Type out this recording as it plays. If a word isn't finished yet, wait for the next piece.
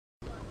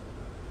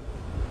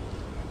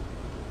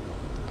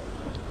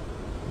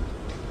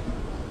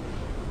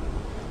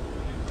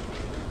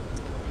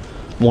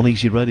One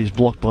easy red is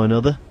blocked by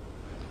another.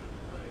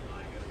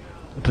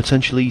 A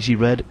potential easy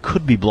red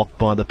could be blocked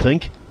by the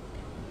pink.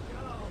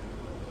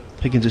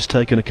 Higgins has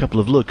taken a couple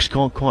of looks,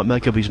 can't quite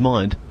make up his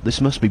mind.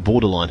 This must be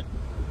borderline.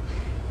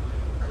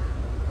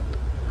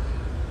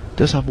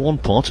 Does have one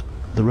pot,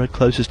 the red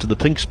closest to the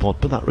pink spot,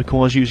 but that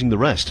requires using the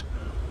rest.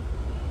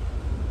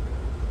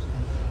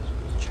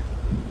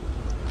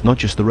 Not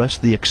just the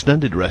rest, the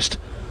extended rest.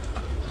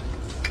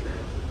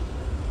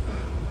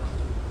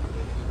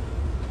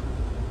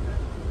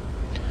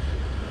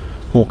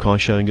 Hawkeye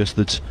showing us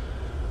that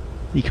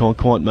he can't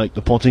quite make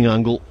the potting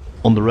angle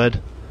on the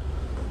red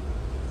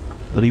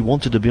that he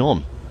wanted to be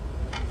on.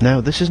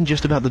 Now, this isn't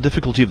just about the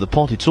difficulty of the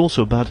pot, it's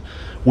also about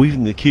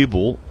weaving the cue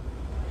ball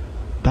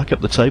back up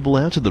the table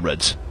out of the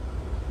reds.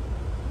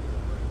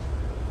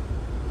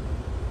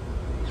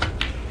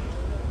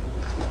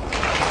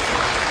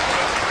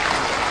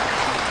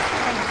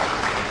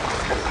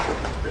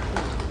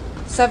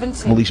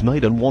 Well, he's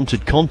made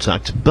unwanted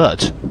contact,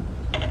 but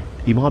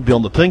he might be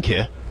on the pink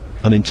here,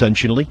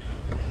 unintentionally.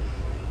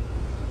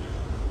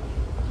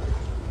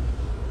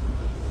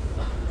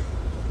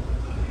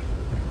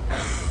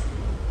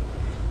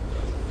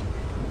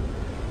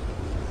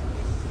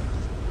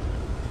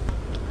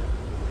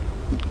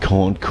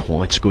 Can't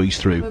quite squeeze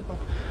through.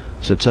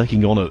 So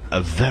taking on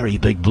a very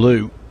big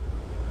blue.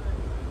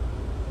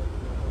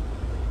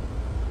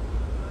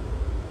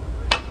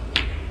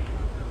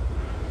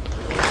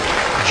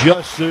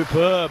 Just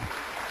superb.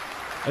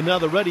 And now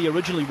the red he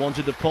originally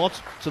wanted to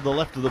pot to the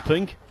left of the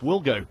pink will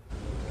go.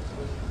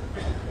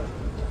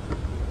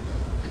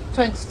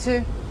 22.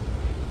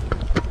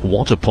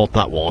 What a pot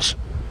that was.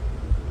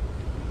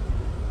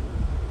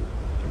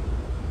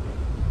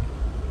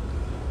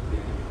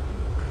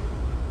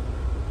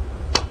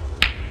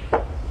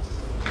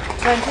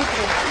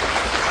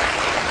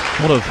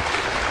 What of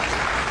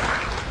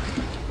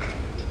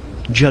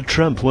Judd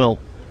Trump? Well,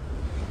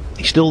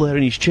 he's still there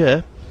in his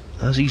chair,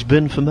 as he's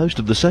been for most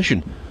of the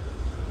session.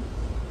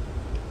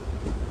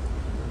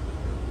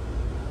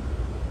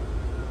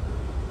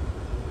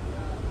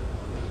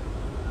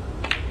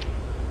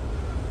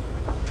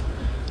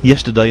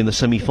 Yesterday in the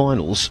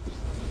semi-finals,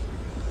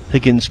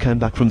 Higgins came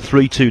back from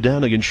 3-2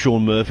 down against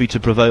Shaun Murphy to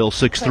prevail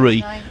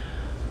 6-3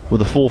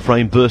 with a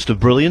 4-frame burst of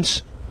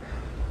brilliance.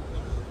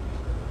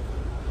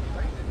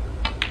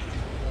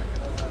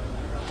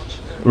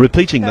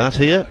 Repeating that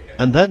here,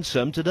 and then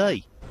some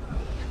today.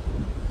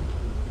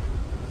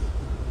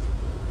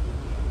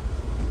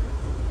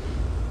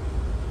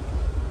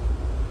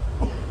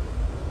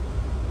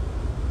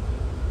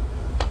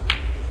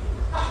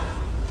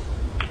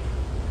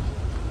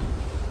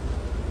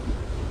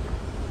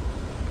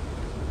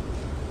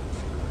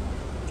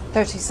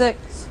 $36.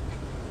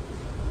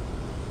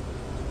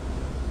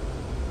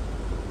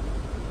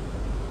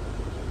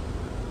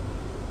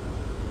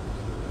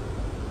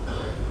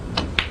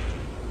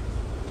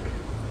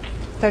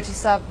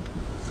 37.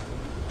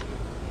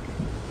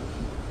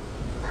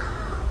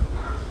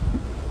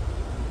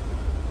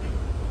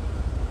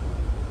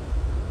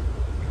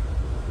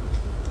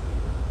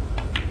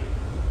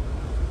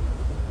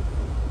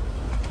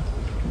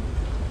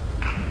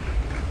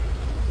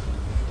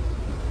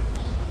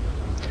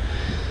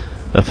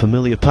 A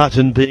familiar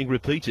pattern being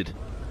repeated.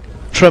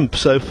 Trump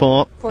so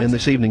far 40. in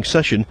this evening's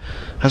session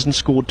hasn't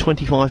scored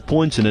 25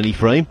 points in any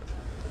frame.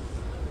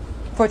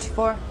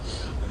 44.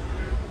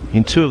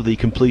 In 2 of the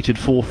completed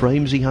 4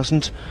 frames he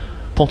hasn't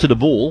potted a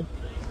ball,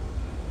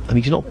 and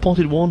he's not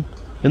potted one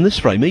in this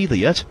frame either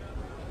yet.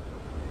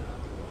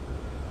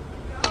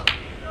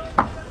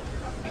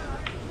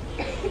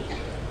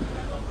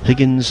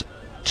 Higgins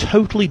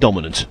totally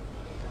dominant.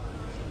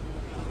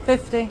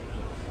 50.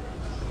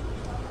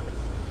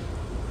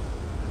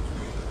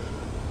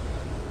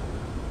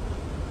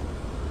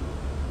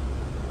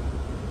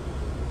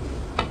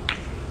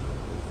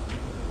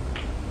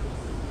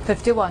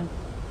 51.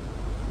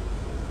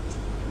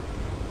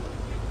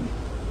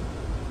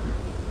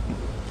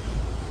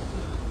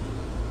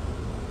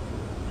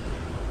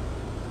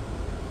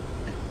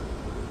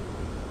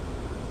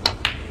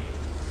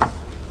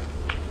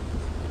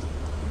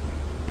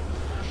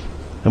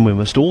 And we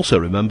must also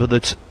remember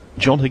that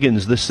John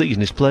Higgins this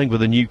season is playing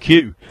with a new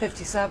cue.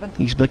 57.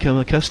 He's become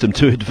accustomed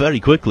to it very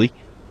quickly.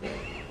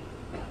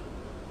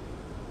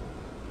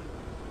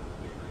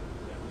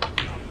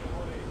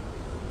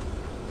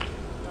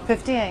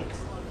 $58.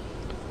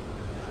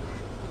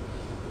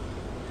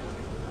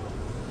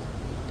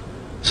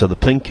 So the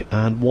pink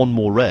and one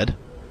more red.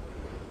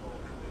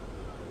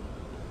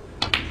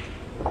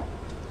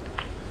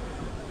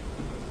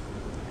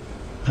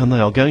 And they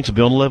are going to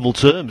be on level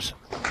terms.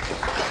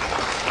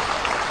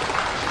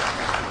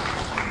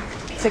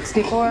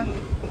 64.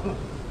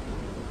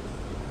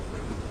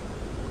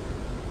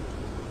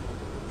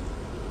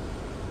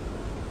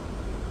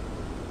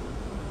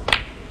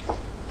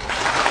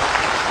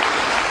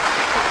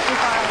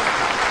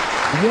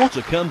 What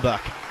a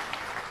comeback.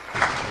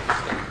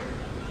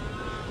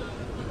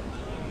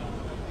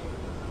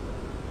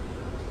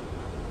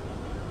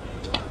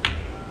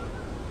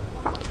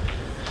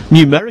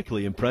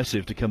 Numerically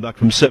impressive to come back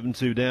from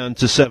 7-2 down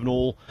to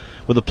 7-all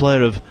with a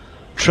player of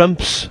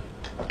Trump's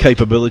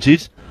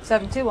capabilities.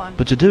 71.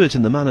 But to do it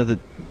in the manner that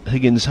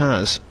Higgins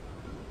has,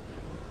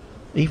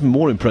 even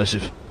more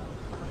impressive.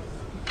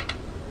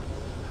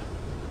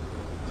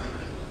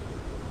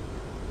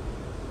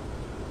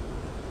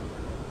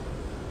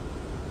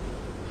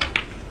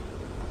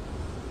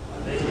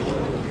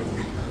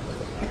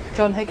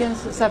 John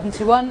Higgins at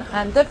 71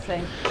 and dead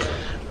frame.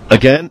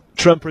 Again,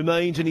 Trump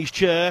remains in his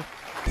chair.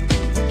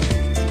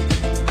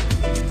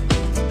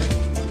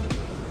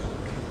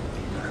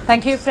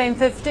 Thank you, frame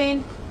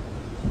 15.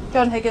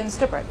 John Higgins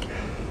to break.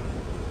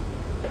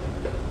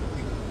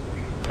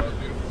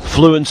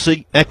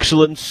 Fluency,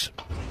 excellence,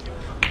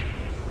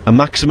 a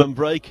maximum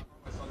break.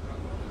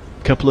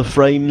 Couple of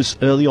frames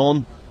early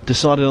on,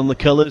 decided on the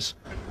colours.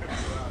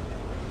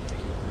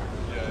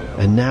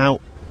 And now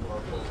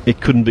it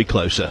couldn't be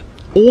closer.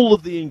 All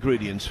of the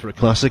ingredients for a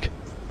classic.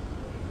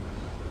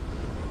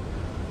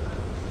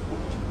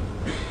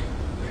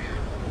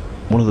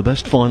 One of the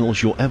best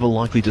finals you're ever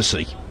likely to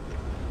see.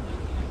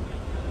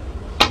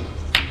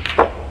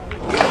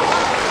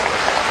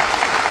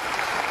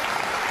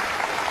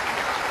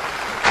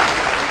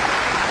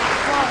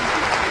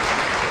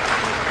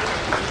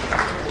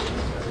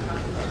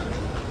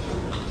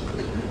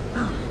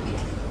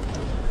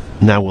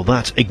 Now will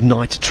that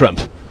ignite Trump?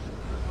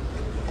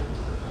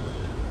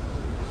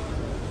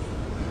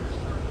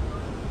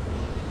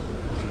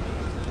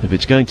 If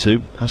it's going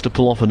to, has to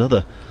pull off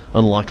another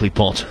unlikely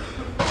pot.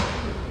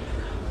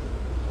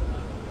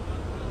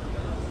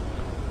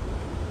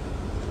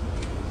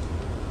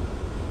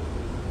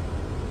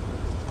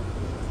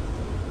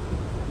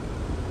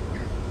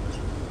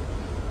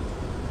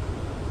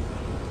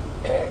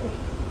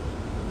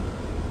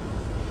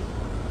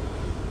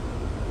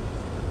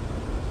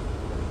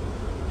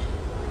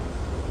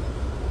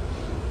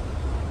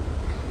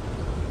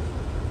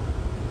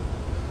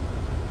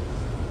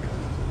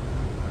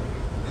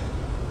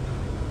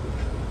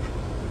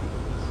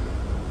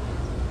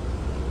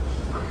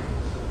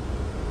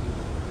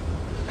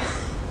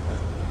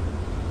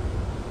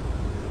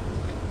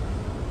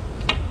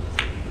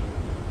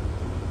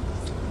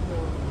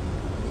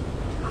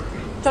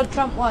 Judd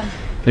Trump won.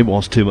 It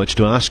was too much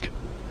to ask.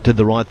 Did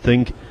the right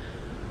thing,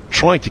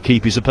 trying to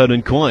keep his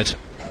opponent quiet.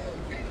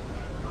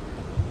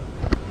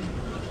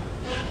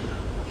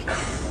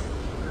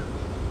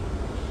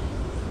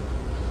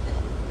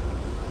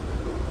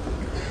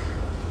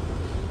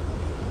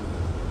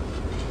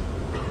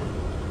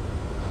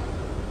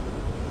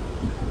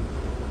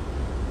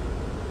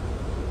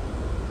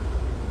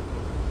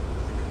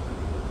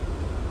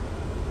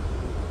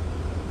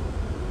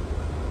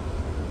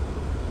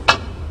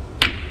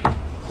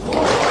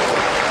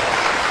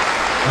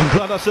 I'm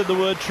glad I said the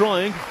word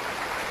trying.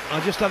 I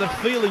just had a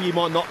feeling you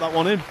might knock that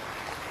one in.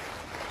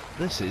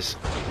 This is,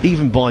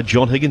 even by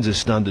John Higgins'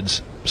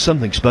 standards,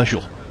 something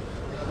special.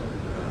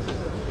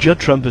 Judd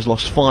Trump has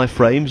lost 5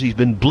 frames, he's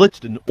been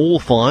blitzed in all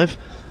 5,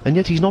 and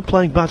yet he's not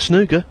playing bad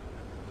snooker.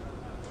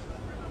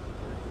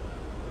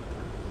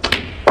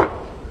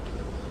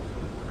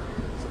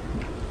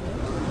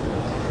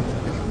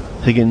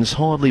 Higgins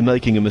hardly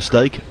making a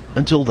mistake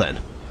until then.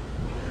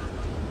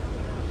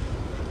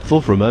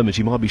 Thought for a moment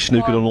he might be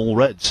snookered on all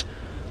reds.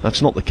 That's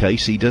not the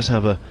case. He does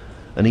have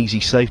an easy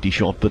safety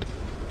shot, but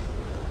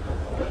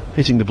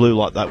hitting the blue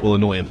like that will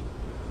annoy him.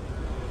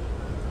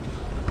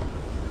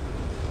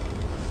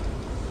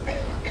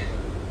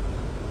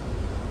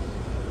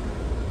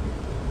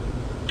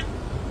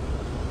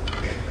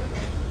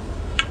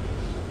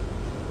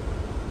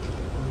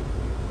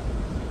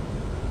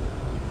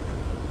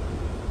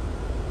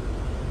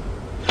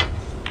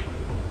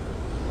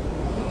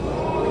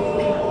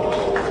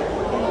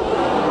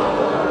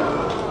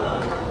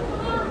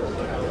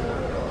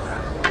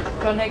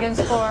 John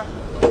Higgins 4.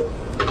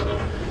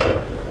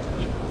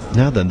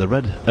 Now then, the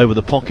red over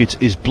the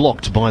pocket is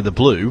blocked by the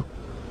blue.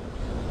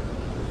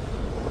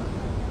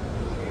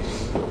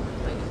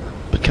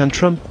 But can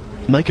Trump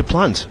make a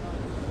plant?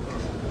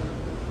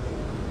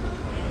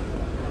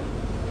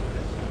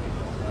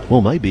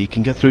 Well, maybe he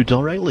can get through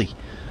directly.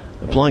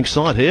 Applying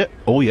side here.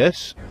 Oh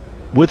yes.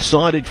 With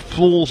side it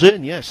falls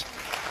in, yes.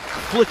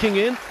 Flicking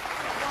in.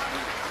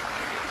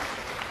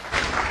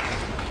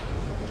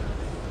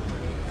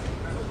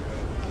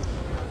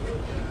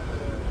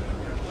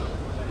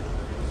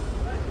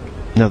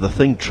 Now the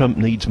thing Trump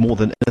needs more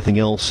than anything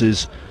else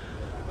is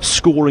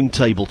scoring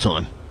table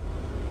time.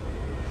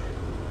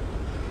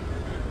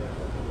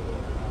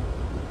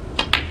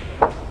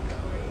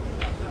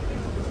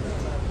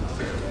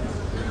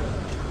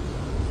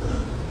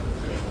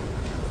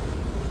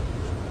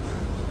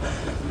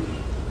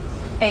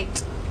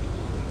 Eight.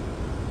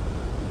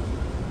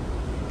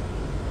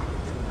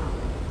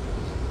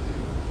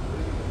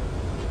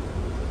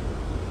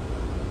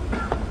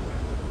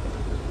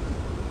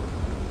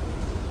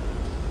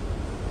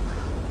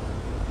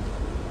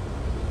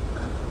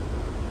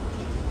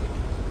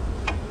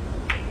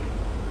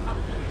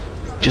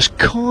 Just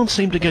can't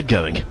seem to get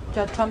going.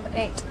 Judd Trump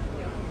 8.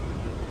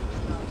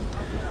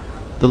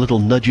 The little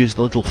nudges,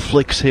 the little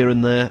flicks here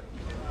and there,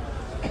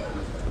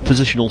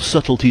 positional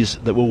subtleties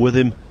that were with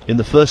him in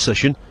the first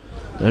session,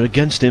 are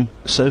against him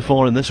so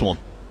far in this one.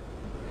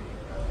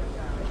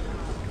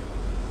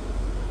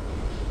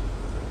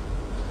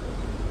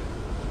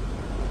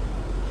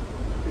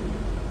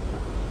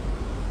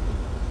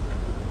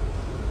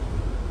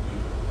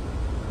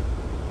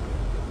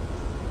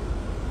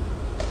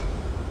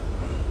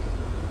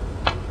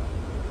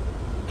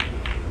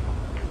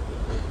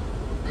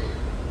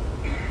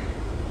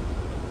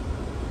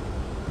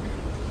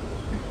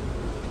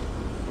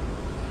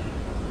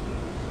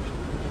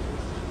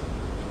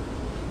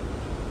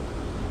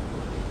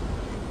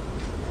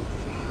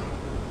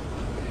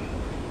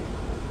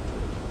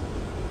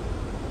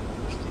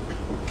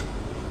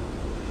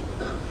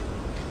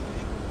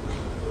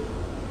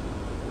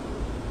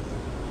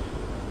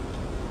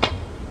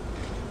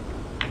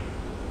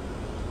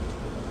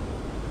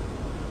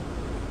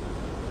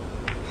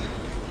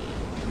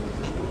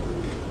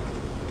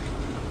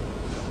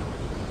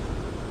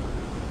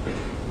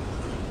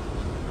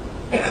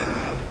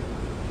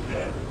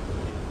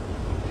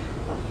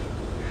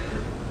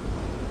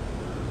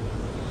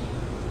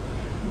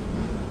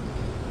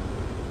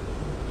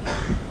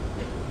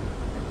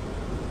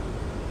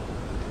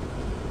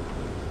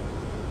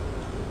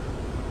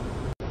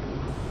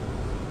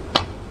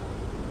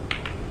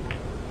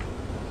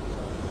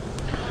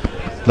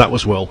 That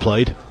was well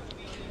played.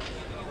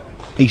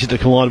 Easy to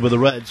collide with the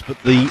Reds,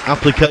 but the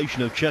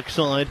application of check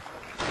side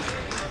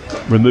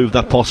removed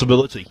that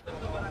possibility.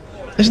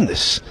 Isn't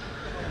this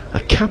a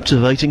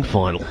captivating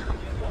final?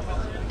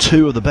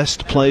 Two of the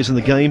best players in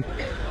the game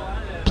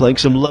playing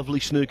some lovely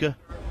snooker.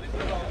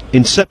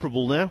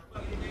 Inseparable now.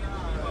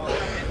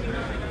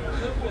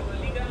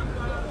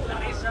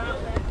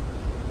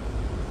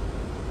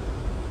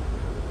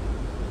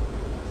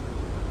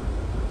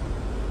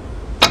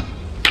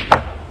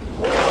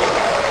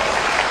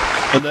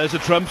 And there's a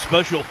trump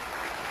special.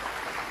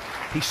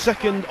 He's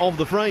second of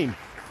the frame.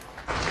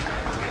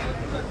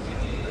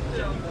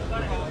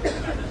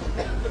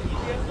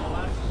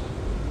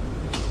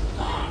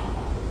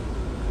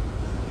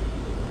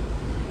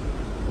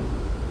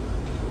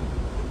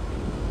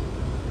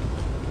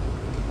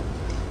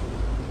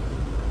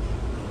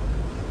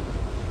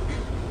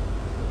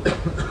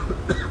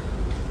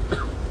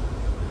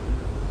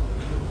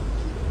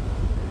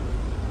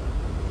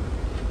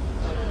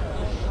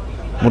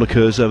 What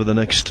occurs over the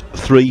next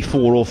 3,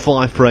 4 or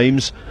 5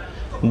 frames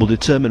will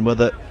determine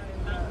whether,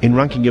 in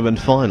ranking event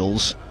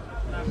finals,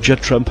 Judd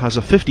Trump has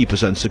a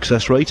 50%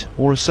 success rate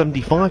or a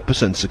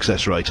 75%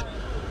 success rate.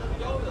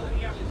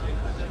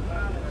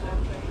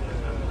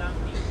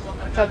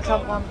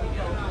 Trump won.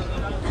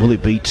 Will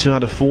it be 2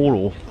 out of 4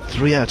 or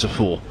 3 out of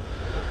 4?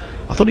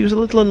 I thought he was a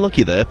little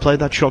unlucky there, played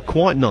that shot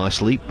quite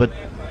nicely, but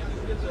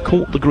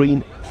caught the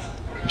green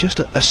just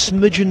a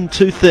smidgen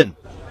too thin.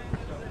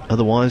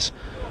 Otherwise,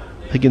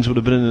 Higgins would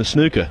have been in a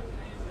snooker.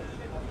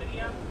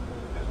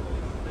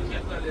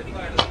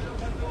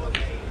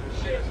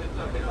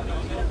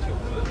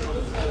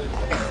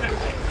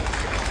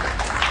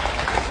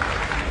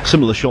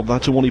 Similar shot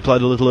that to one he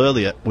played a little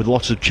earlier, with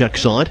lots of check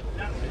side.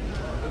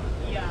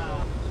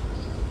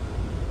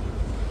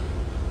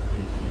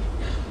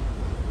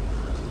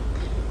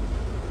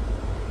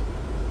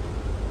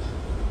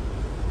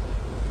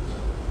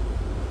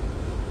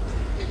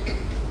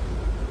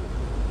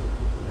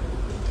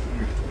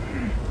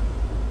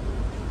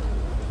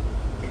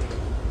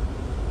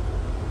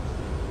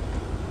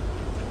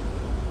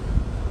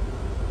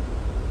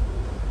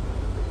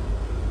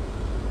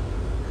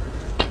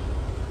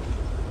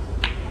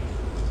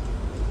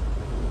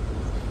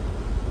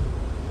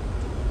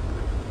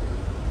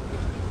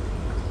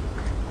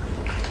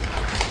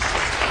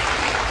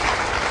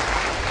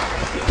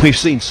 We've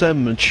seen so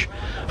much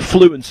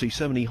fluency,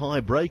 so many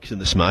high breaks in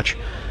this match.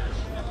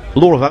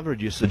 Law of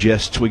averages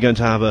suggests we're going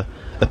to have a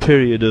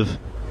period of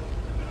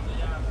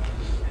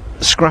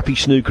scrappy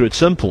snooker at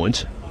some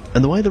point,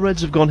 and the way the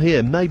Reds have gone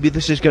here, maybe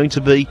this is going to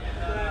be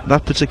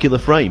that particular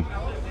frame.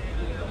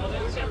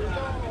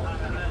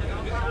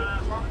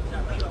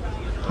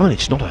 I mean,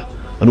 it's not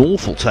an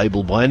awful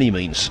table by any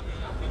means.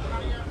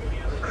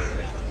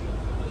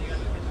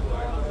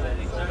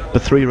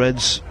 But 3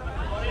 Reds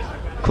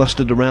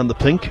clustered around the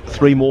pink,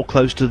 3 more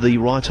close to the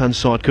right hand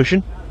side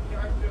cushion.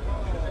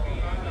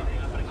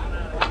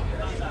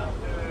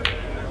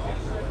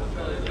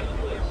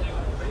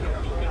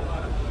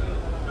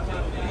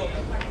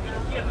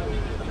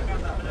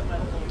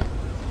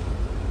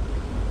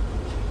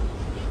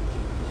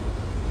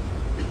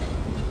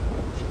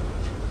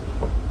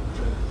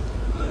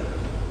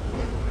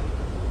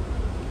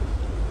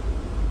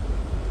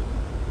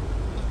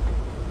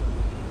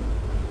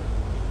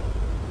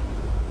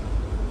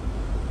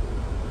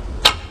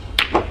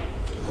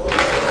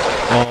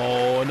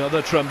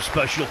 Another trump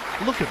special.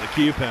 Look at the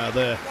cue power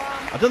there.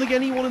 I don't think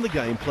anyone in the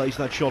game plays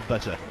that shot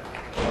better.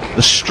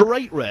 The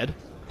straight red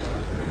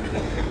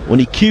when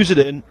he cues it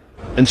in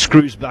and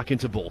screws back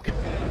into balk.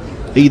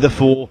 Either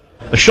for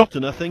a shot to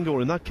nothing,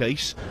 or in that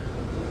case,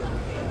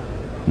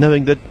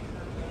 knowing that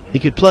He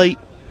could play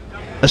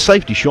a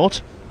safety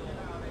shot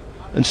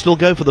and still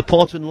go for the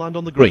pot and land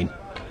on the green.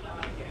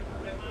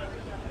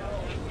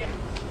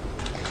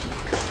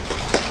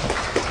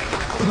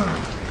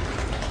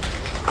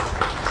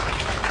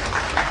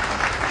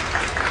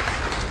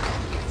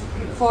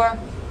 Four.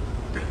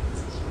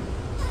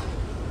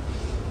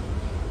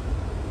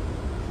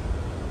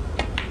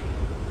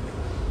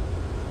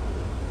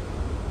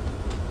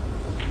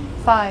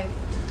 Five.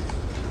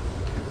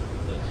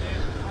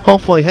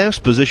 Halfway house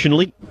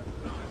positionally.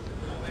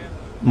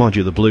 Mind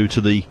you, the blue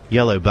to the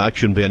yellow bag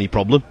shouldn't be any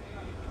problem.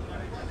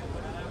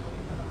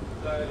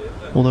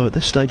 Although at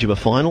this stage of a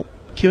final,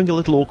 queuing a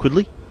little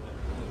awkwardly.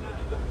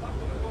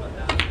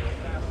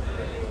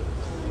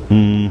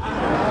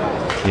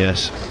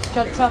 Yes.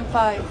 Judd trump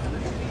 5.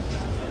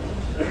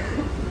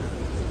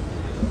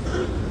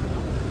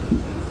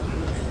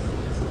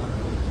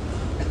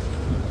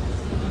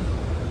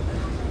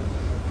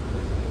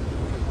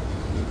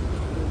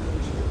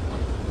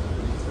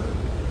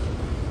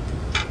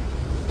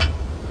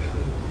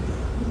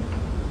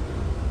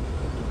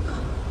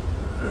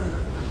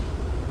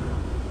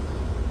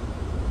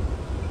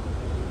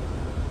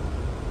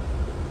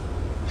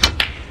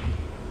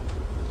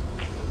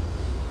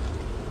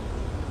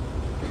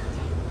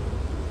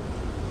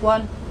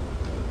 One.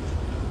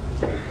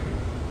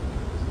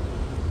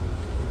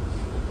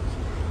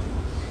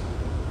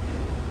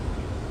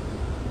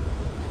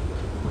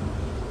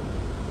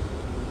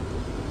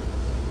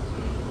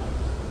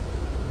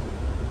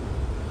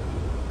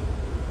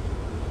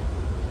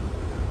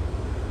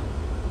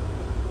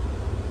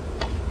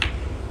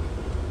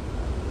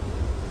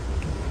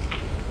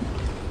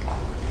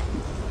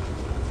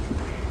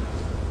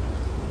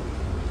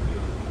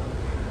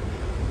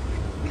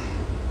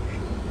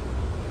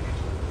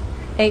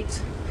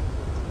 Eight.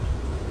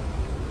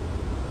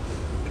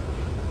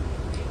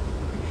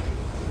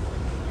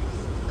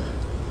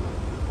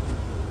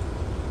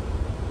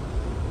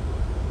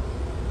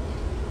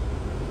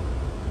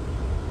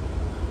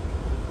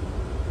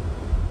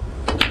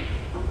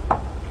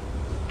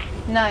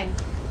 Nine.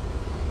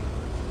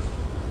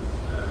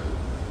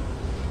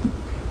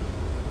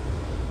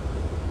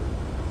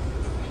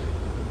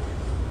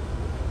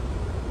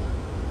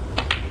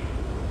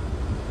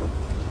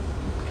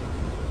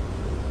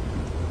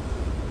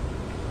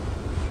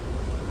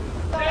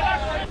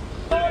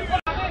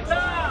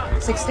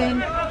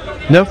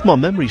 Now, if my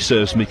memory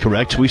serves me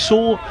correct, we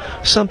saw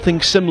something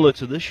similar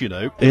to this, you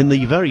know, in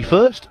the very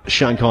first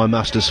Shanghai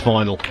Masters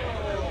final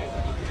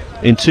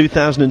in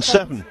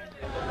 2007.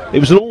 It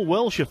was an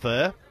all-Welsh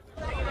affair.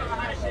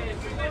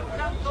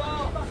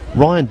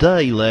 Ryan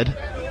Day led,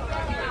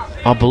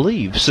 I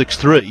believe,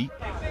 6-3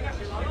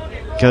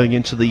 going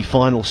into the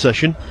final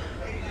session.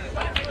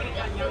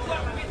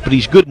 But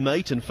his good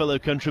mate and fellow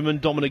countryman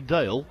Dominic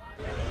Dale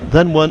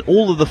then won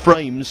all of the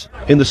frames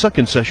in the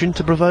second session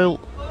to prevail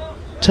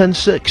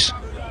 10-6.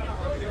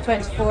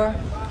 24.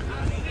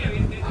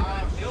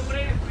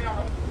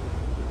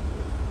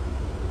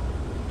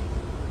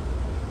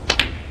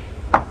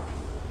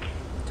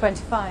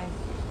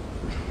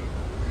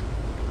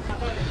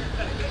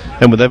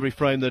 And with every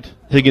frame that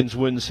Higgins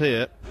wins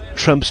here,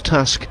 Trump's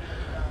task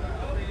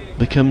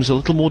becomes a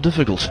little more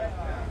difficult.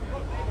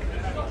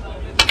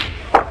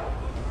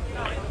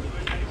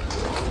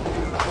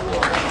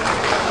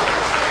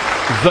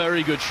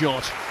 Very good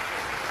shot.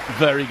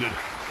 Very good.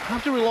 You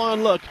have to rely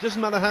on luck. It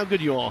doesn't matter how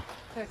good you are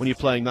when you're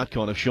playing that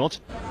kind of shot.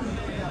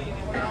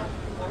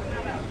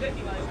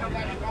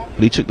 But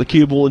he took the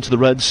cue ball into the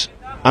reds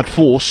at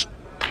force.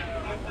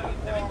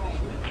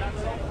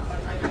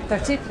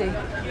 33.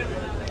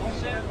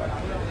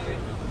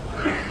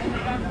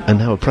 And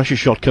now a pressure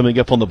shot coming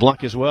up on the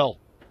black as well.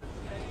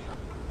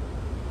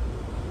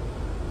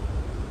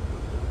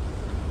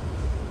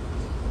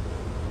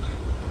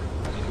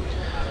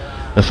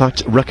 A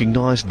fact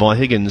recognised by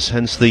Higgins,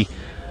 hence the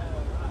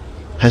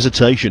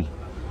hesitation.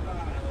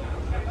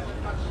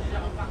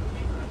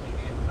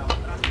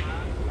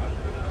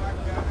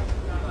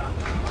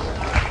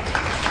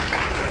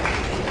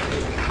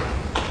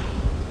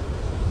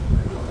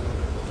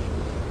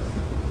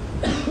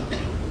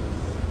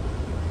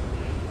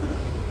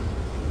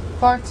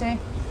 Forty.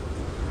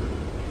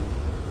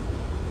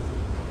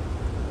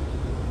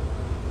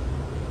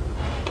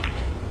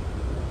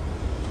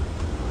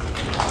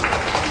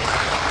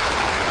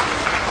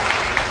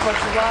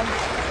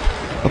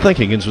 I think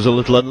Higgins was a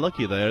little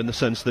unlucky there in the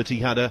sense that he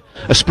had a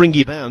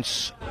springy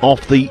bounce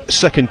off the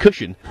second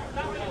cushion.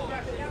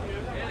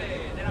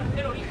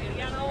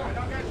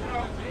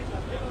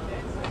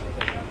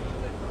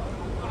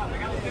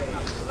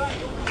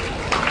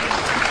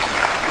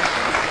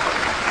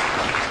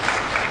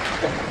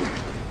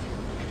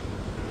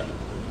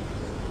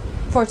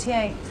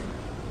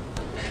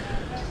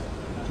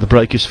 The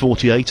break is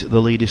 48, the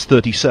lead is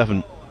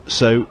 37.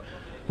 So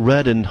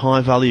red and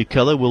high value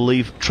colour will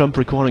leave Trump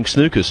requiring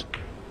snookers.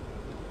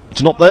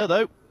 It's not there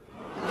though.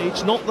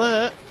 It's not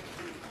there.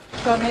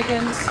 John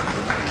Higgins,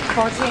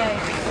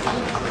 48.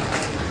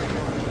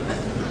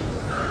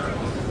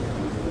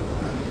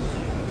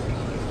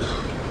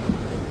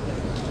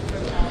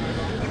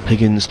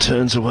 Higgins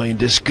turns away in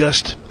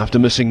disgust after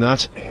missing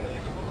that.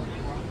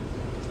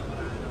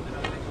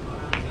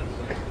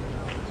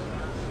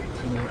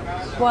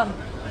 One.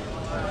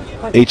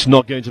 It's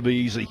not going to be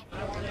easy.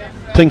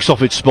 Pink's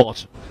off its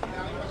spot.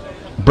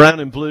 Brown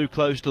and blue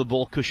close to the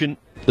ball cushion.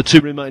 The two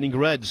remaining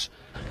reds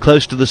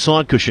close to the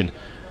side cushion.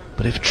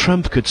 But if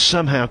Trump could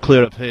somehow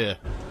clear up here,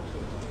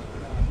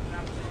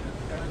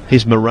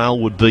 his morale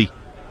would be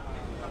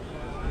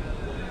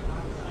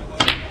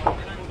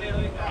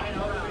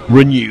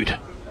renewed.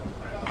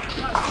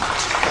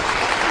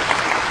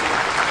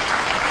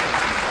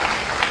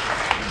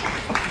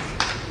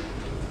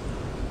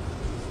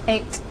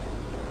 Eight.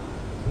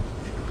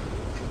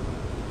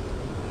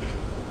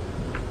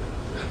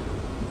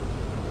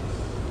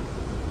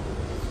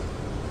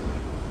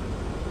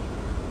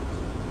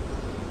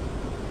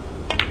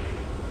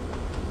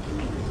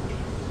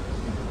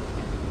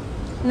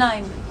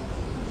 Nine.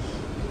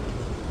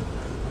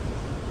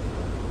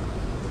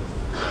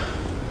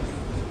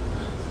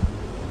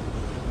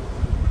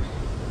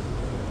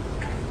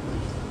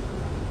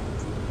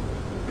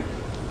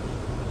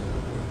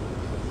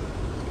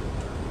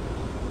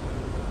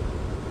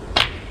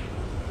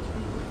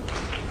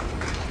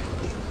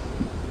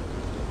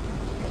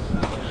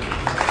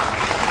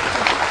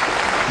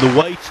 The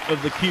weight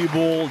of the cue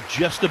ball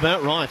just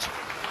about right. 16.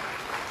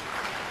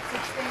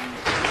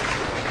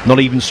 Not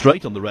even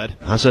straight on the red.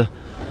 Has a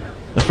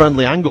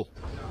friendly angle.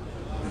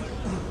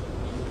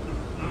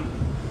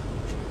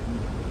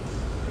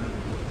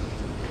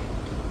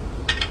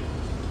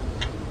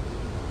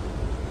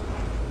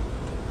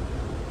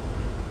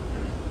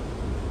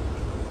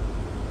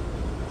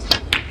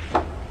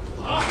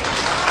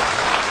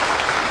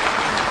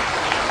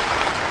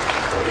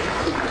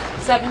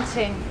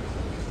 Seventeen.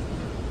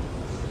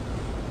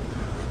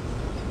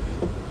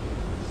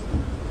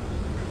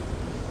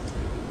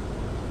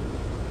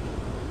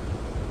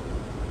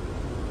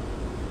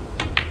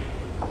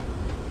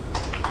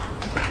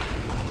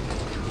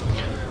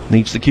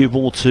 Needs the cue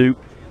ball to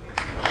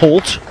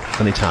halt,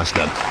 and it has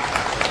done.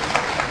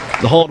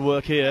 The hard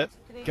work here,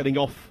 getting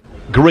off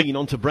green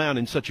onto brown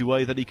in such a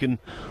way that he can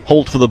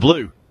halt for the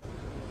blue.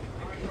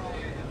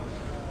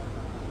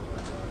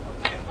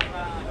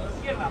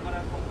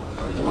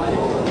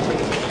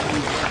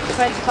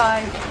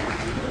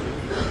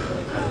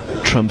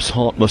 Trump's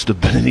heart must have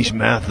been in his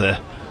mouth there.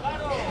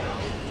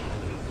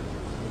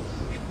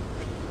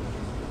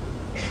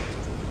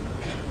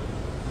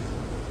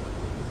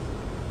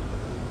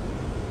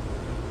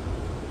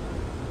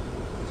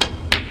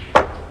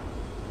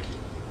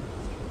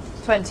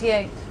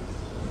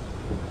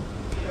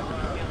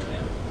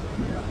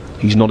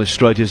 He's not as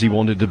straight as he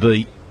wanted to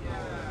be.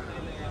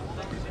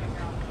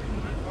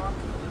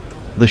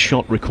 The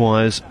shot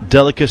requires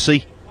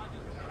delicacy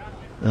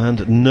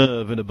and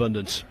nerve in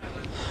abundance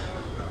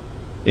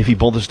if he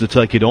bothers to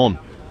take it on.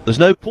 There's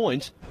no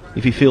point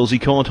if he feels he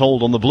can't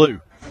hold on the blue.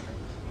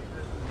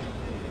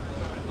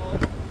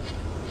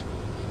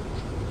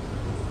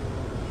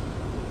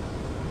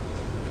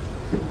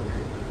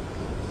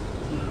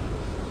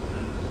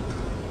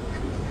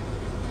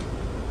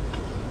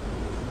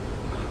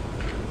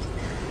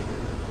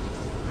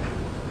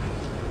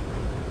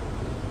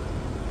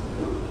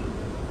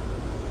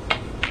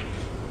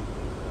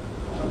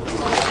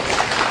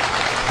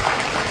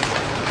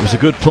 It was a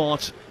good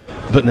pot,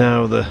 but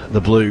now the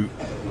blue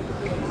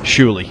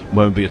surely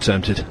won't be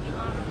attempted.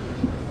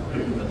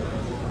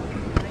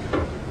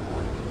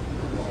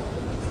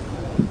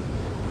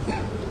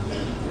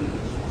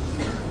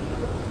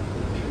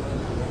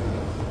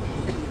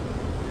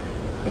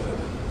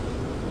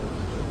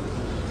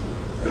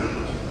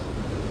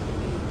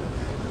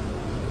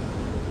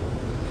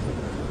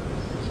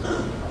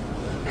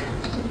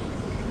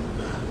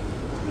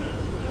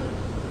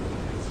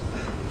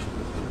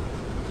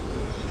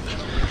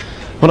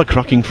 What a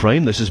cracking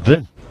frame this has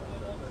been.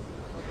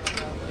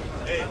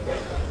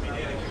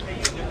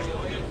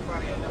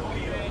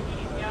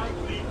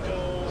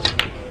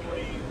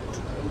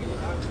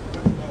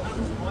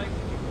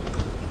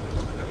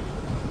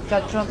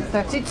 Judd Trump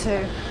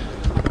 32.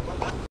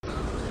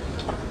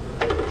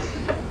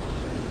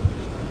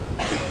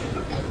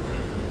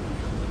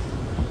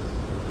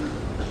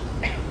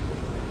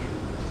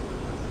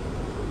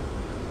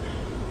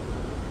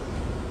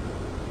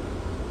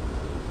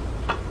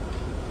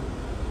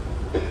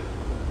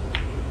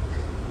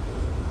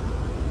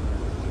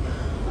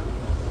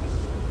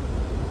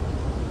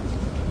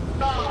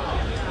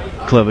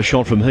 Clever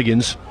shot from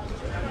Higgins.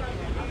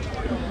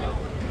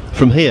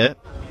 From here,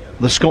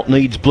 the Scot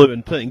needs blue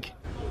and pink.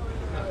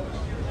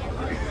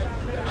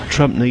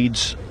 Trump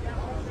needs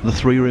the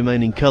three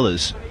remaining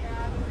colours.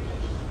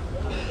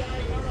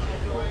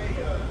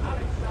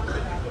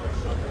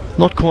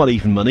 Not quite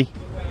even money,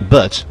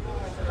 but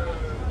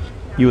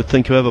you would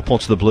think whoever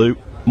pots the blue,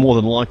 more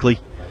than likely,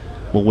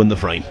 will win the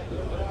frame.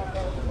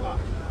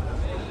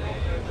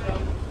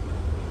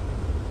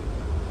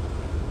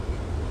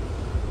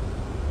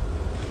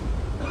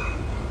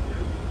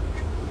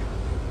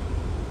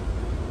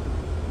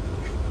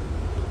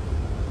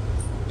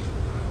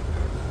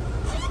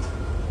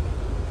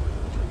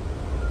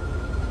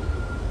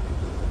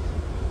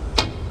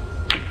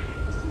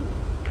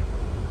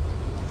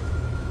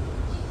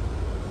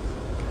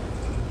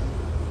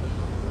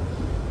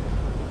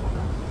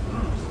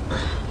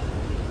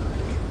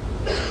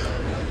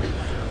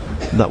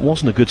 That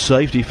wasn't a good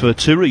safety for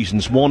two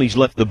reasons. One, he's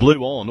left the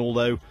blue on,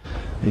 although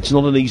it's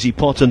not an easy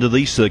pot under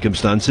these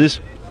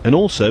circumstances. And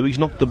also, he's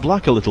knocked the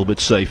black a little bit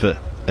safer.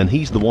 And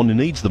he's the one who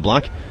needs the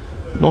black,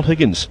 not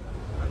Higgins.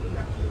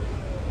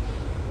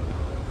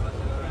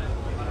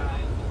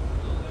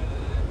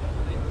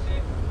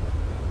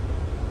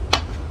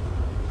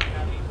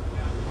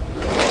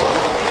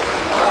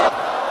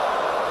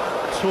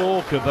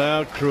 Talk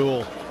about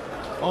cruel.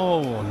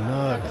 Oh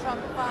no.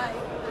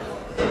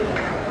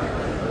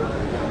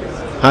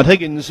 Had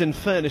Higgins, in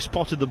fairness,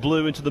 potted the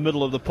blue into the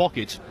middle of the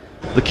pocket,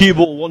 the cue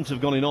ball wouldn't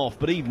have gone in off,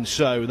 but even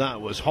so, that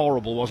was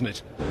horrible, wasn't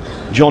it?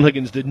 John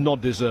Higgins did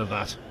not deserve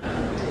that.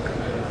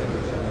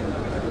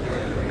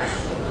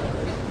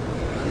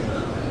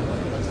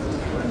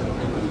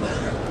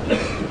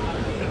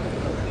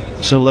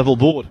 So level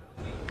board.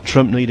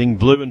 Trump needing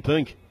blue and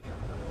pink.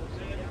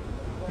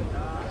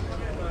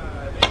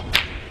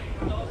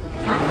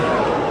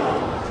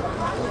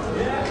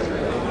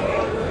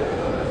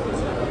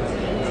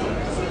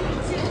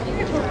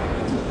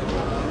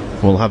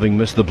 Well, having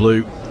missed the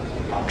blue,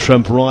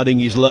 Trump riding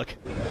his luck,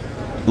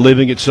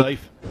 leaving it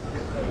safe.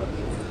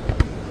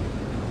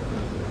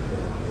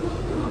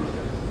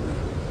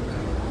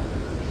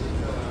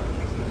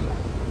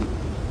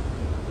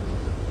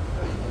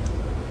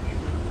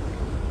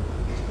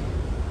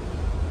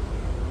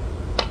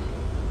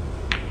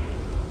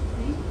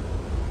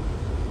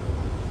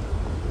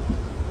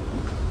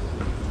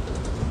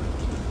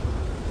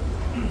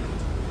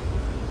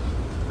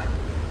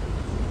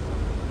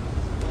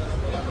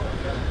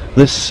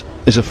 This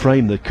is a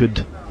frame that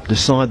could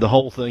decide the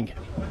whole thing.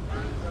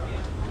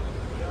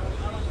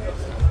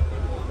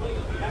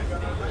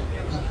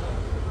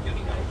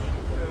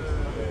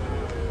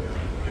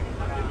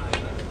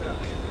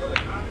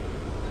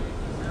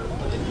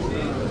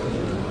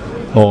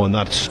 Oh, and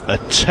that's a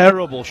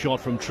terrible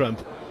shot from Trump.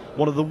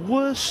 One of the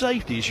worst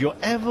safeties you're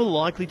ever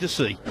likely to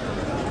see.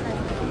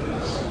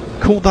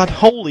 Called that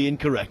wholly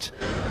incorrect.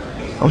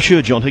 I'm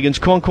sure John Higgins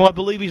can't quite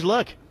believe his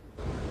luck.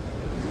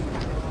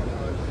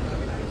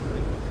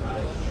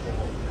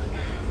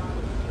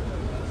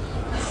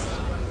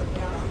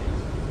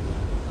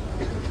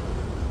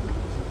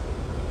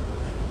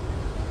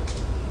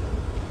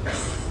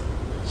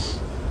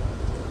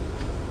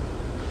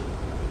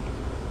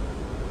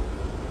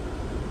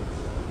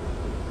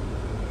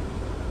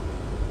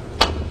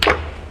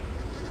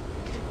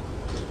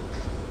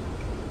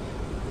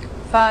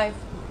 Five.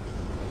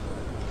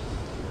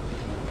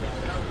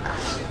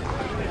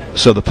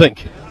 So the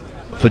pink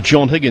for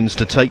John Higgins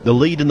to take the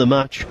lead in the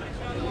match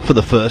for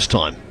the first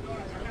time.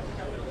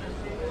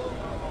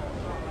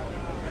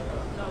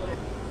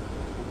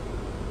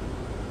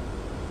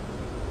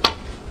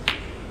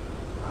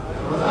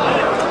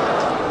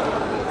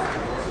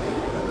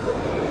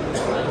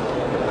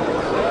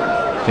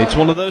 It's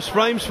one of those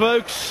frames,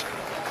 folks.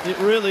 It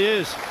really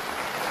is.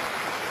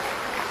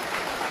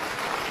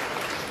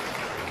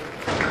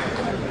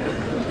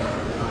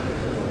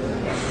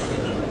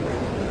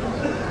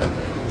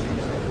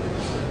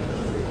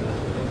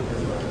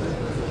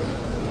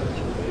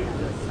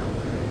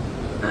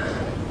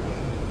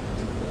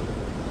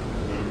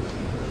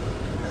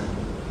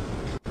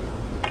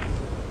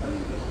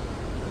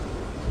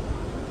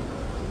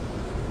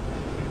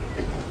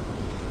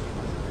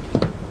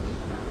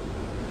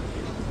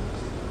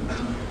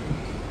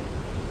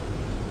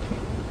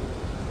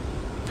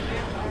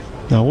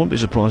 Now, I won't be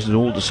surprised at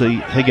all to see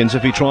Higgins,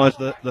 if he tries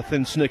the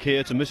thin snick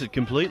here, to miss it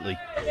completely.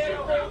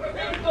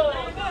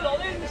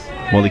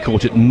 Well, he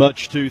caught it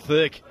much too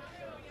thick.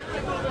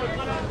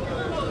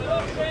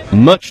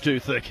 Much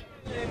too thick.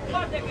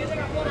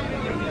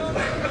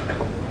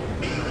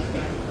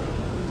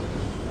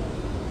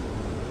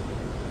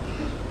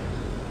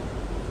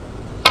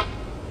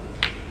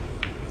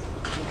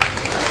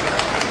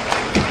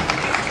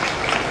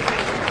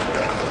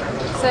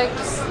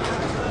 Six.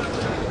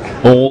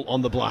 All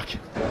on the black.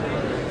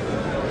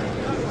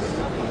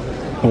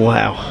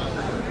 Wow,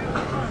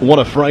 what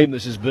a frame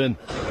this has been.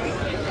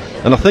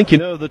 And I think, you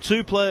know, the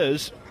two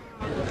players,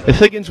 if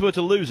Higgins were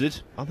to lose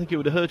it, I think it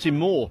would hurt him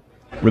more.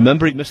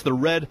 Remember, he missed the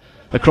red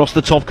across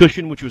the top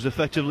cushion, which was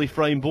effectively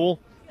frame ball.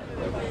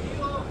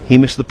 He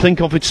missed the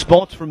pink off its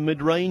spot from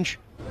mid-range.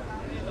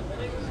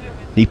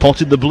 He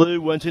potted the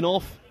blue, went in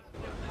off.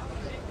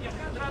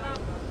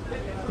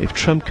 If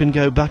Trump can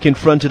go back in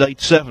front at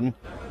 8-7,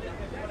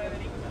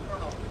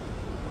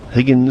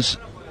 Higgins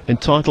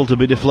entitled to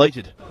be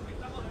deflated.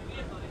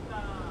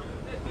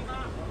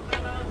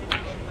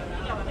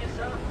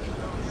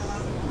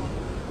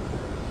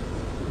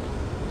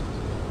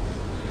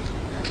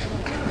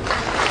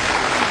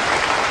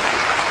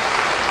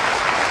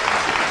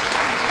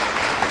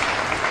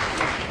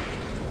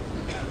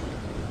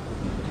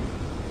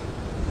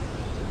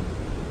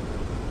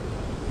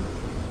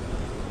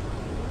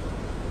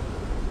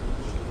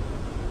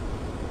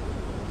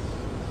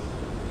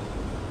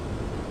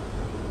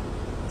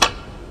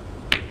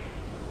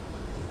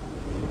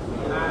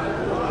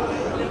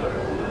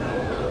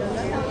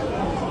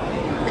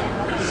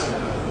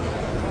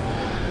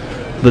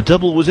 The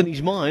double was in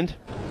his mind.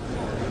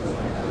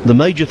 The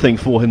major thing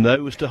for him,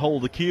 though, was to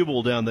hold the cue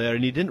ball down there,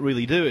 and he didn't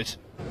really do it.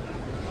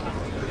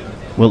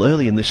 Well,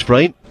 early in this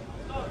frame,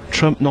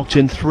 Trump knocked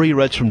in 3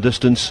 reds from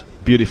distance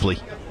beautifully.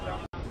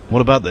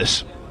 What about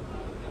this?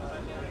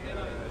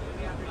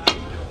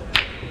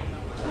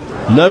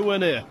 Nowhere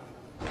near.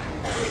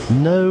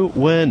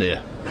 Nowhere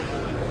near.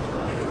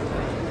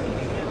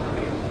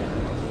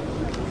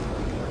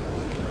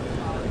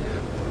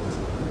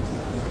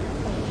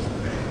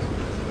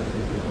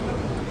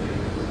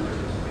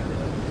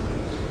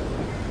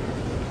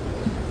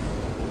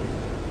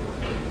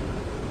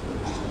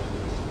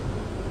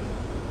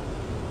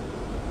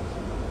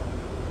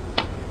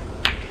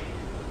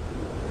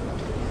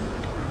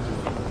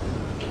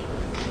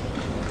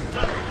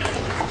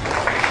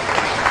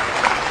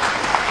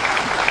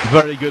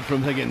 Very good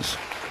from Higgins.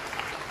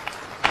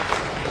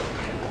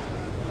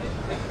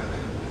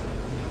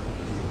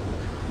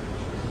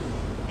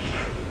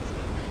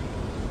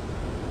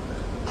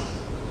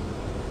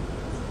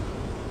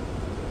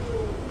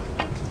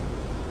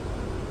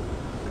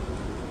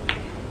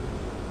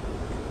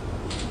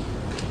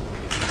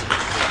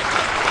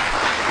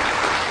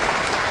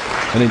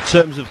 And in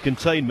terms of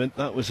containment,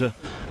 that was a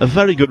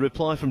very good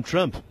reply from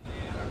Trump.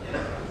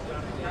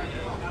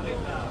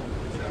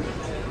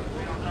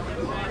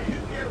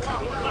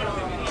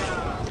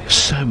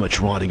 So much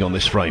riding on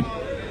this frame.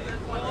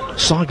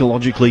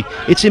 Psychologically,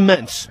 it's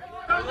immense.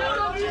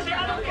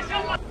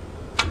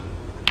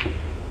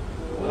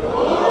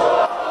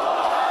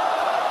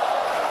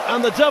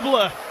 And the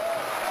doubler.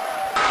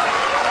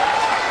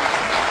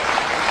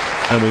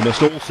 And we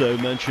must also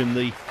mention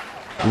the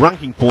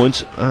ranking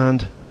points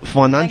and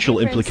financial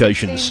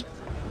implications.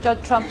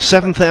 Judd Trump.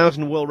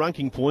 7,000 world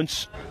ranking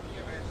points.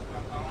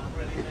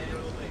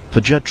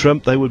 For Judd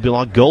Trump, they would be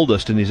like gold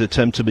dust in his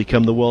attempt to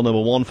become the world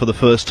 #1 for the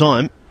first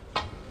time.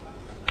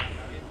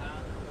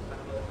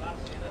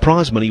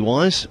 Prize money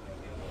wise,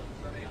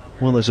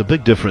 well, there's a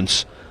big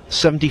difference.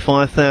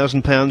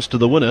 £75,000 to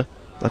the winner.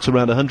 That's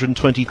around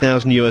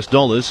 120,000 US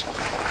dollars.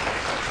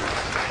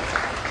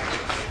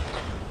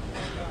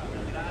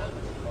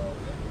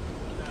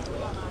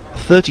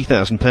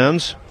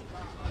 £30,000,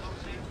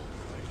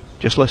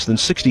 just less than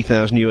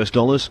 60,000 US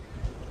dollars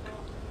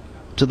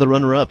to the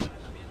runner-up.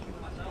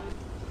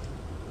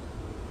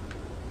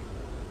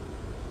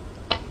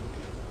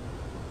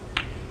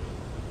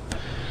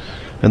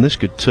 And this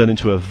could turn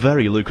into a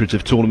very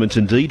lucrative tournament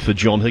indeed for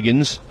John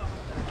Higgins.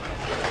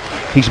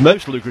 He's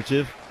most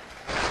lucrative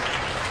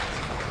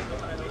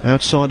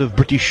outside of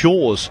British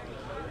shores,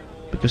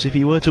 because if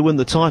he were to win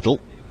the title,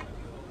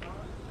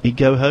 he'd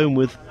go home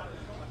with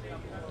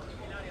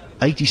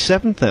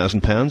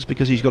 £87,000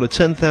 because he's got a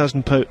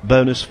 £10,000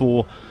 bonus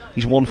for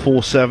he's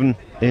 147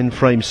 in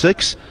frame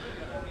 6,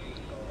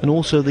 and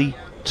also the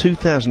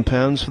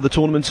 £2,000 for the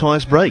tournament's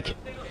highest break.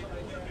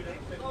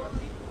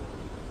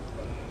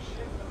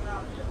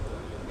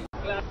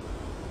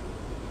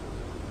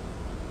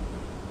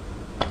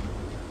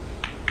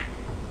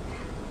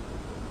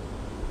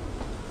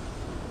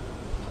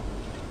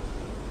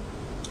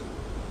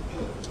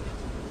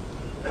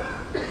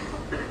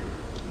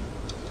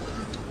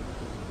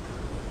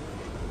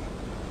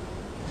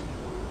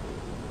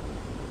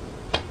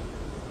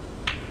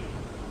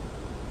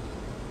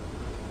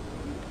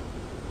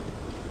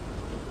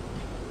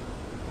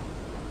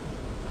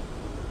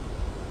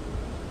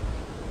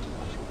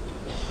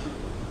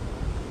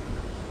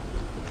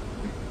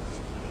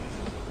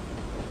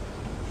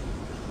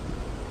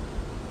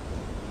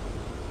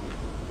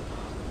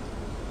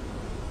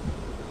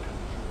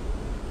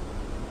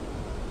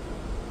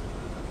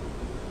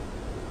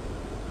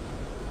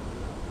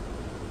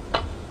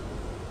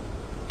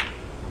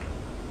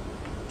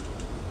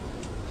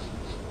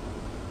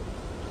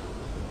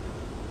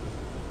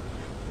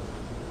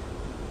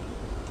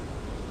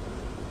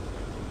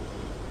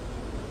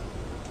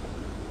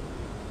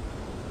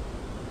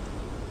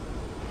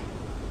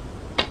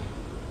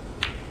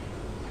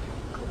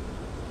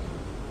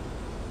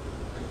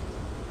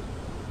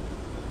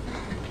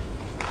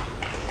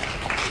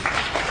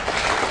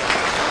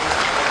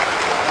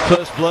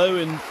 First blow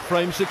in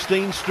frame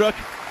 16 struck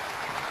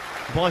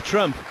by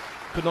Trump.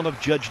 Could not have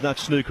judged that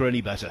snooker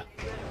any better.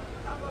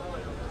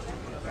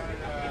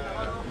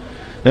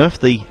 Now, if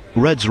the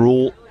reds are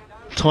all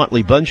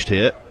tightly bunched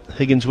here,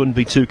 Higgins wouldn't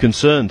be too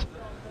concerned.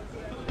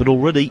 But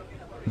already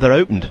they're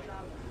opened.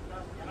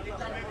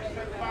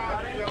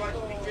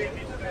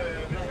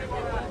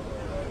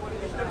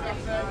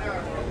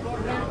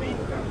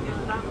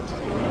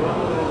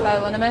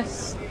 Bow and a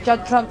miss.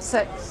 Judd Trump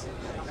 6.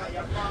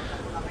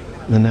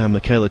 And now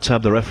Michaela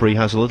Tabb, the referee,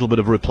 has a little bit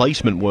of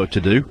replacement work to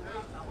do.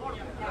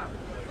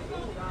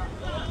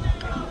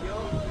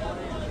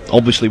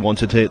 Obviously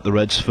wanted to hit the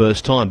reds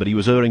first time, but he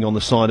was erring on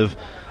the side of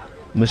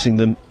missing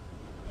them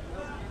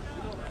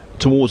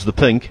towards the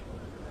pink.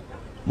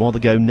 Rather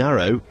go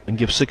narrow and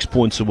give 6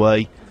 points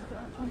away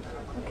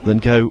than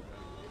go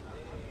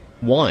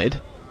wide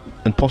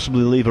and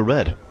possibly leave a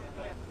red.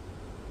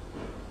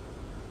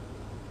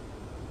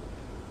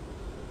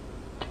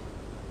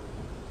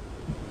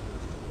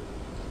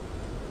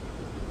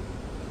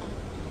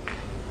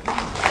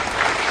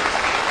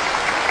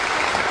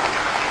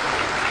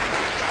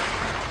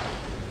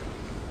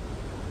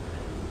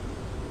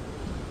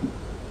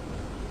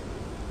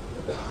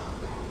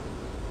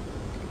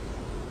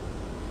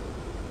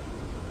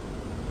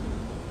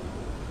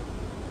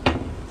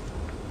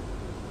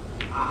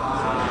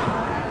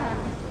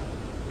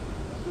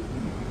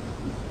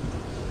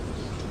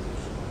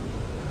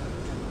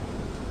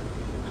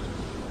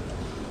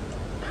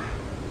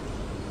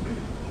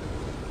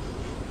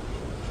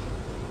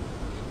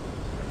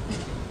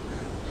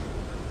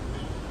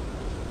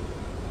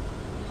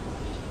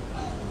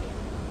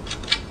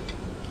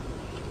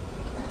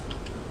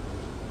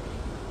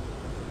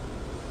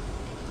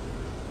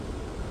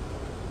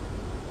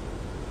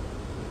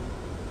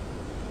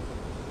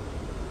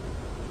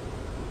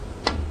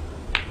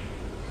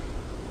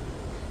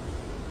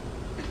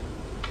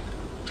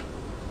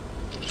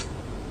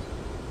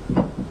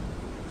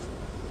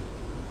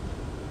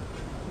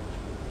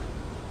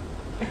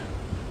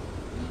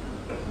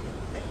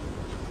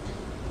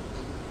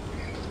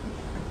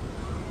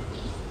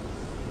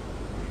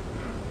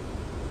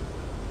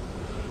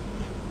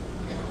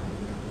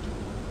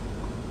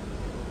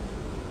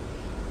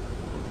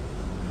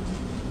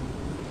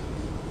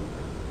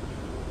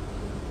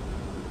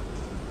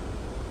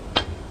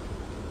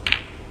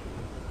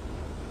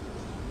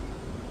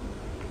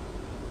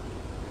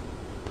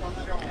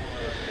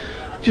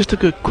 Just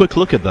took a quick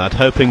look at that,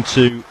 hoping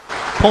to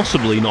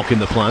possibly knock in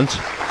the plant,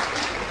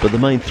 but the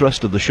main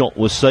thrust of the shot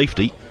was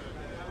safety,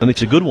 and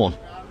it's a good one.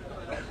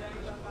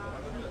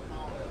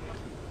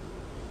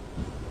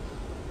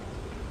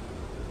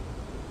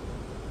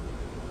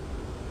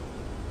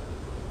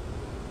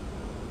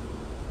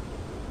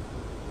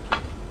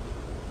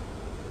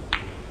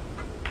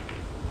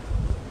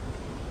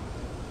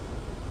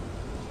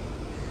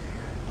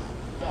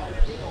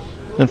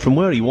 And from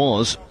where he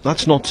was,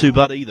 that's not too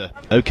bad either.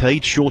 Okay,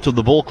 it's short of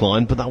the balk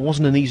line, but that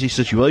wasn't an easy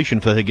situation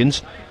for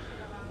Higgins.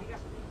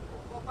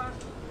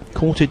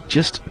 Caught it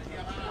just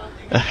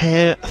a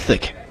hair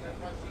thick.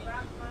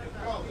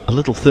 A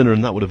little thinner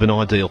and that would have been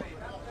ideal.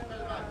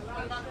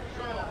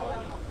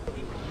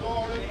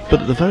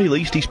 But at the very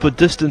least he's put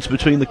distance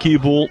between the cue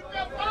ball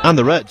and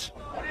the Reds.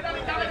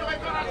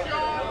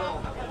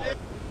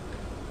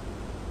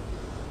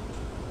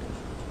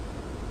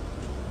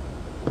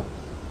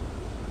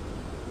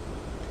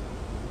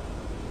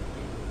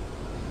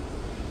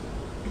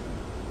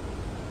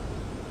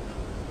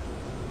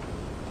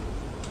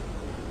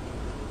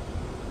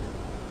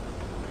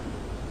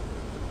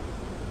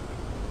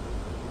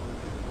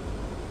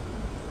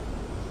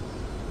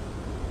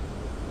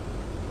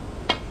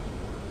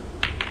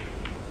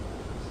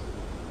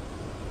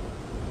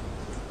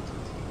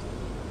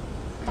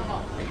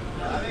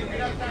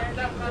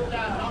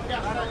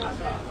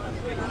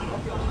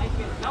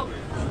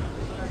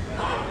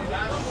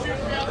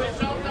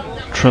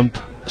 Trump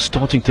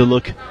starting to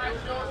look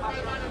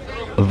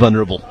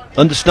vulnerable.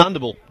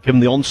 Understandable, given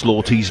the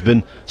onslaught he's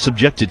been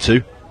subjected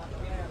to.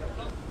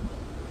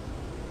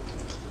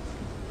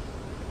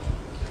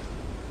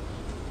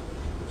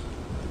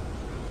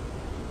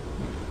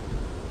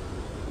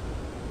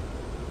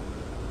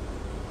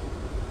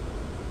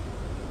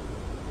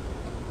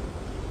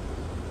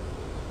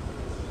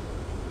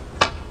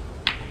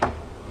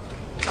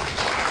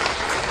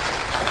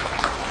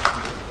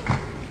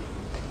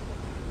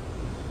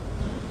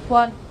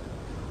 One.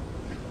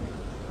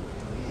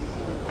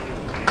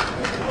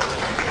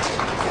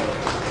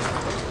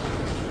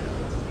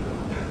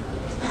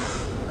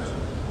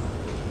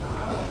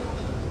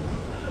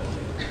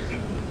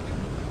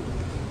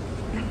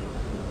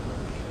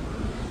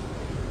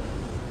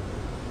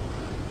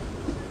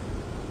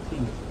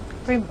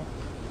 Three more.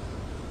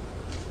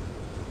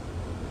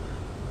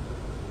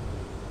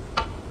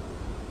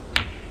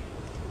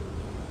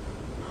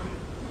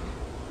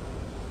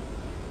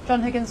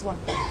 John Higgins, one.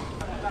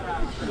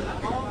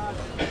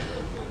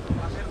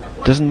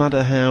 Doesn't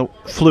matter how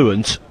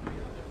fluent,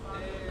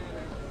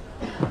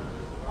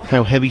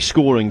 how heavy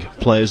scoring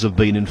players have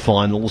been in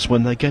finals,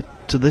 when they get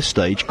to this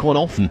stage, quite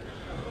often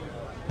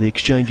the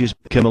exchanges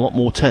become a lot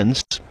more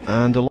tense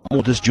and a lot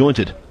more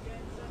disjointed.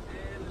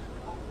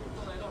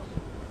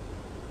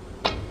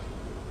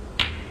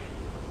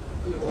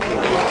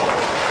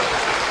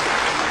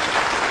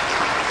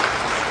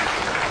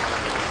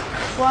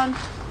 One.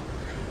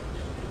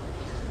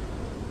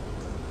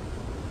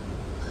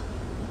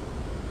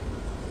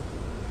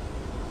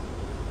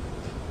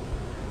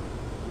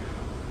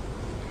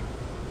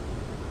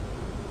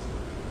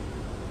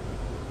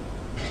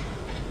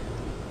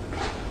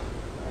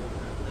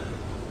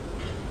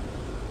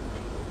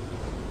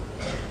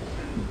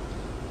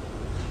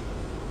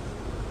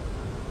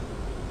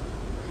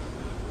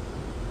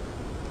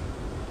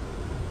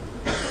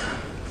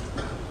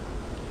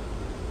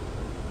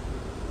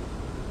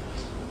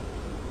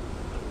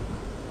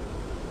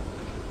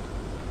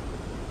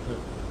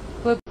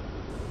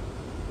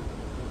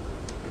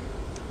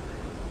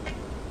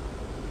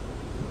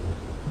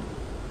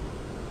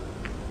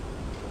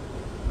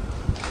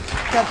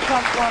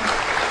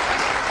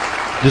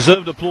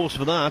 Deserved applause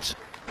for that.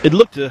 It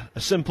looked a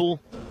simple,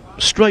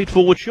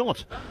 straightforward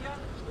shot.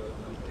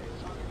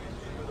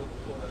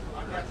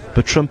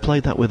 But Trump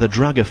played that with a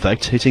drag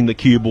effect, hitting the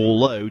cue ball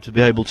low to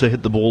be able to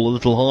hit the ball a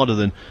little harder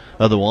than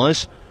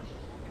otherwise.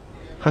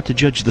 Had to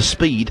judge the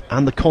speed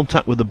and the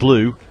contact with the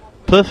blue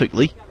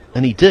perfectly,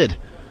 and he did.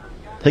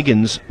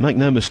 Higgins, make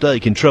no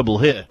mistake, in trouble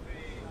here.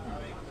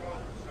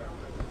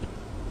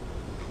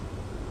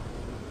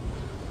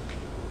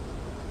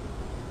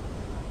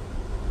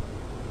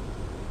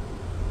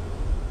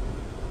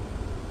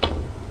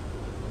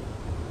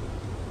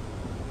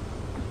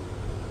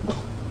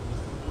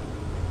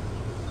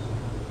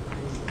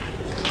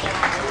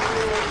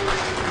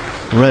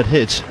 Red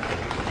hit,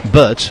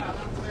 but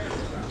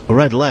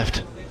red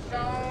left.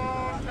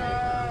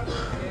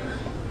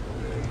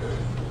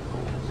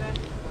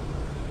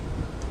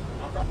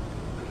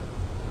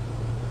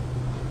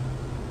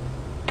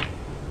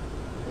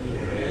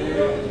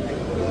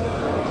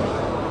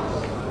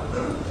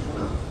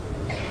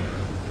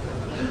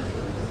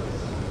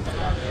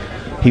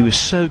 He was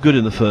so good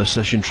in the first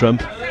session,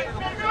 Trump.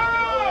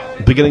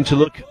 Beginning to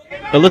look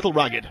a little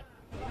ragged.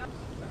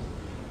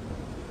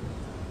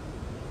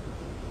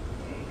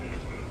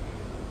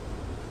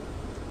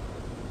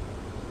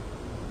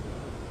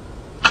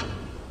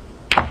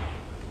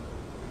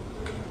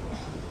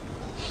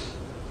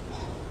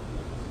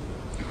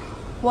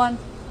 One.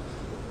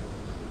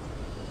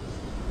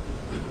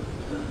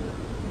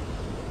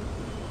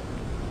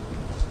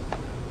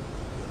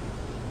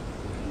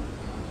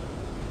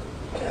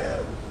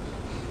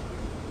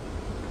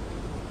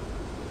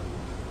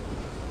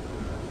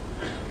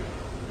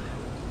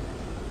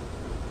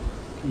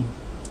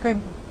 Scream.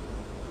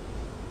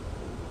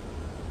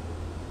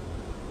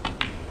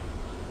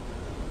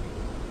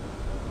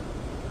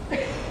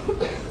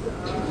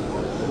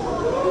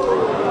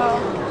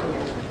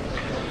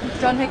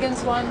 John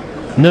Higgins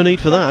won. No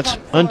need for that.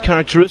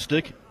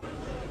 Uncharacteristic.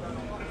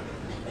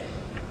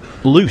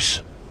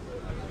 Loose.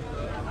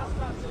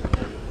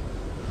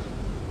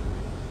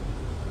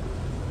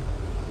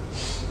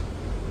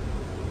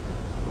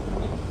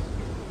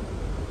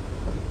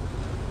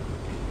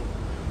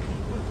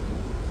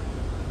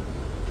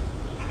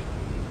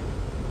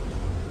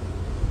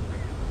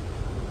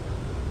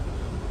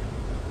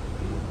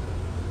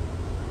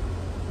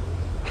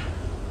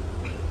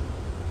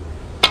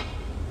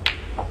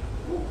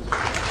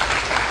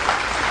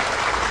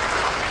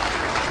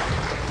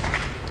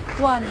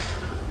 One.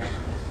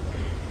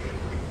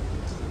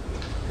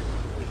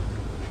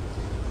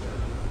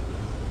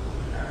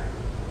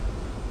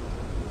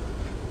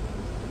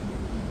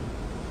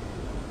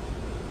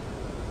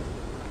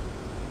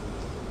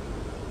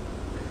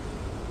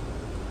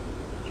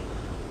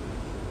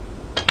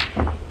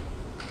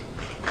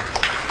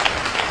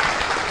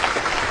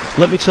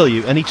 Let me tell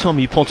you, any time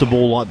you pot a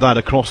ball like that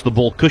across the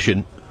ball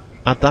cushion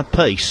at that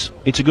pace,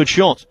 it's a good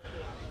shot.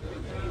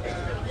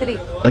 3.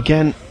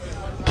 Again,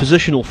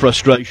 positional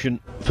frustration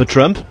for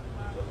Trump.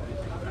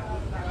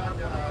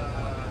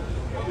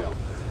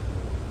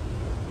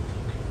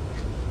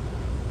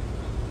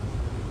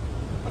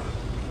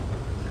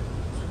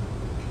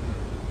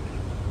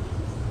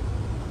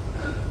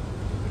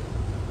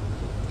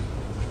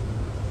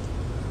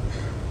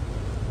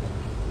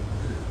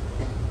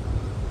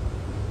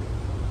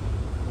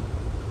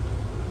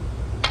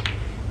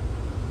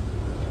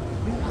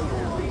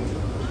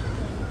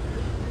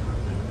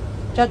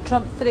 Judd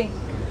Trump 3.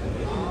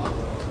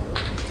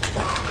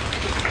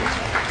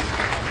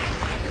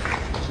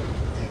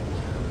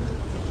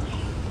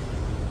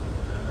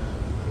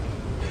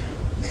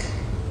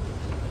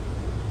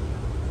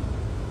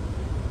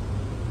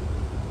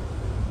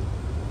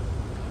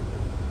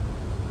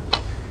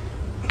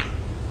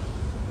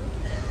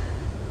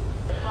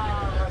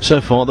 So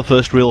far, the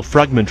first real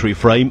fragmentary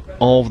frame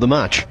of the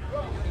match.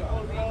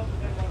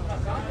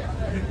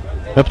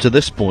 Up to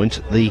this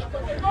point, the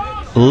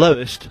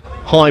lowest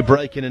high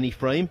break in any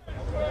frame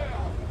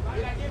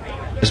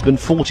has been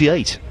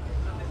 48.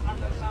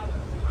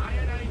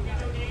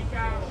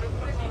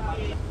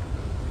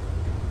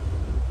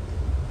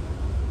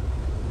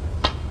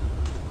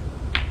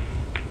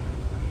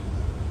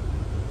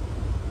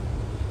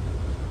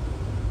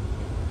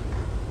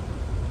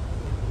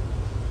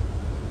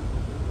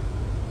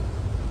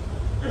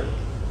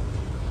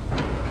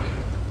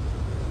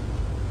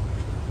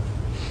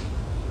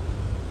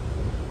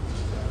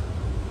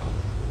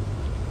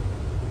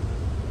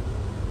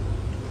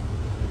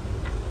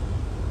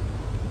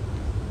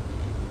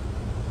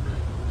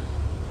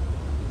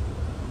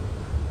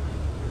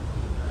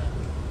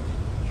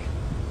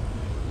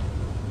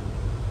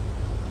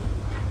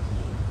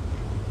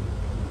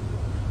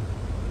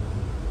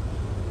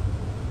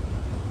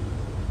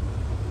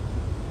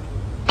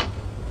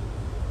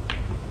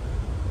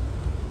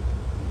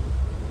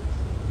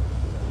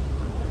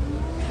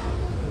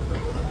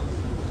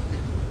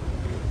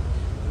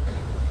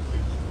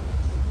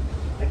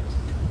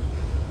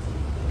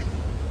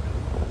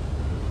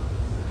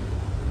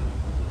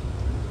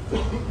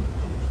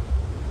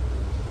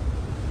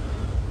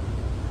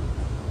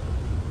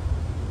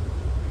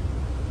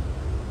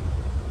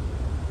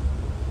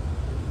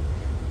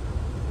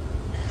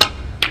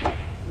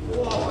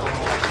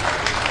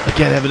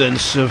 Again,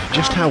 evidence of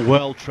just how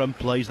well Trump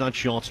plays that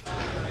shot.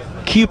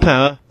 Q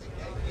power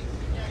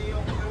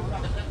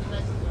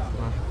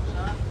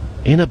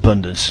in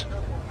abundance.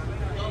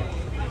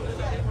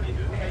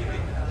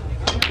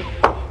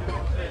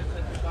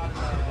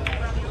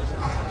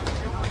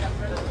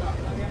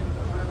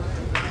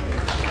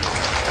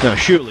 Now,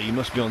 surely he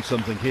must be on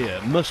something here.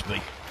 Must be.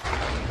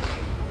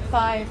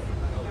 5.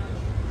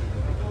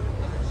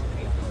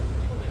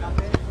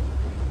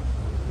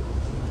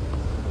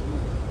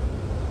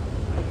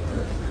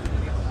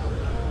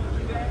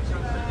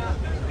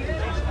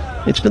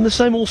 It's been the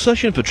same all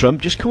session for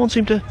Trump, just can't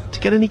seem to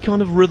get any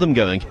kind of rhythm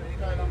going.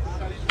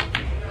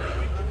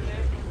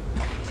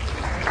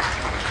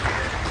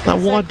 That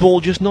wide ball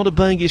just not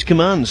obeying his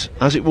commands,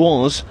 as it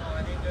was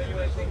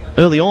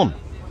early on.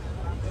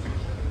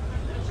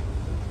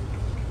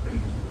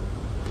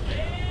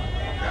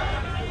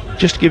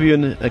 Just to give you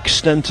an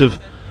extent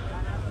of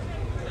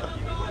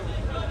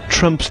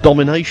Trump's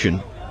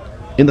domination,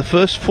 in the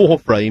first 4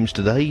 frames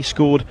today he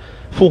scored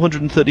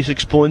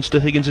 436 points to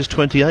Higgins'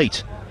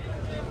 28.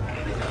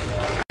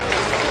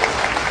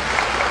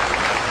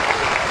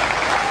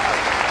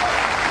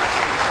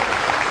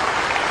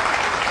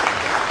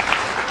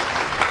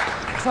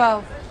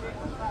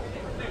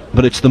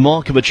 But it's the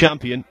mark of a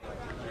champion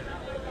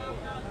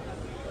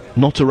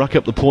not to rack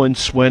up the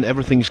points when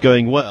everything's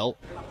going well,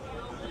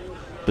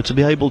 but to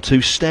be able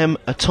to stem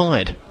a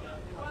tide.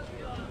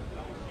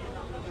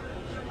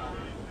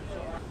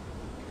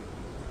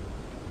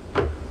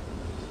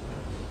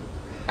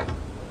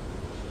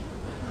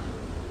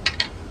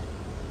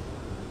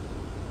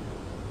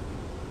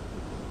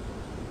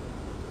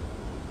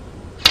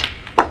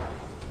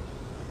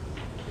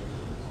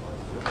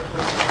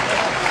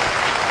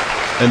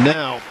 And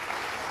now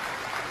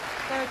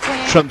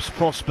 13. Trump's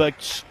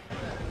prospects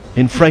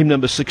in frame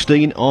number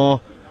 16 are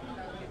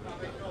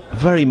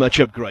very much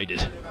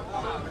upgraded.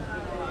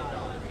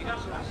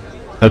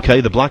 Okay,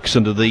 the black's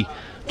under the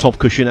top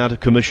cushion out of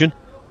commission.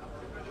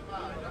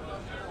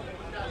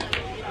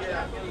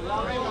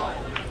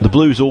 The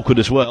blue's awkward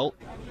as well.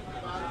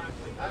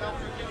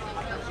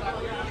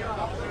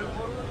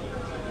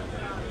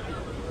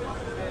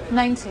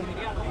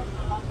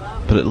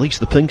 $19. But at least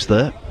the pink's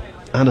there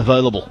and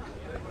available.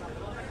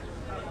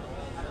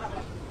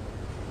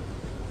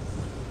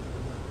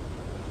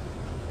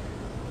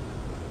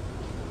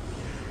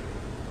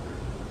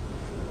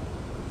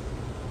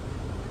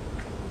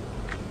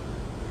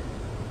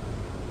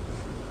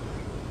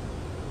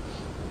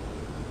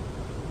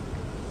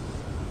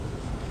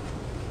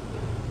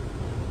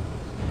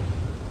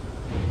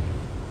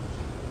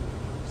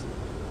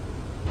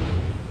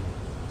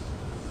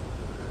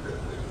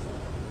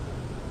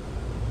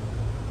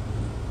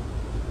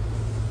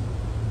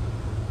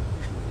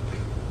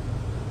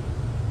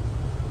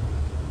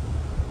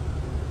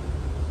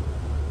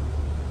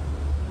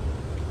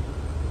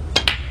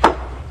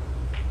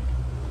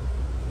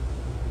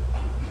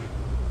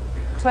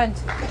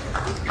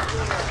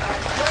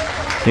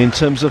 $20. In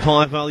terms of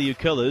high value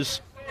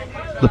colours,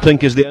 the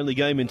pink is the only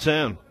game in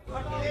town.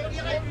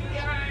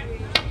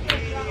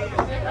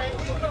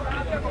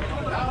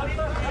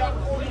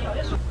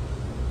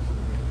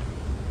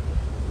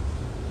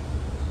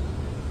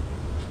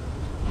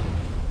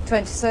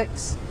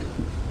 $26.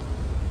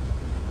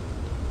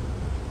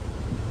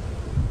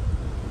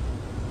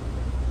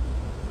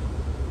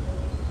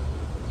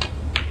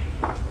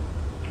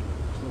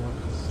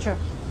 Sure.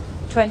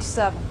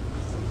 27.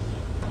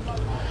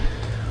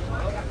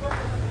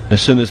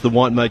 As soon as the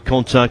white made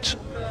contact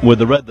with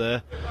the red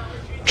there,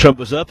 Trump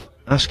was up,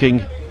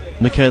 asking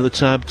Michaela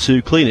Tab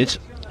to clean it,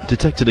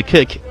 detected a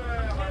kick.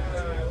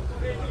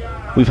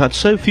 We've had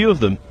so few of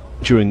them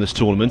during this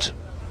tournament,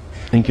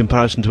 in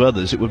comparison to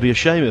others. It would be a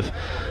shame if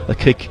a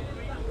kick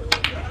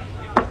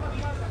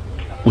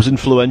was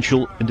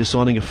influential in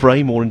deciding a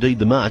frame or indeed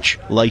the match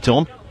late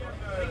on.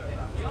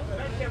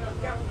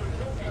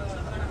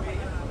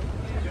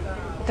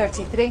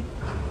 33.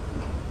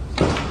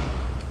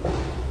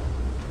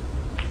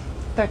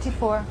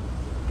 34.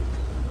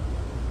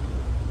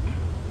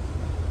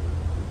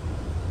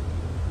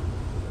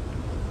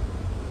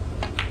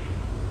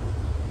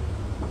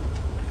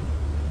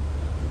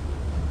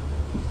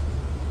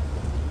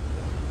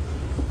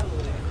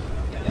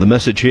 The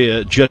message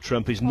here, Judd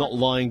Trump is not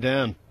lying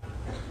down.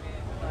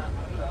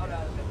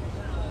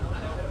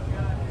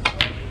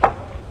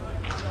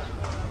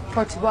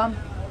 $41.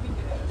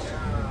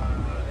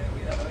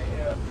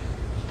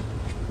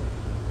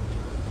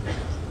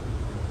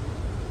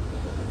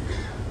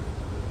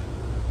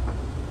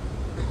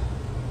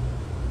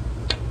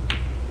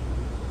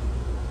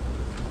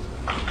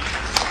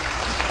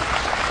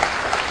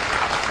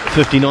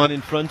 $59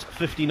 in front,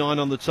 59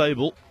 on the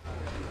table.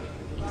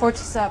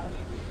 47.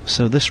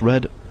 So this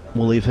red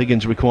will leave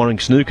Higgins requiring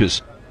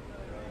snookers.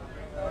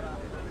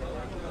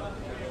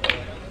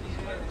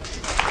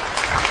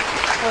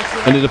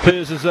 And it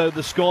appears as though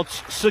the Scots'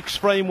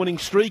 6-frame winning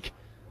streak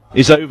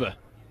is over.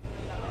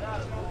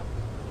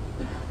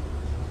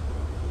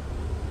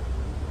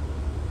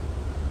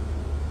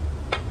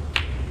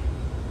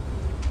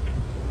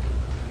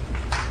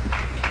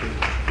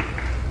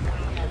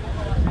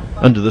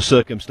 Under the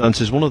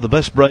circumstances, one of the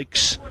best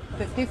breaks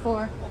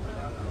 54.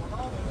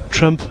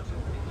 Trump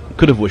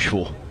could have wished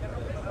for.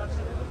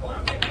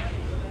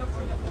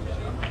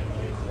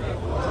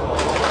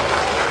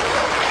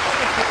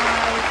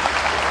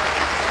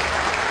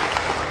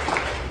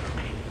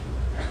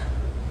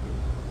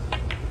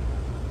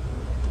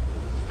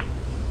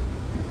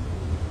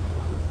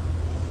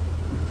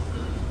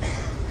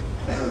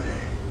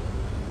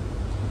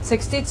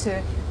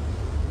 $62.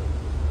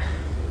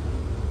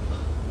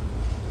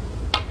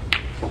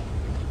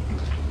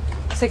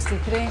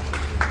 $63.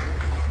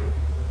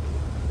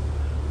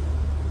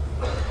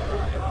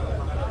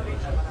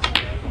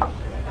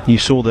 You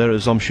saw there,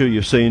 as I'm sure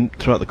you've seen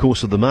throughout the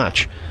course of the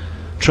match,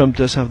 Trump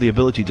does have the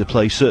ability to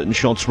play certain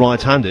shots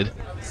right-handed.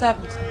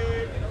 70.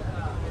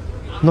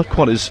 Not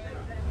quite as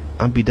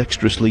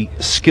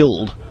ambidextrously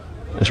skilled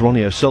as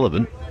Ronnie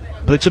O'Sullivan,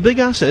 but it's a big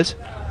asset.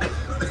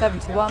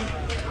 71.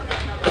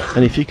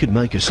 And if he could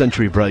make a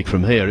century break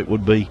from here, it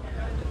would be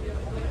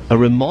a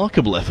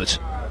remarkable effort.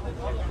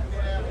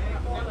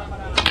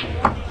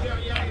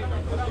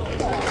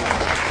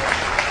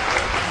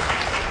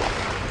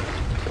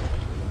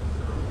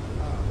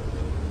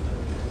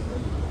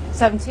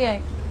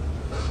 $78.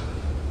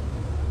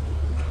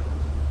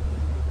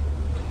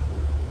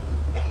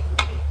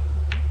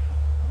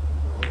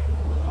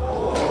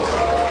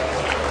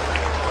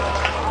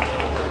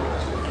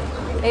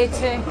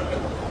 $80.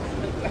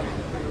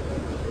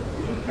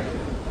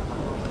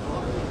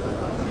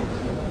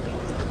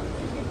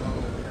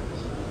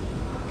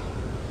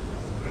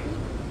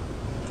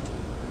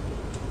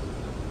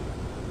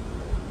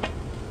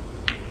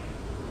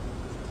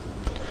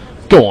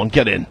 Go on,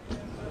 get in.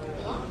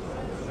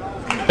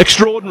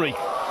 Extraordinary.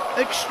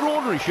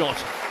 Extraordinary shot.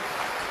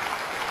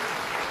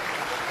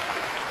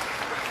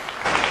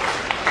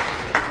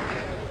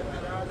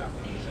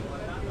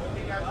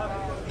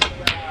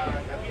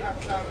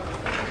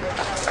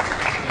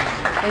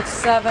 It's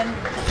 7.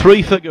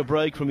 Three-figure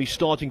break from his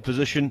starting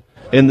position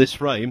in this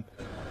frame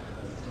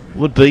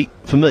would be,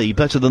 for me,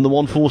 better than the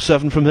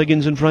 147 from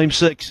Higgins in frame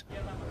 6.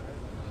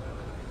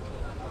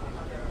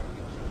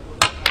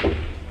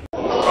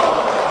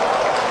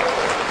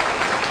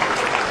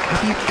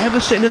 Have you ever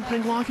seen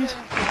anything like it?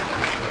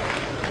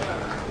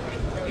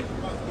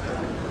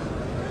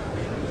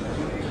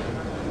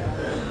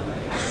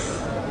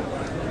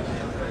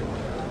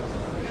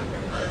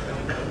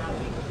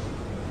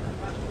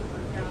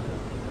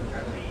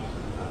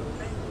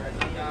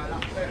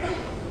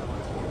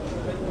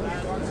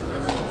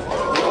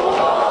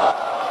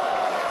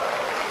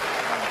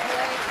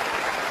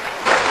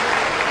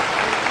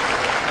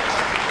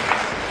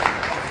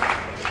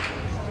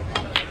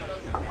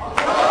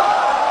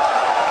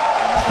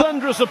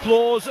 Thunderous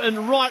applause,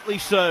 and rightly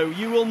so.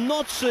 You will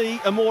not see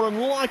a more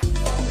unlikely...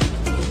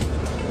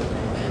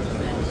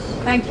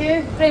 Thank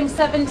you. Frame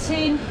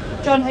 17,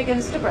 John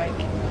Higgins to break.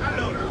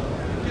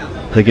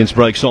 Higgins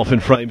breaks off in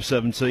frame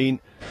 17.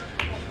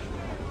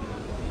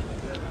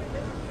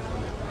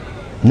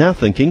 Now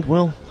thinking,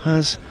 well,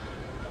 has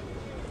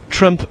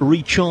Trump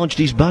recharged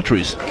his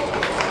batteries?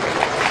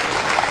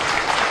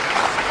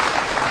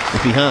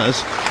 If he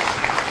has,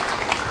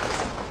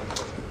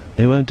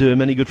 it won't do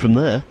him any good from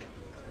there.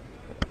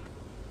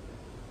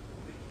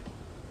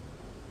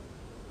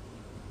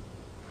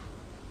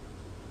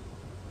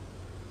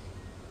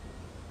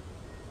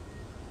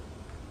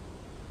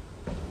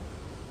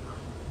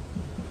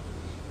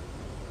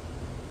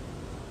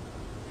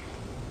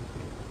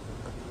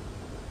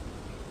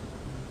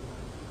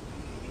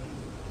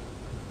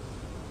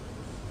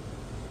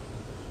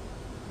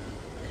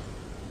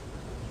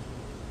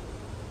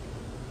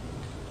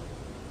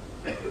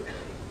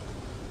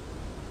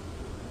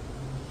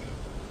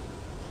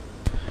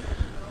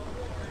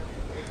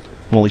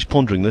 While he's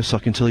pondering this, I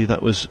can tell you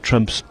that was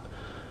Trump's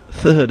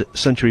 3rd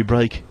century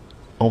break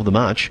of the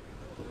match,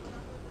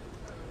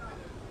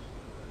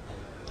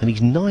 and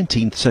his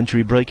 19th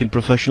century break in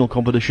professional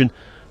competition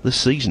this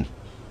season.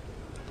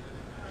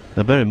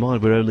 Now bear in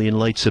mind, we're only in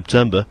late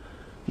September.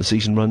 The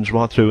season runs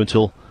right through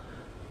until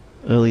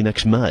early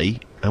next May,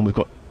 and we've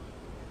got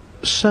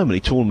so many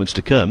tournaments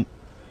to come.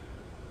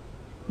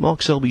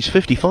 Mark Selby's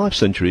 55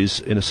 centuries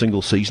in a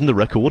single season, the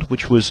record,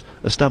 which was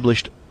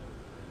established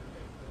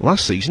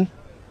last season,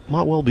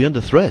 might well be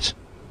under threat.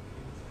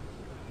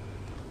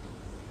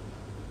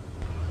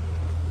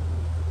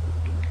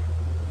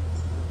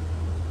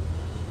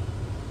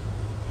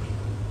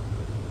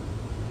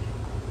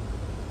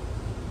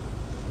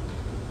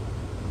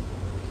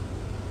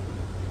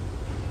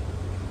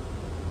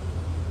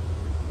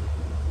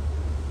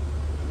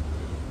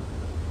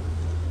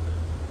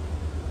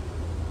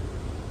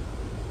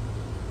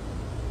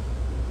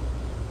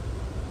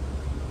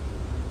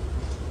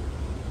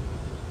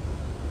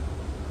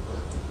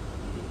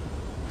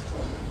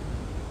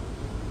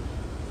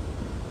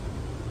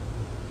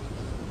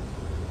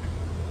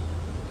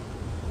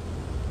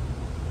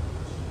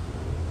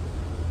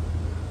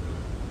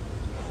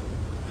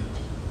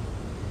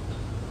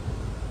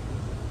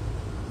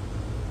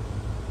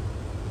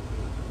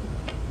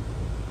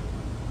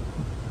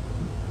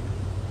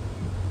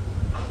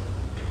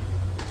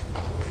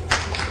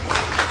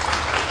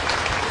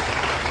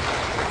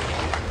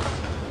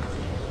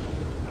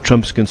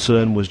 Trump's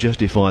concern was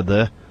justified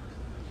there.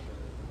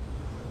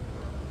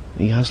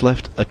 He has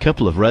left a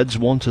couple of reds,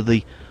 one to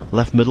the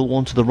left middle,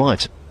 one to the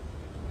right.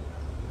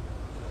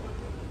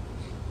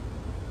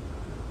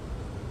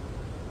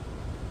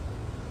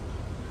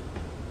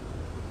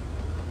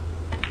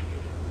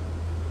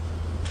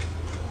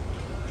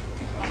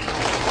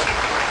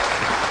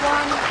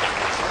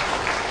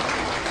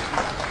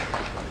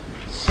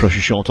 Pressure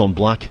shot on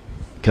black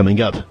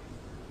coming up.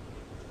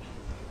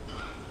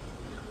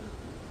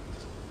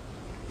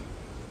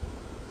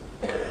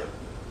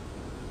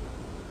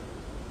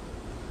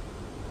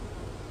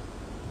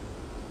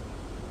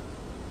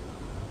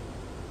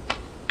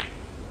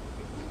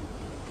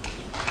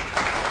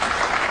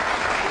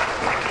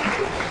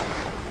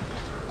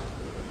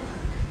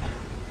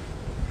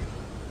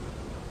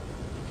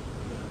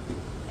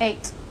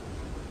 Eight.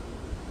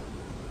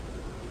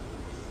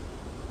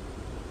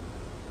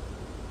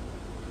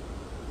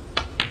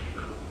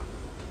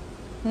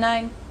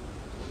 Nine.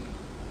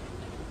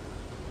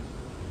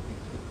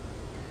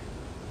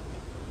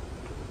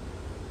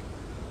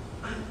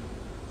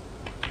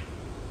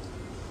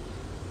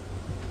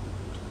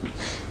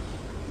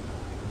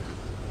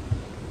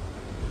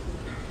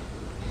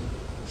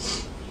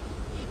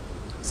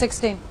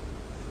 16.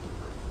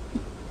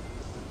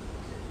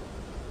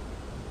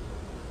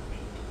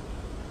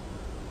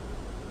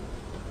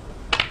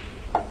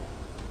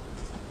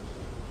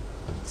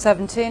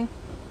 17.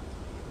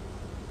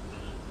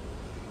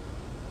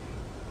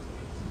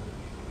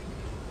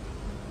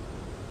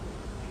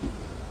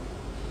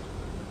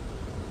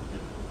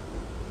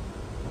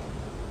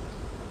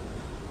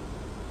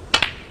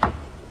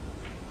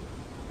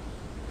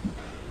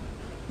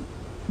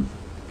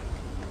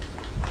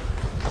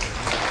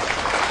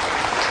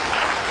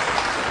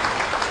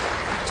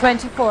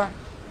 24.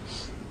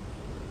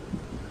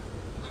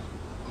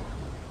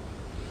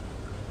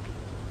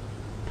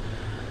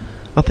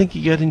 I think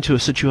you get into a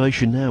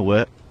situation now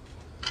where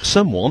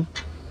someone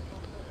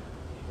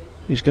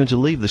is going to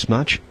leave this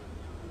match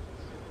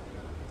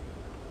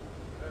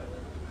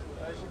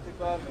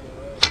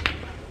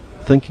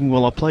thinking,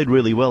 well, I played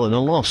really well and I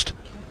lost.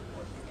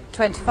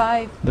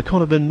 25. There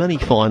can't have been many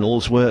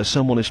finals where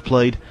someone has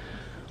played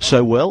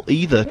so well,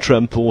 either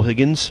Trump or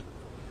Higgins,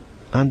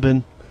 and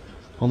been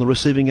on the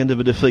receiving end of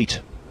a defeat.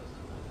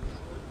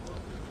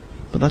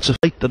 But that's a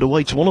fate that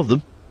awaits one of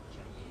them.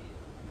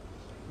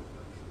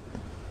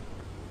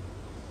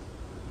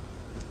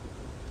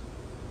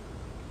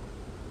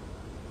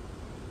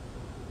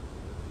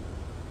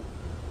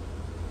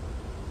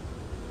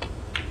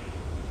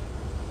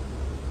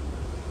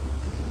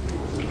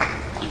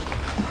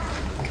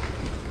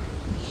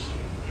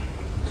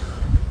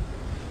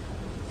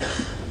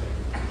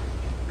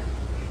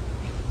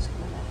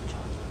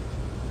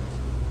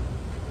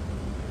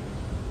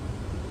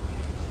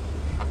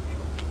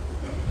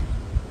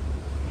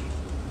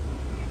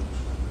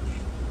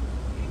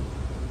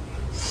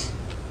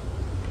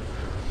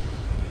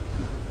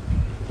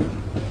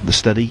 The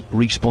steady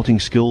respotting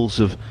skills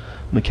of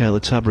Michaela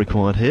Tab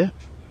required here.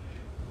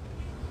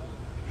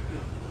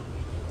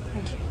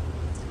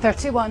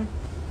 31.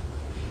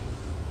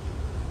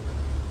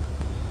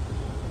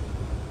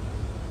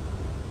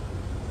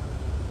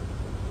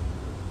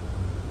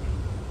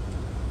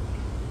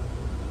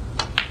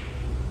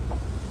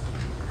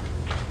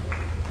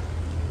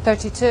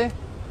 $32.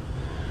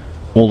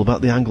 All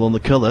about the angle on the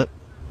colour.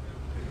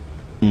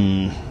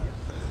 Too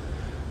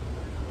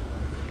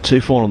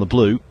far on the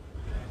blue.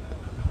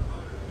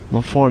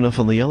 Not far enough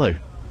on the yellow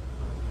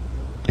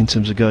in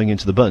terms of going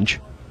into the bunch.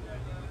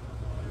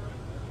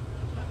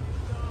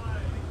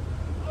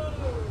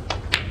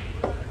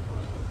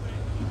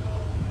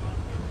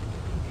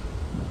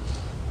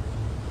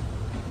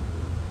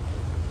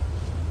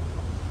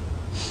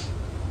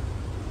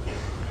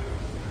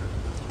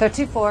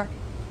 $34.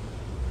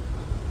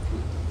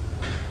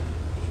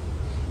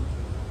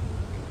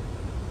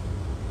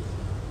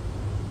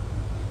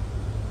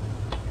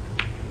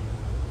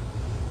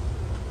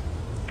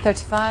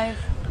 $35.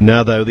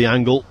 Now though, the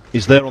angle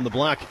is there on the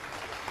black.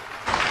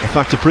 A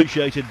fact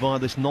appreciated by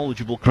this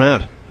knowledgeable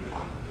crowd.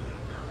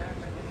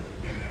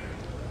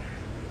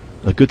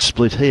 A good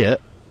split here,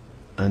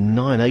 and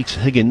 9-8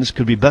 Higgins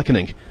could be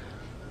beckoning.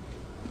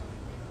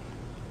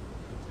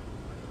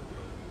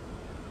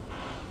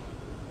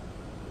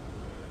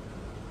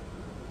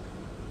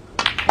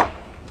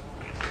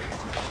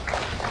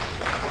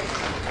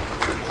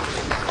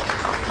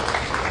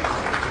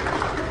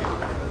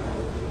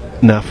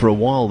 Now for a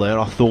while there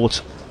I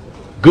thought,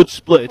 good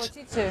split,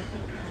 42.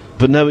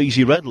 but no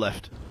easy red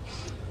left.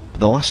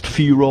 The last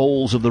few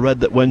rolls of the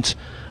red that went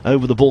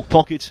over the baulk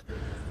pocket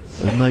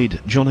have made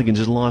John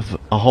Higgins' life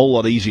a whole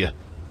lot easier.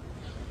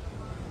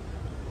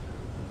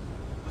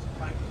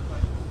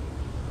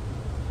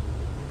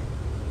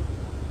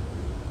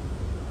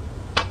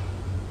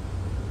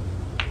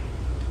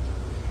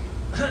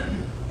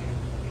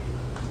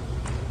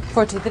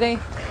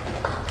 $43.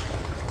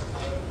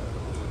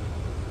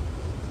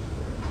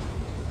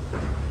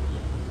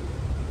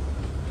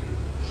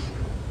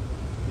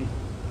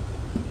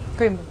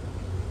 Green.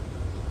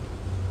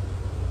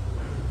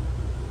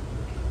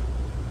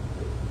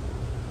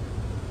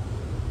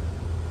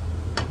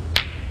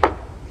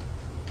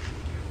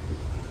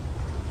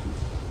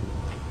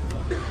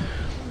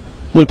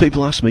 When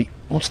people ask me,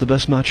 what's the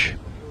best match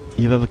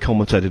you've ever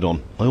commentated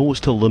on, I always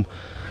tell them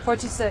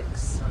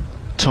 46.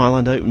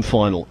 Thailand Open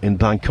final in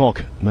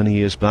Bangkok many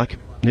years back,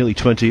 nearly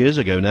 20 years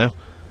ago now,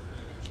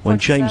 when 47.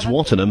 James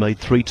Wattener made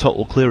 3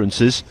 total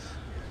clearances,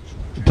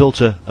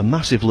 built a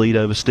massive lead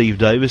over Steve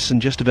Davis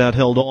and just about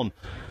held on.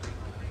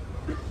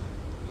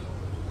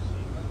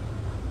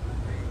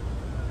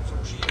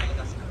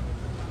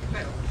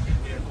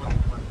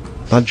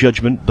 That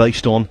judgment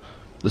based on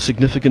the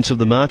significance of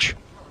the match,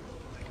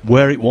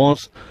 where it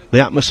was,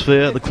 the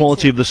atmosphere, the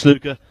quality of the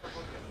snooker,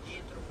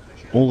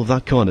 all of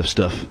that kind of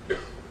stuff.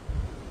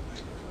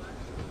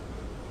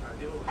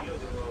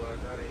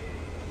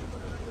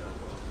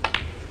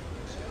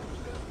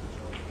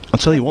 I'll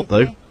tell you what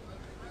though,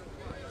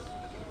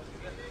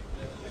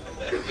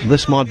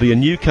 this might be a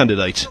new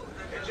candidate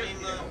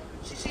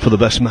for the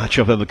best match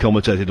I've ever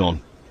commentated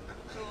on.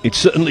 It's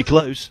certainly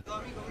close.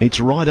 It's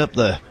right up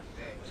there.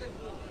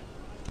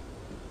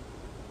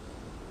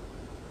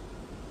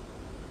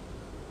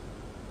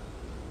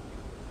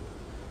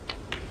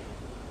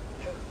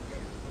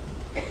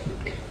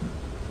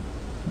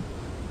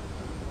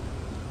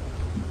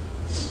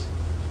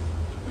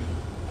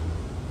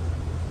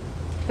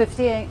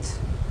 $58.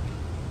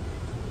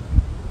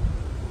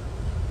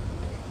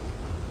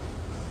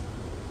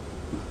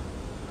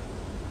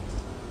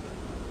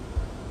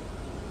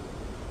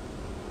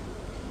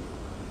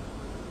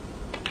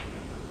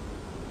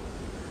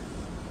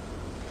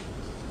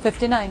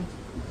 $59.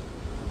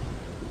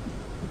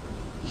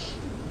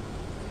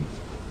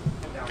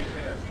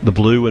 The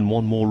blue and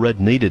one more red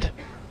needed.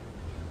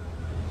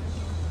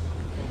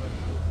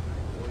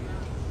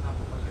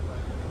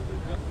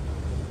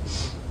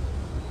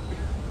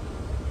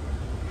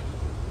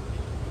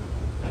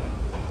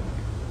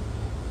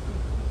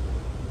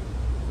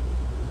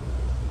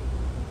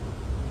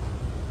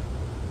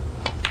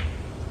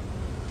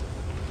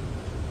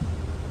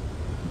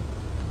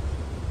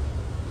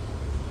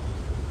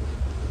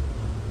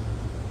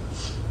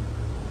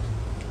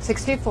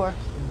 64.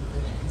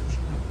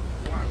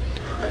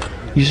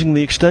 Using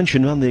the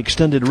extension and the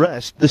extended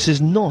rest, this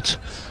is not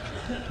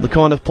the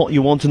kind of pot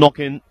you want to knock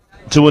in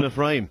to win a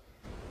frame.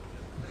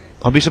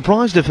 I'd be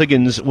surprised if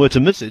Higgins were to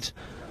miss it,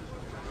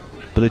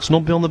 but it's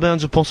not beyond the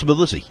bounds of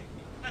possibility.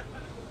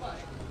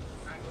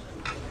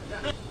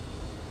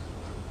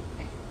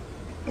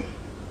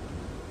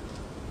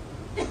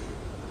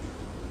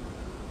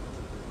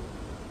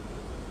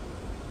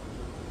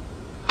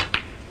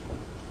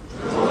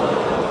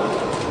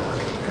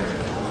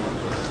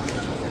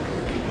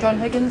 John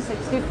Higgins,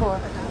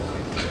 64.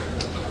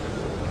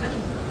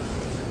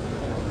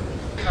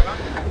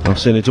 I've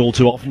seen it all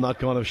too often, that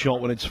kind of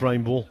shot when it's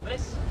frame ball.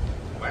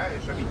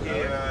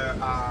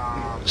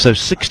 So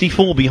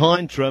 64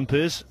 behind Trump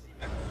is,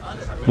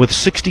 with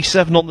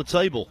 67 on the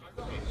table.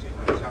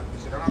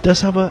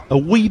 Does have a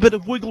wee bit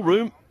of wiggle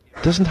room,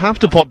 doesn't have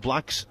to pot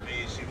blacks.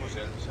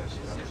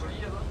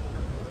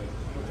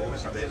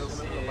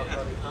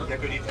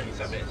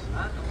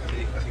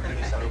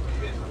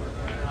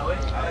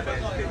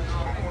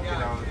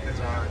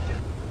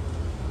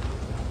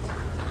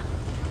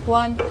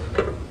 One.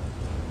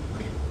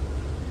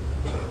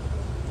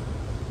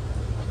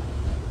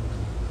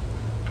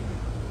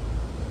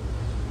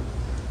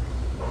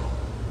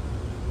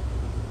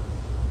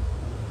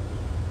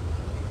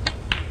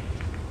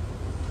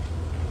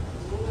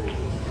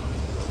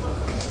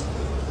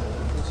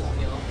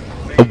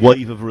 A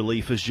wave of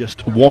relief has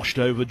just washed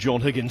over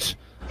John Higgins.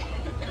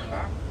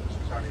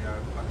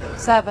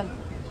 7.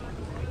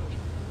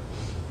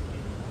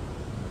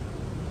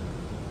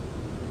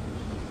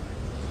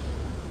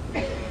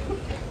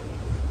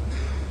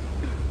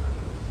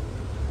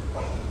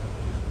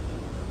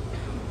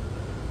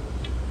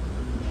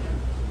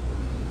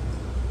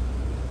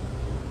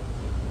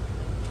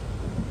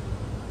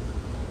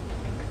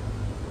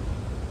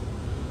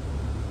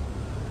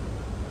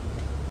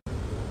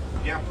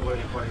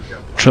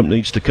 Trump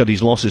needs to cut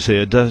his losses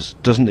here,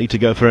 doesn't need to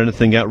go for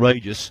anything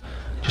outrageous.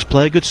 Just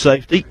play a good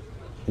safety,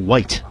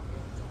 wait.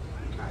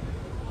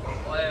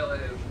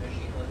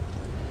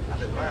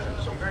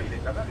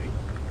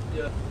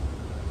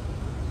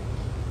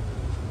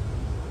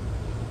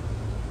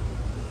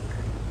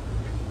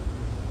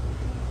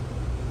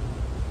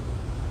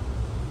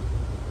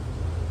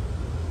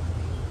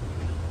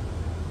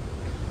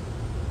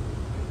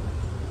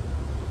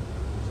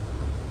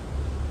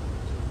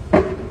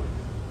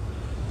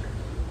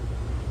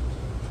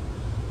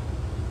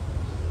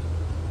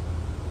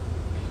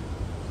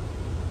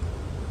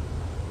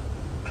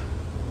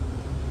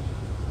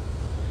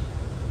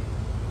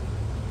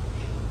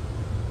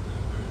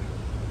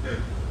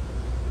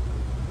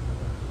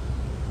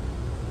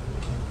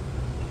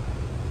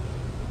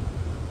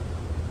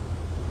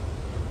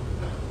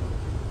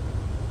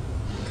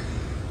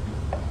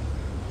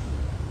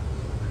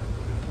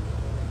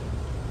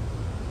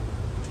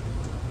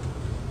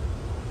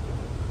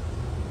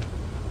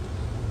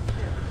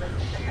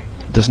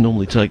 Doesn't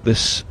normally take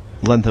this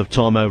length of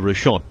time over a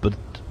shot, but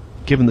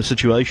given the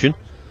situation,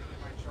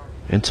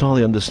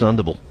 entirely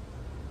understandable.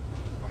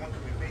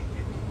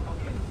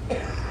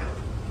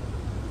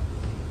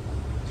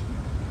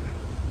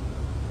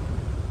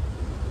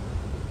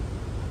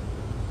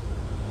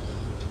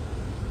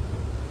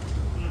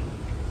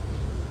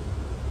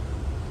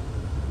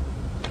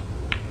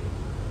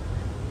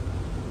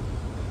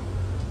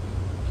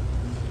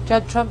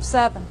 Judd Trump,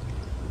 7.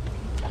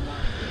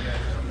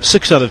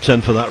 6 out of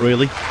 10 for that,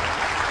 really.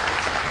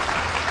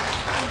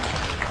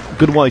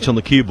 Good weight on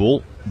the cue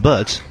ball,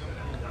 but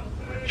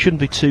shouldn't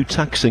be too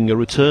taxing a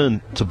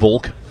return to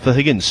balk for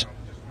Higgins.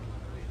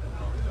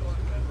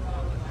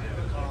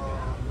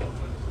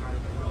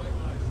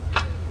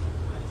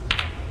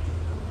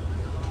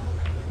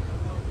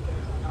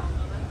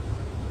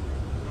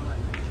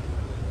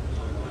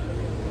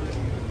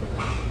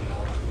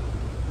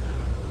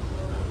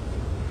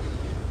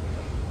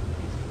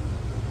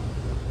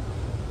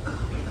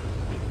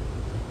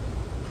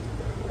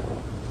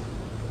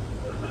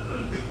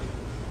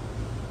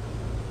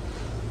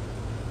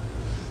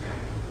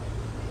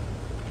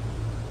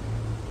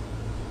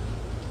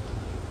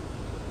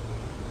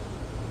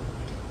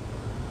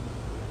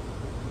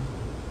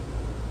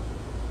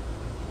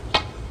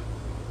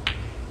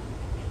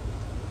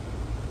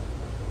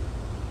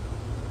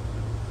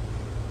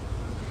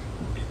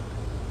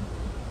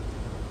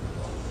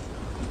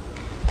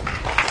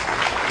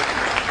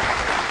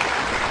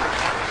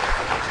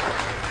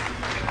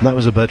 That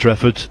was a better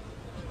effort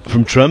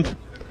from Trump.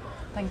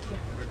 Thank you.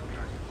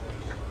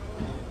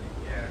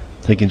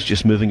 Higgins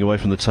just moving away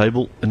from the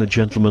table in a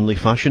gentlemanly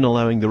fashion,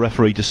 allowing the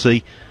referee to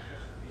see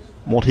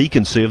what he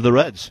can see of the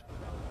Reds.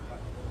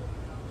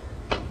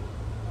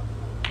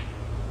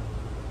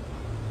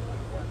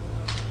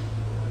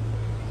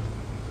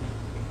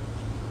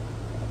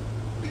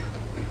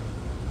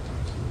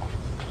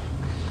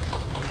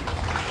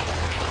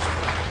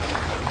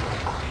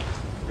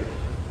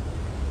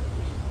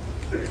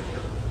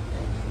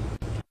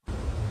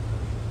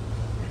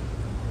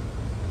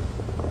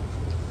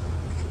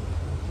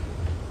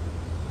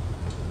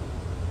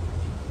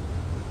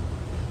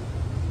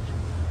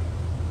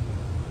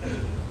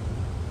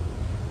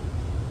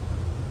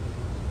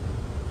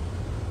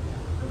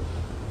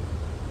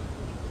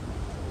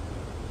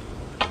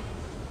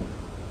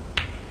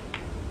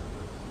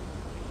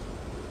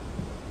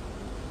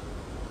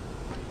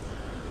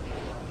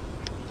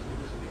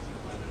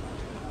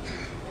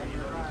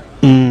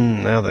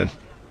 Now then,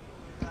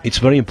 it's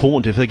very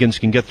important if Higgins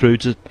can get through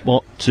to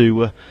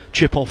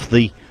chip off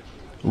the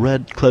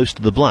red close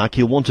to the black.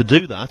 He'll want to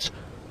do that.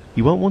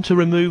 He won't want to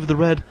remove the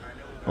red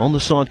on the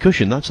side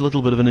cushion. That's a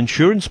little bit of an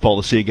insurance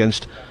policy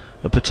against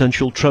a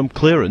potential trump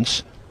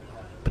clearance,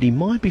 but he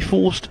might be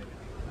forced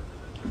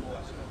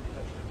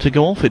to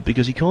go off it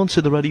because he can't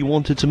see the red he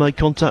wanted to make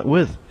contact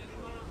with.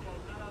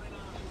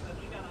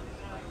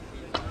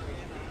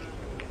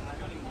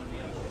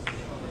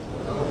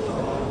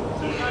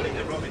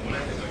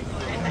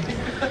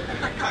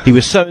 He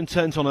was so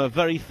intent on a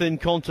very thin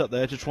contact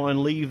there to try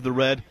and leave the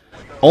red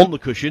on the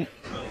cushion,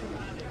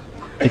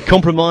 it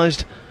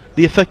compromised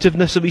the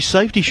effectiveness of his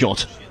safety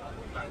shot.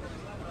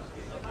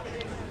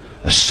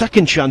 A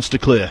second chance to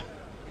clear.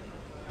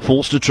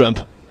 Falls to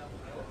trump.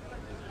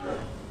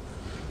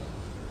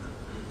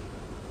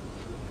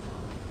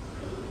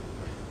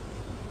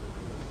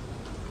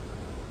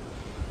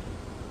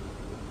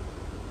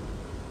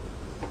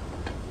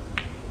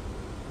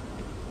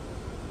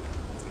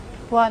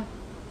 One.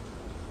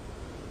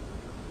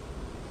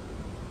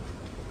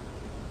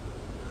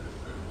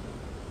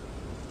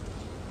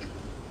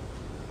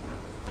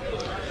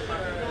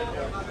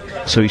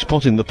 So he's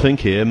potting the pink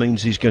here,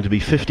 means he's going to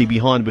be 50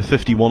 behind with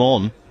 51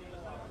 on.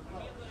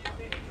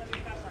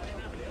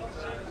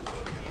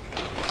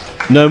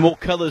 No more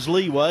colours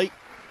leeway.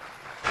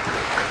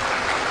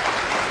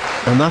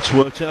 And that's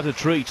worked out a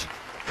treat.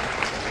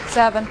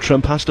 7.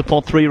 Trump has to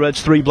pot 3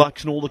 reds, 3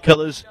 blacks and all the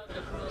colours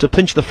to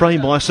pinch the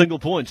frame by a single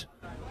point.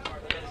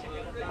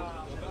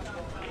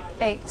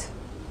 8.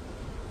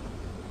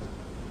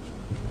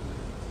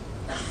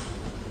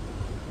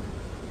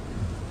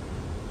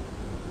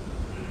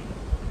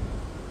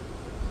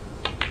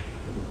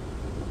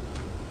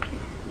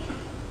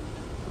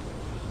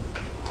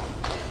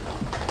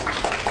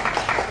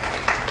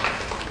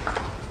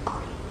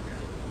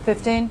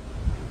 $15.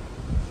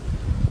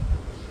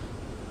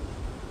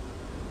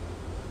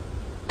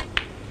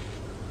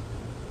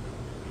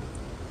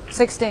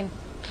 16.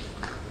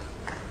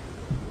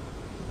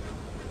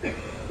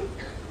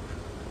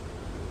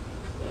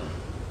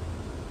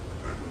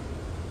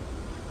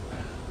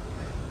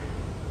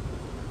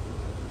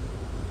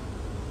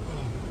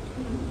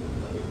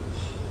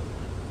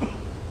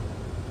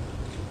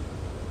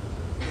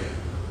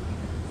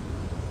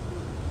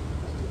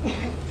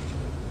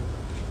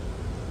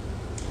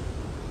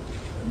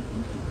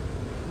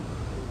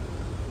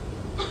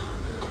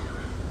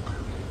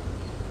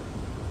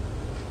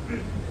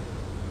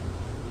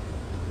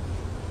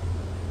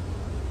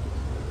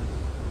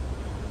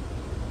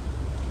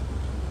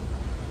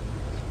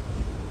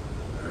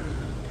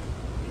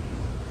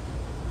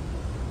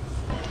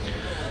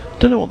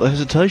 Don't know what the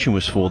hesitation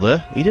was for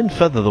there. He didn't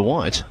feather the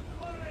white.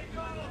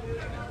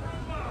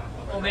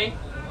 Oh, me?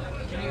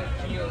 Can you?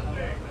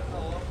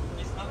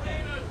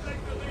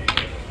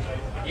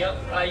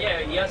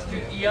 Yeah, he has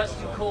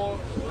to call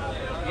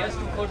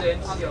the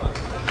NCR.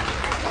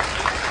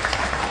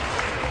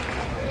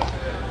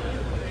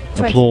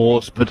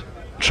 Applause, but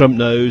Trump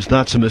knows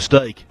that's a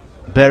mistake.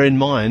 Bear in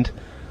mind,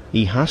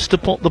 he has to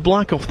pot the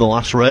black off the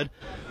last red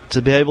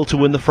to be able to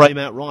win the frame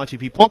outright.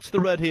 If he pots the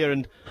red here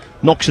and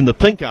knocks in the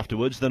pink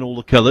afterwards, then all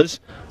the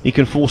colours, he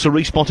can force a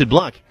respotted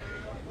black.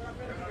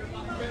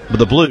 But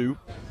the blue,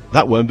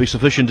 that won't be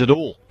sufficient at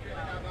all.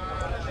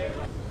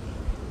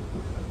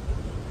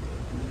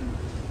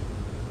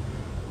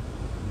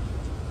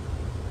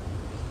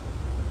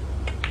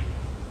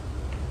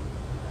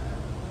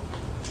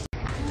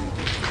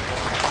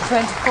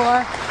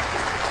 $24.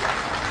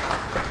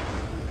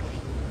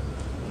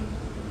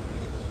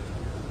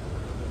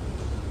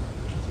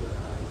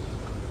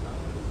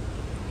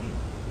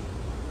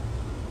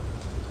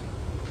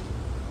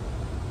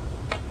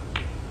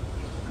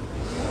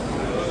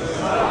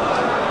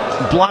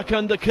 Black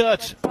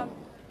undercut.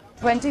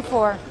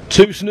 24.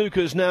 2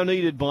 snookers now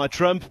needed by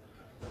Trump.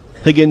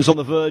 Higgins on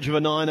the verge of a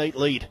 9-8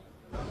 lead.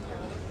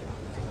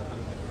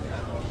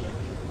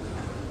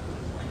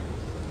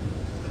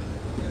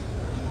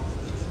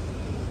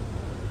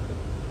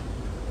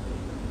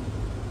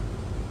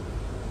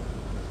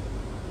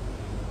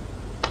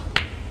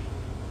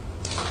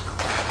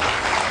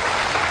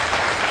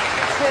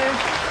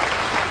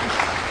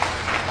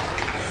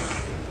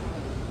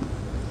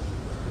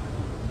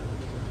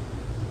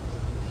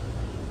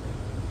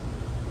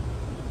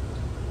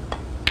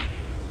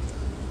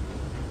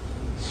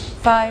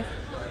 Five.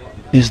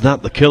 Is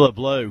that the killer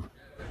blow?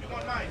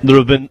 There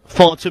have been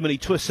far too many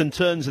twists and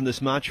turns in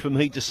this match for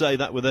me to say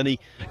that with any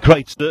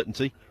great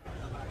certainty.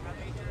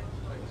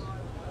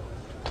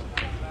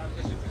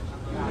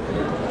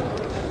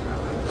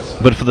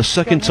 But for the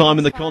second time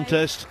in the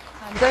contest,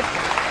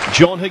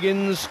 John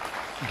Higgins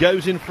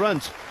goes in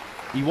front.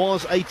 He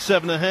was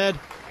 8-7 ahead.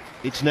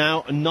 It's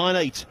now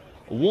 9-8.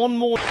 One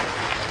more.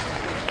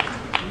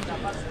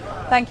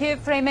 Thank you.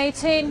 Frame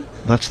 18.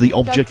 That's the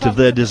object of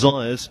their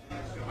desires.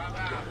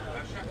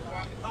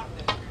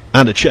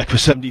 And a cheque for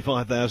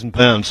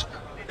 £75,000.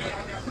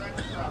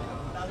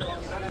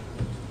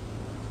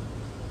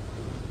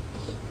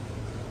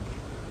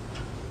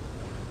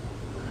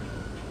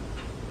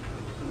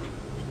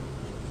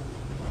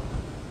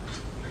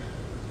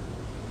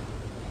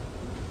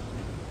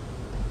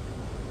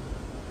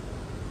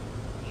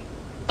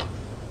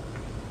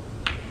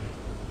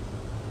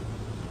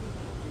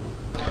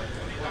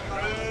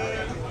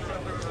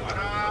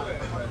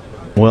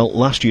 Well,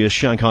 last year's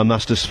Shanghai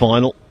Masters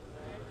final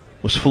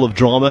was full of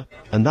drama,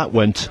 and that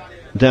went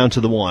down to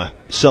the wire.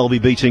 Selby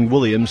beating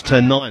Williams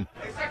 10-9.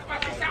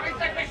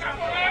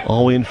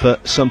 Are we in for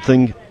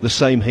something the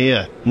same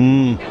here?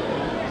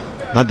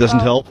 That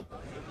doesn't help.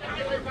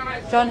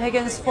 John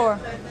Higgins 4.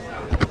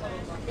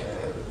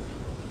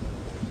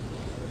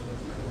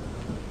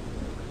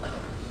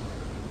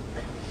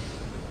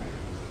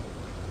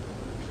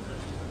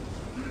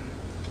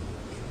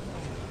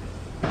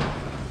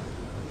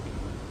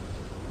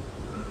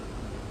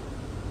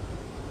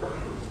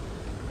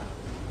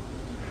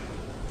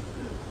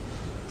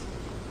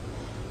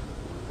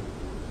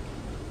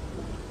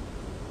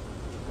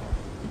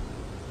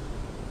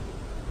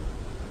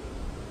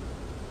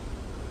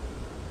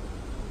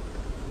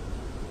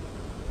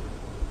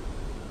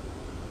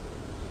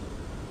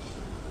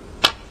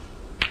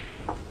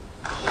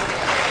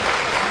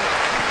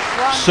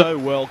 So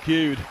well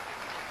cued.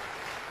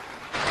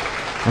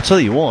 I'll tell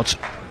you what,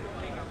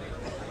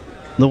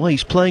 the way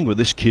he's playing with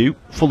this cue,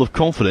 full of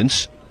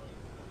confidence,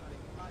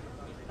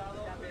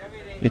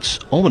 it's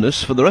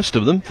ominous for the rest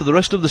of them, for the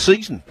rest of the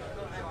season.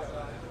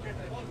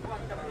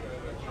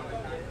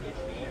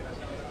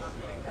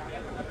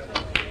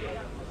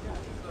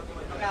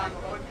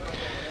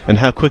 And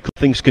how quickly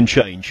things can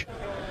change.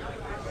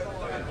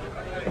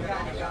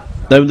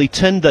 Only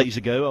 10 days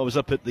ago I was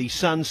up at the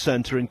Sands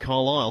Centre in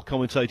Carlisle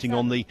commentating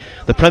on the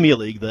Premier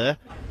League there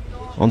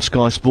on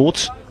Sky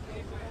Sports.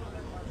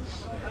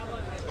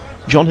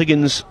 John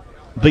Higgins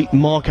beat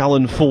Mark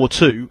Allen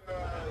 4-2,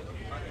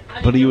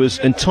 but he was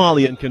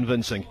entirely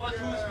unconvincing.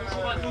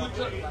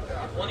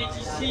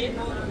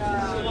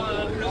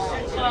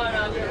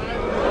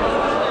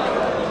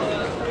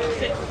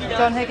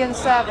 John Higgins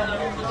 7.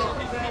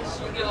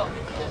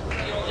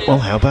 Well,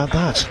 how about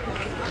that?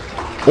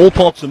 All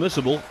pots are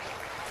missable.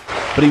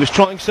 But he was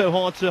trying so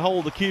hard to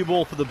hold the cue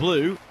ball for the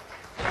blue.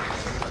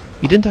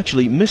 He didn't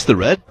actually miss the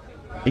red,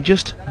 he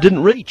just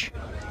didn't reach.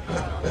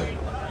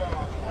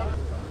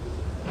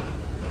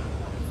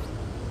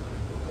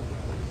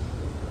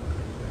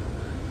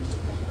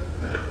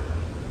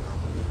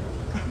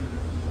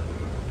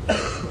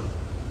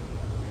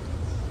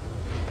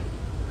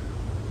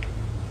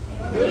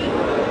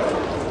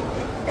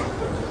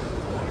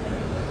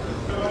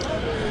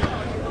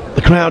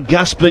 The crowd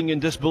gasping in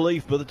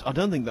disbelief, but I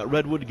don't think that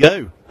red would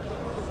go.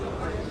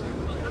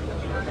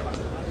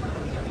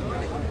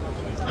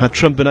 Had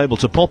Trump been able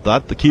to pot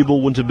that, the cue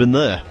ball wouldn't have been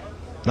there.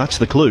 That's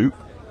the clue.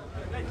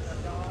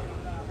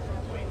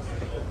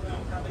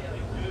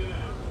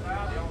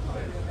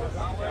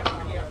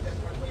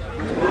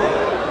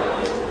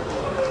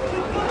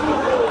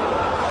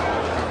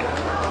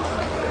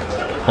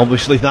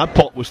 Obviously that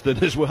pot was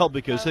thin as well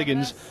because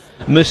Higgins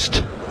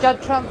missed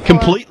Judd Trump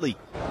completely.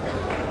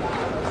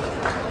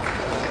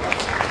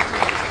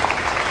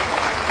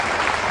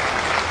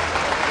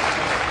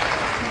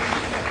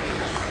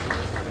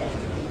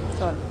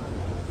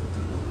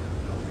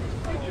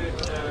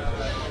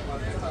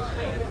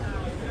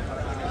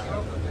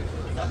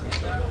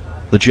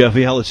 The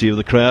joviality of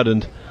the crowd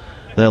and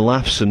their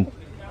laughs and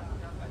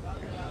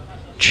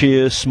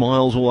cheers,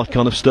 smiles, all that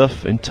kind of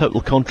stuff, in total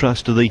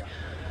contrast to the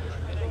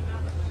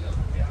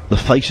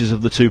faces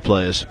of the two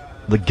players,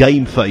 the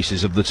game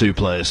faces of the two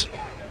players.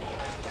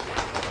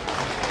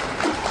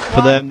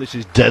 For them, this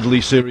is deadly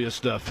serious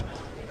stuff.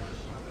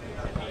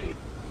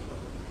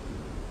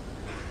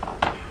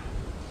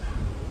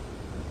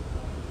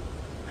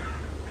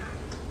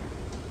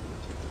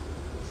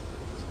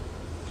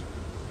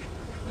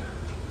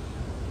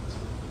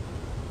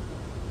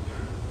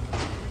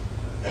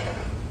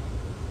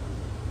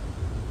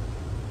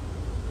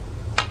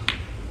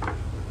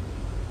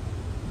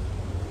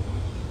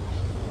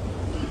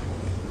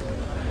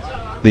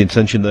 The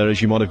intention there,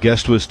 as you might have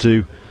guessed, was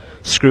to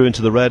screw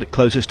into the red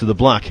closest to the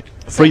black,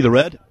 free the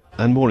red,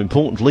 and more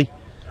importantly,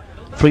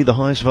 free the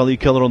highest value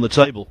colour on the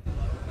table.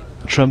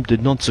 Trump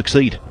did not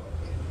succeed.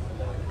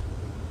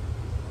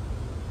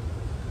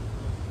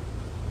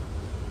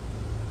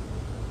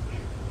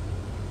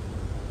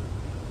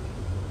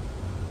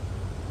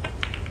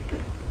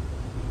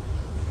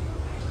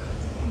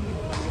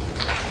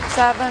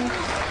 Seven.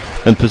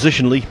 And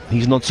positionally,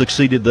 he's not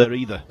succeeded there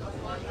either.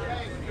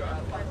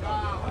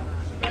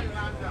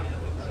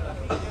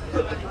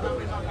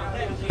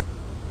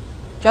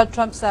 Judd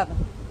Trump 7.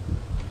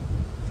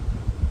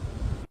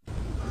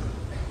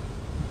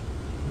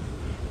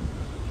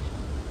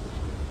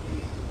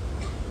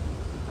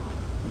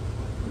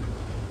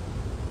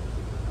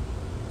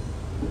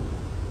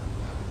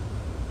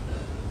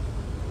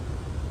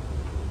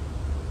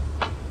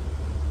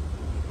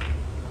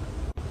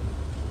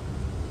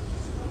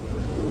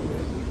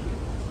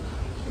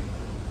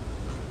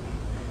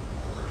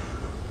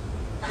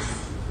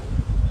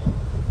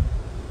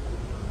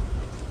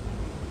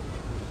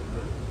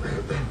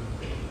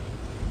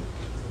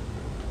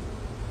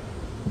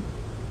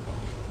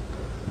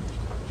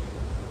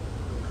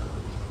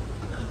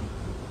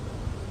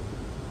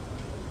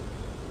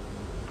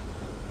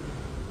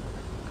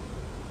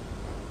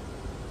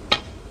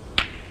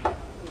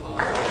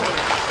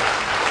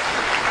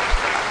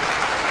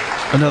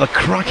 Another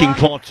cracking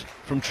pot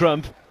from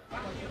Trump.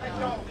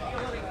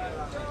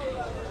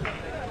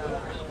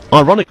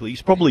 Ironically,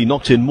 he's probably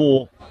knocked in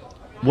more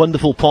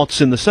wonderful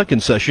pots in the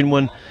second session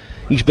when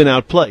he's been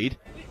outplayed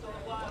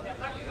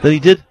than he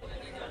did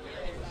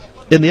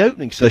in the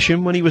opening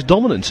session when he was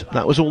dominant.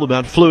 That was all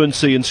about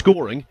fluency and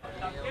scoring.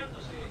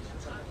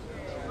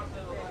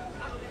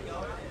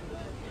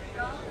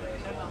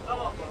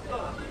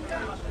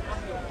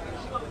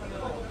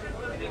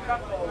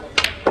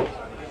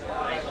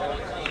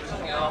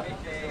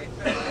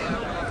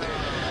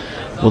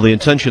 Well, the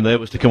intention there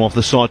was to come off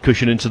the side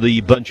cushion into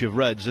the bunch of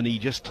reds, and he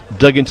just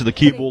dug into the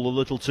cue ball a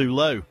little too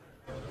low.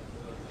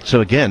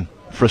 So again,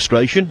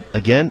 frustration,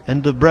 again,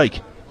 end of break.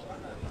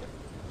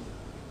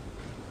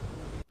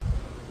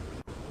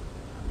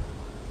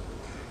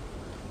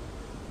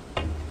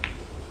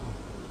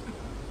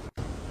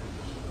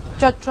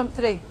 Judd, trump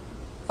 3.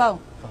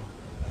 Foul.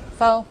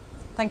 Foul.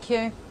 Thank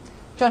you.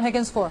 John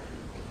Higgins, 4.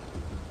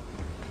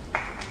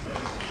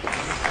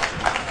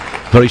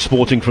 Very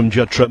sporting from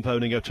Judd Trump,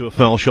 owning up to a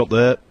foul shot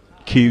there.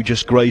 Q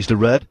just grazed a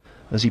red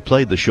as he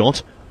played the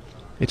shot.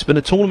 It's been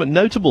a tournament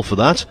notable for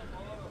that.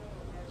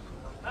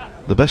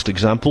 The best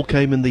example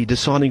came in the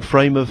deciding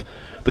frame of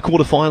the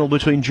quarter-final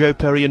between Joe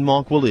Perry and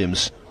Mark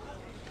Williams.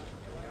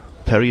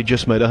 Perry had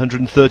just made a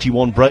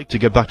 131 break to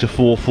get back to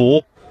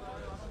 4-4.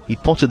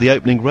 He'd potted the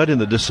opening red in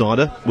the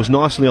decider, was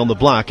nicely on the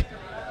black,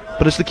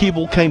 but as the cue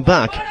ball came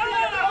back,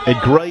 it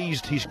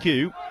grazed his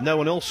cue. No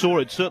one else saw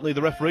it, certainly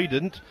the referee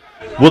didn't.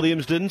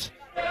 Williams didn't.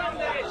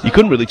 You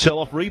couldn't really tell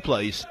off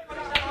replays.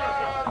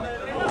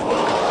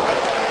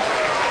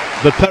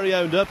 But Perry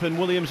owned up, and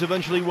Williams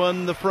eventually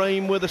won the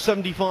frame with a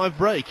 75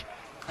 break.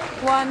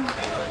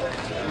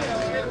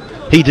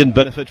 1. He didn't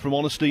benefit from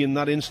honesty in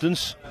that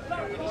instance.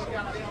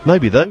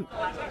 Maybe though.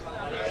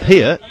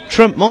 Here,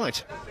 Trump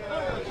might.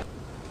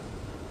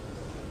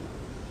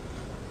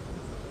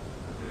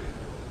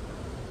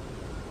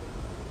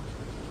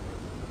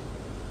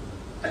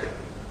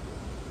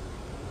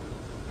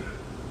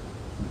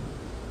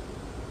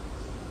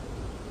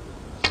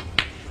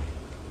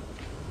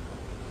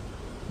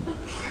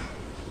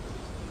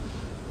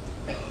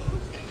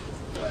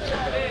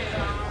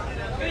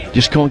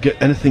 Just can't get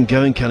anything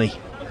going, can he?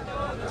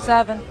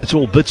 7. It's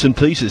all bits and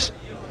pieces.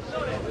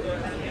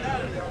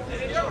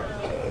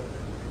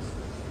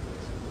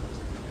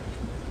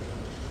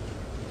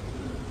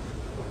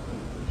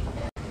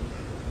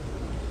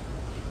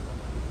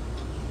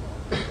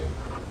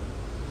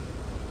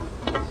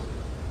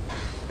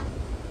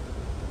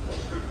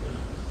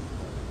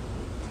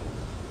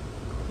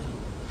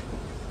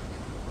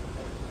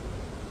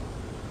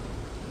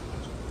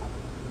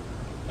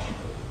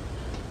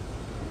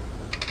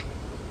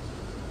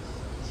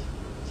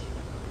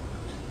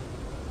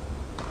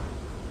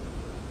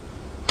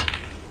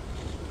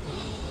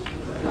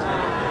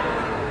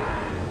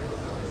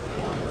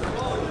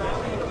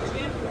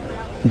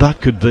 That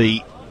could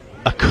be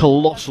a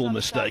colossal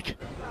mistake.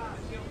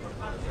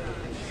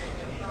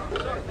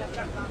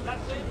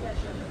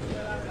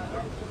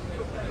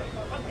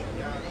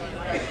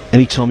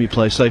 Anytime you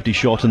play a safety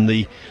shot and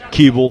the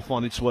cue ball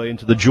finds its way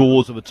into the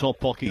jaws of a top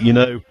pocket, you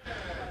know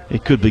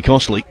it could be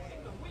costly.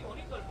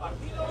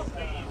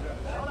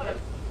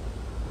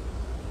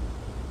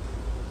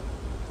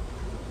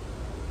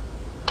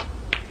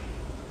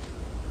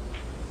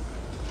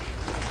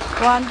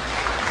 One.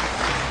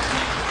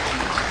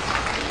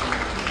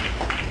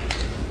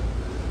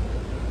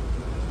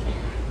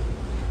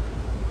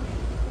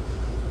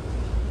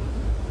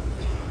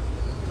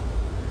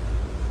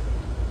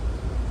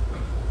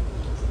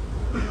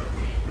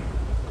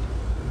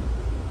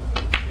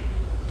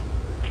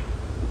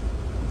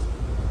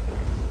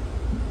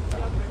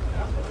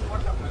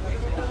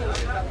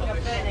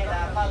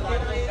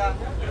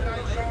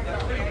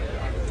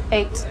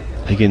 Eight.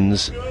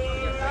 Higgins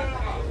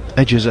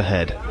edges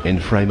ahead in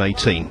frame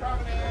 18.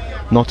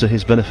 Not to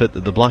his benefit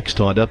that the black's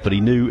tied up, but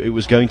he knew it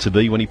was going to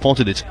be when he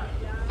potted it.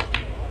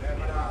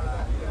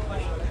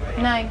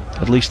 9.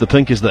 At least the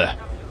pink is there.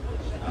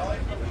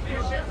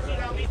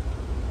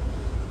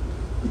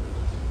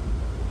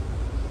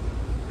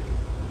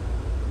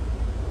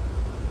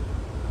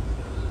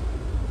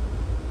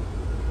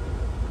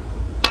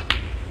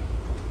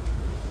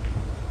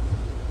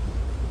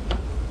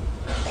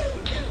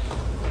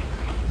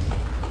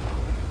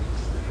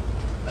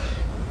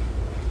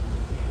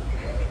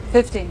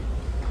 Fifteen.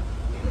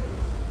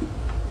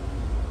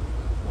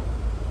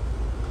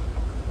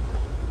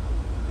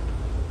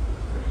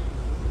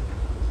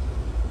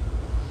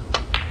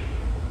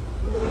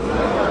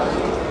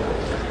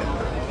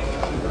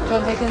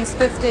 John Higgins,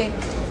 15.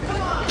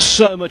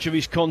 So much of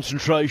his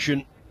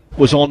concentration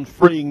was on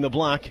freeing the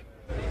black.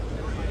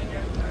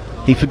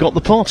 He forgot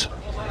the pot.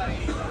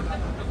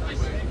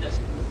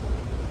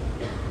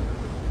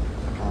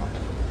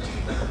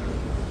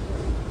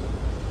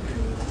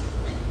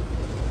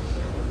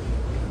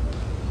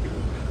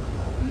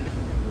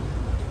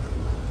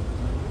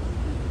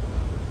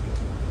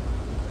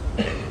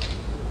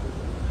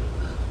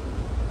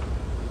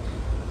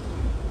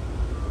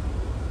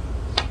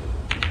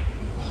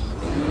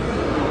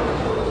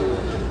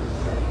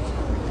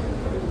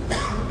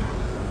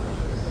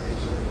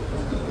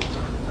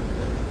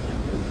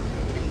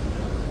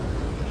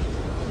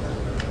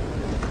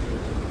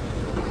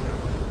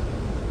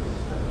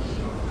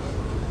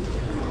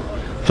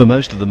 For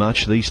most of the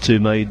match, these two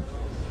made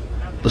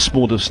the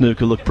sport of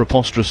snooker look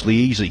preposterously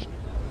easy.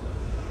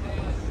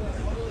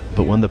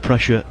 But when the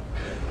pressure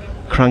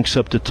cranks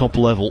up to top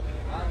level,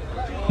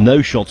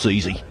 no shot's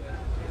easy.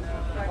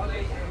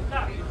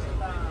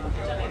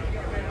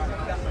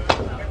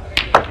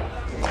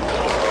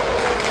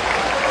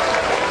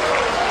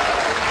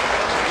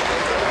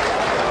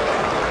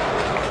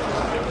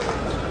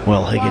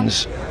 Well,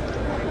 Higgins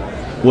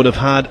would have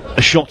had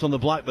a shot on the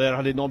black there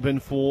had it not been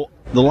for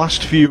the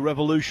last few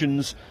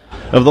revolutions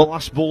of the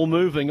last ball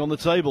moving on the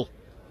table.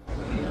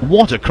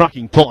 What a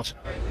cracking pot.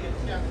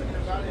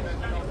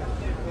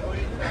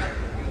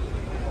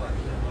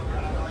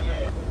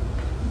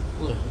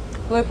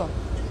 Blue ball.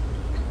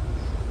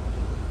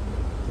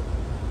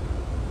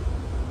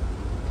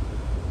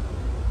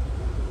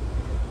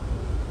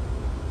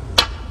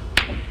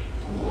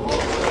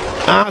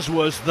 As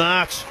was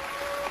that.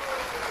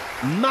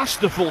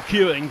 Masterful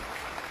cueing.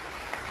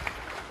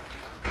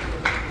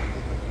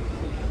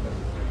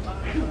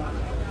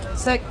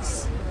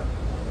 Six.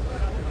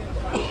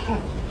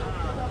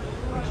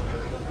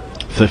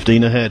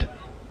 15 ahead.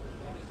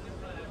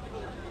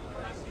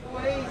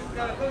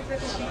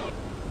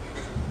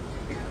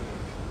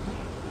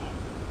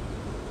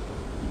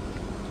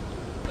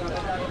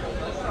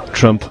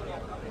 Trump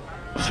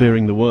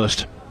fearing the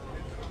worst.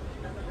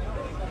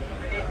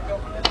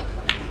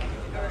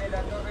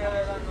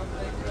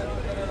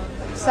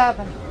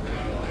 Seven.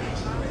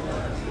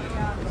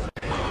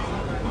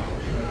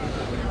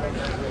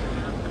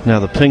 Now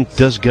the pink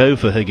does go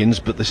for Higgins,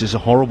 but this is a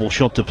horrible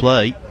shot to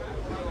play.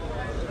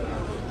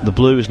 The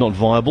blue is not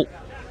viable.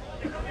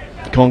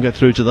 Can't get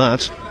through to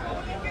that.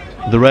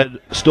 The red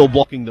still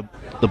blocking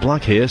the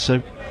black here,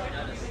 so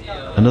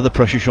another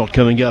pressure shot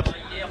coming up.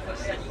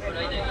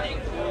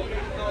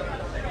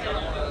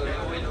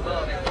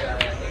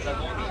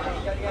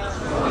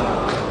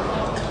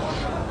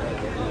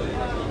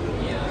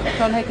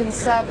 John Higgins,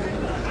 7.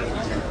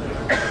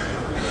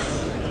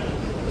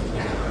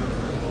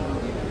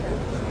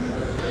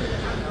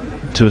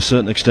 To a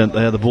certain extent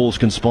there, the balls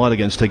conspired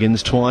against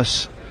Higgins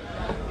twice.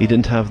 He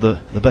didn't have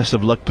the best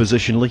of luck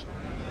positionally.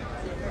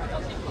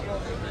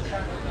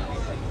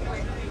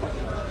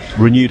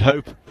 Renewed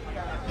hope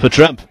for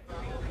Trump.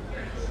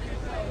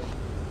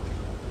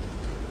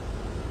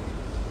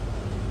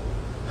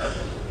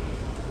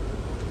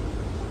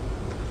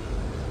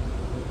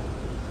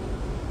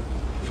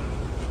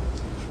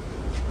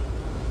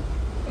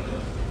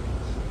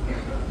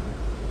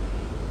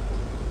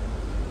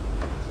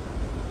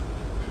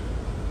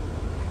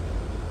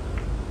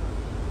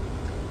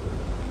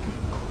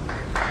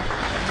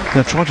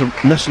 Now trying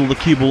to nestle the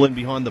cue ball in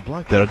behind the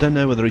black there. I don't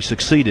know whether he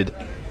succeeded.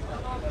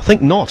 I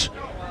think not.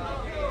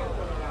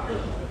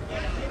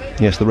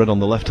 Yes, the red on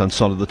the left hand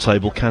side of the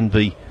table can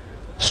be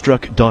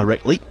struck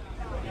directly.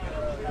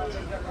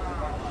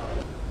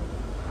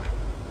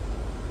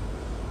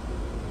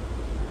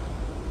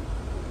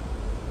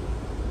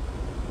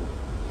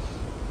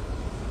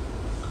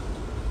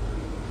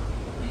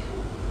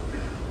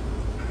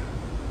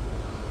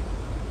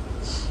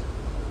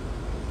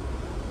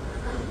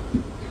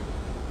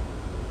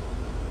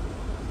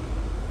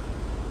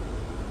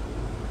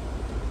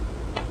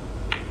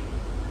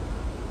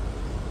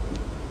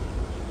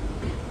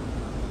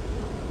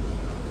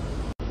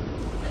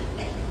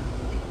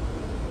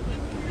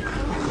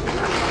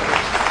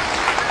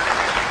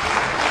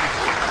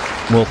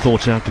 Well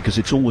thought out, because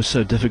it's always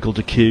so difficult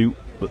to cue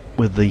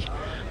with the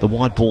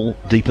wide ball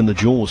deep in the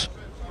jaws.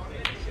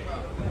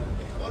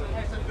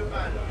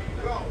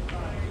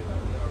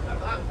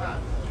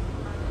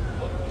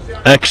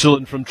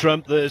 Excellent from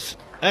Trump, this.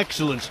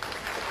 Excellent.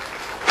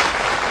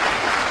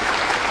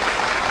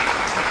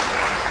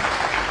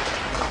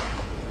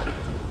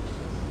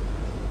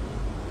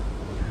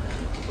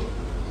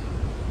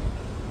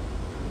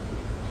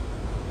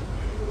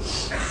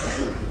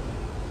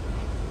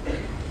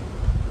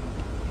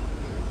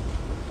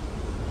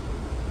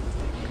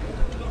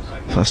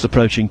 Fast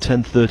approaching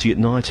 10:30 at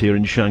night here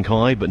in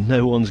Shanghai, but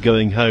no one's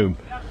going home.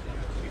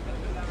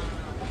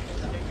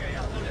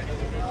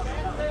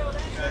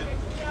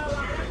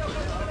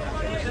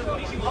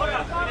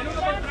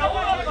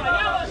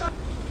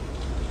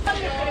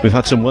 We've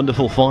had some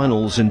wonderful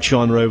finals in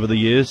China over the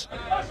years,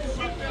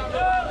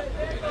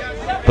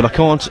 but I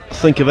can't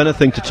think of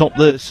anything to top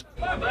this.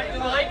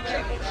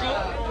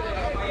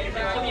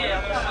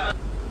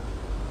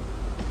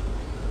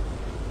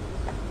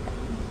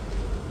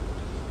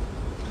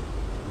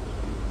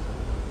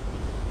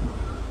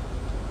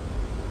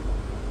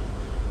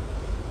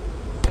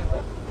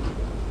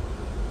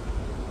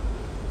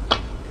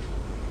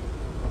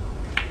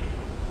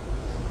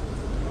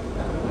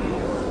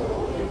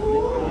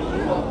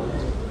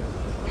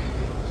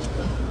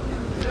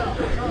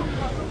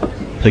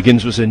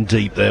 Higgins was in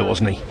deep there,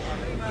 wasn't he?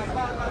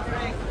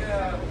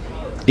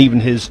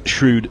 Even his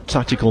shrewd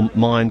tactical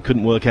mind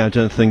couldn't work out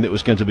anything that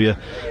was going to be a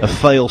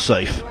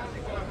fail-safe.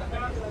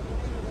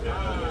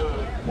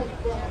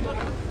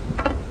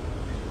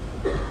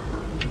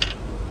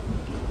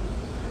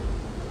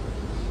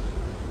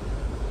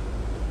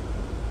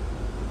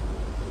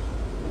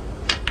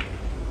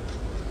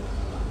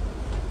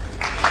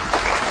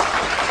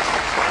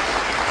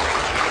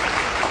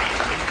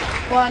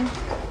 1.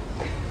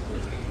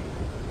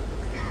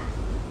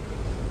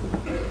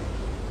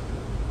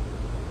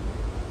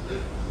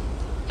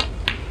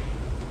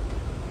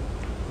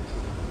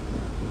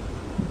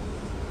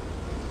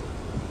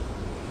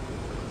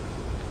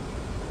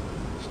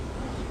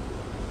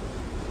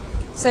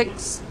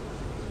 Six.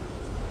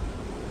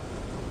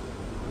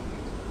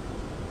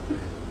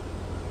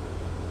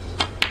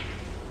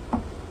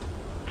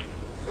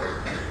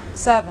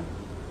 7.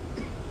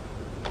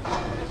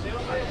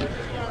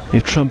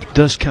 If Trump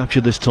does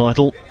capture this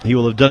title, he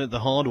will have done it the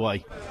hard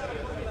way.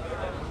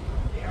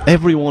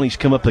 Everyone he's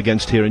come up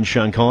against here in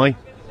Shanghai,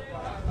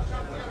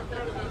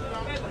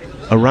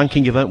 a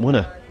ranking event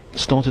winner.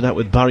 Started out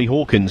with Barry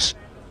Hawkins,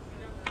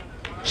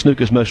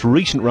 snooker's most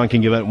recent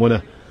ranking event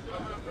winner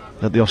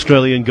at the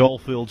Australian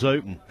Goldfields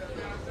Open.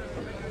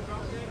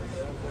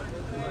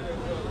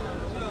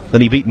 Then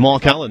he beat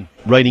Mark Allen,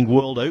 reigning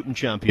World Open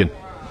champion.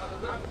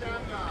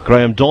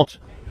 Graham Dott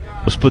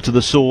was put to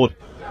the sword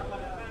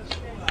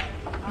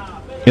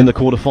in the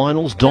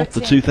quarterfinals. Dott, the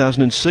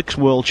 2006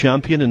 World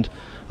Champion and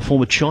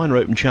former China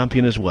Open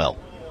champion as well.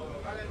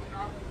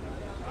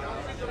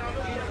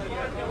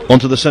 On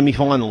to the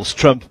semi-finals.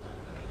 Trump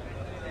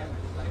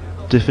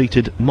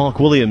defeated Mark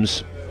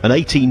Williams, an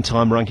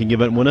 18-time ranking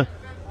event winner,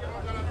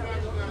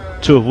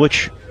 2 of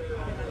which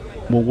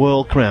were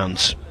world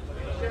crowns.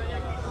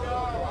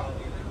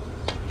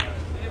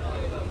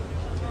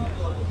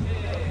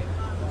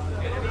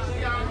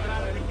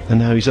 And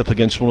now he's up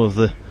against one of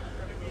the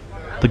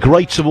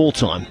greats of all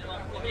time.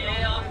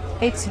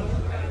 18.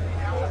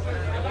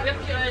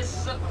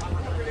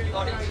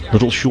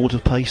 Little short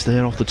of pace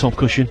there off the top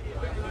cushion.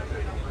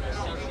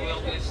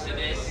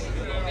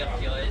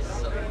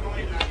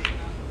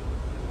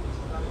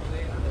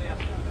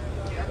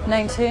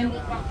 19.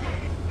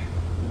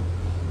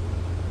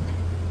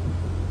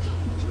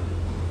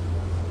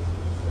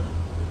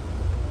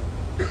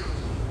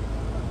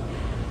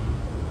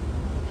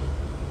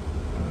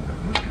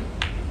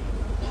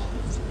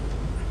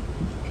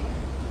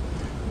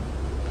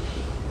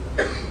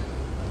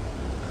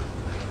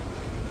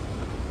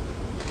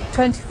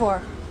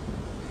 24.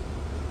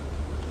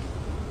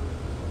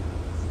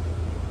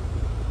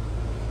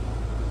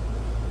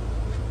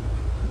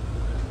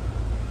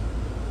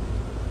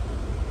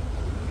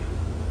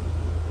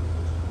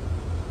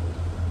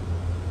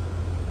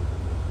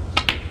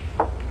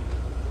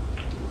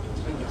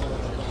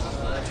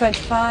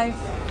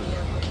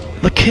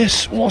 25. The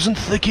kiss wasn't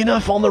thick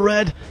enough on the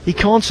red. He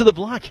can't see the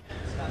black.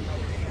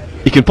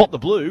 He can pop the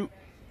blue,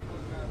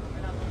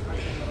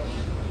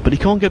 but he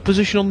can't get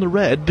position on the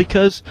red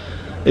because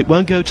it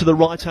won't go to the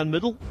right hand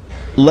middle,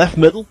 left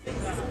middle,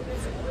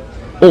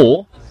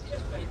 or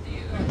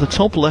the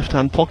top left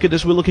hand pocket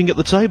as we're looking at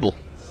the table.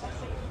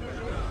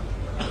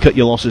 Cut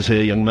your losses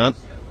here, young man.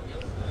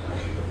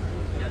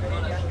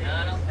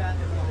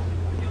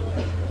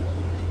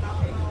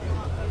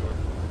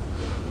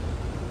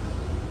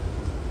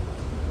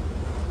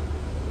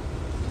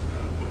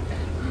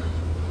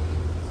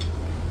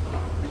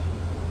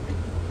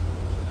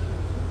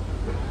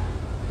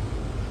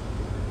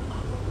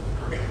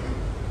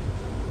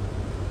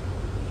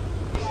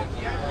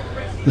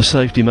 The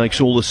safety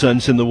makes all the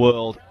sense in the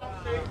world.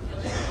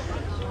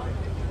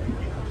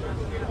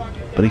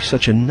 But he's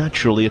such a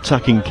naturally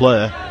attacking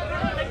player.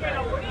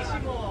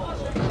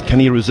 Can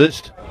he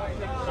resist?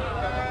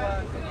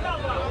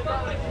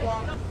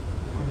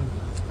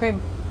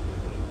 Cream.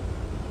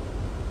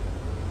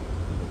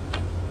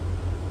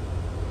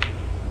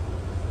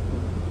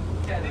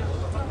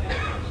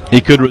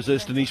 He could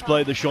resist, and he's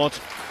played the shot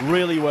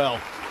really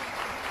well.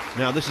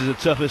 Now this is a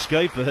tough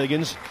escape for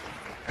Higgins.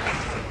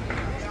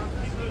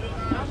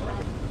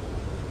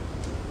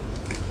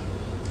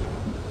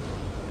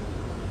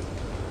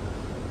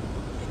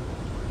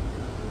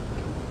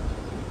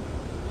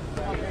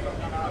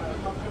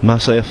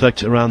 Masse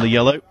effect around the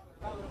yellow.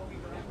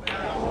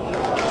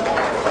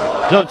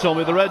 Don't tell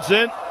me the red's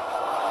in.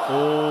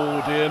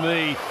 Oh dear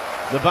me.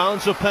 The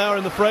balance of power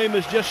in the frame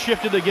has just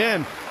shifted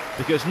again,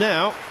 because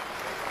now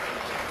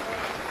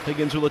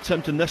Higgins will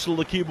attempt to nestle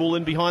the cue ball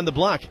in behind the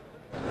black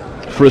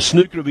for a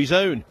snooker of his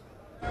own.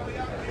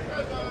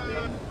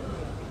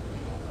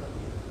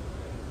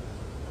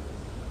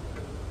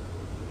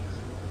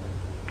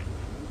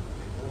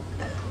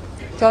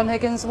 John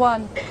Higgins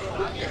 1.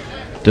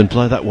 Didn't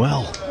play that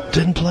well.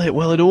 Didn't play it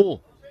well at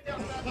all.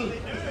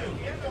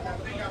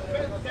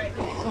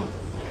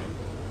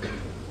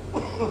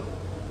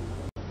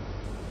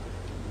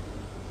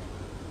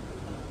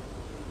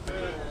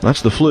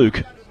 That's the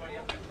fluke.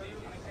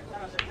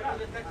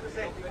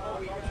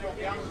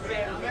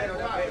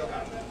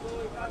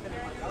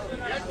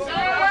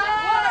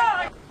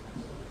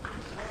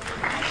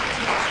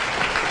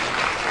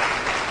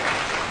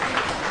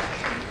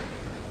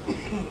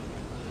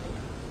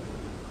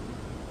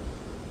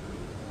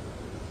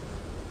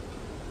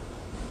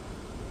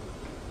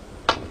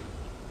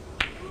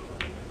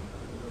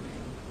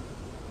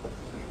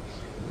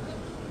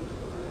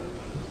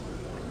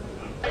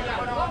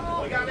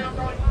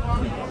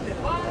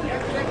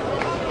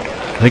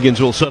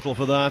 Higgins will settle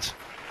for that.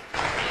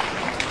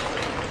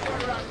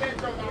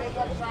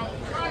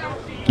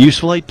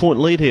 Useful 8-point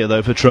lead here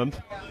though for Trump,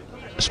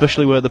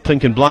 especially where the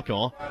pink and black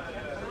are.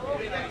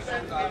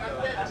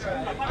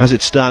 As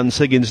it stands,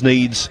 Higgins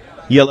needs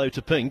yellow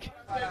to pink.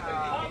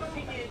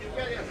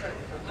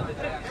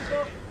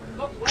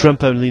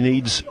 Trump only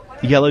needs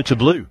yellow to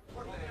blue.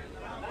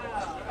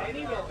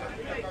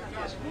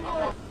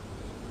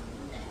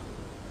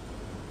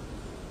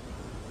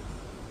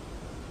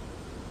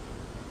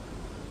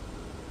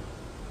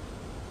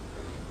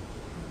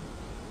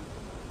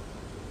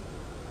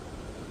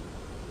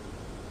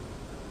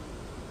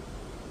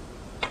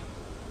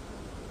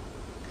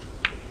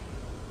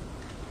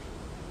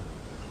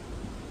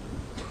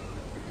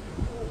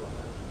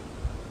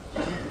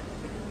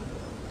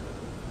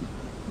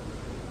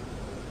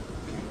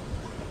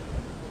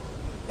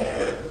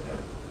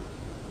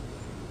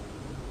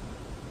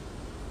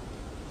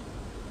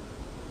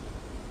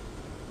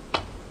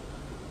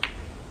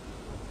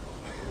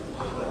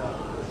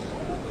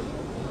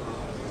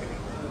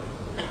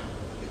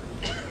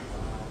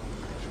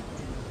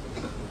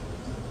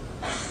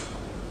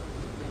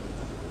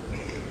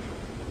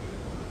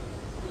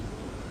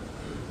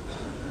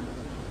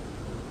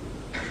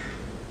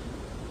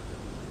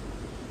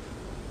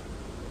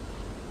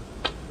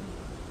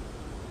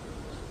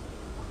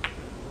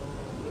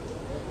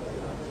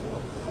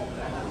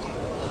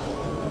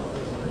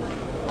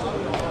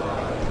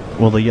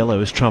 Well, the yellow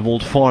has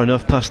travelled far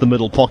enough past the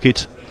middle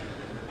pocket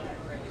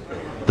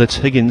that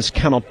Higgins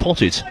cannot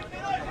pot it,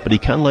 but he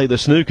can lay the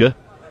snooker.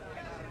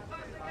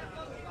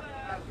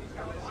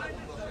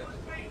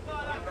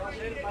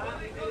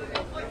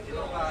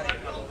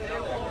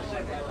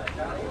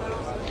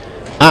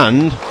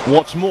 And,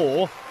 what's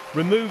more,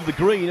 remove the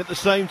green at the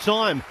same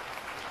time.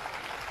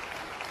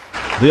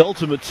 The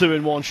ultimate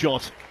 2-in-1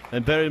 shot.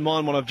 And bear in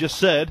mind what I've just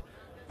said,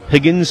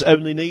 Higgins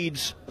only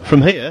needs,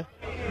 from here,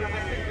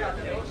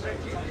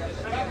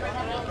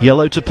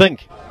 yellow to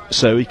pink,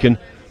 so he can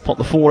pot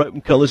the 4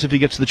 open colours if he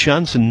gets the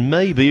chance, and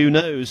maybe, who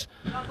knows,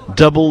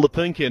 double the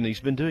pink in.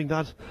 He's been doing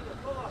that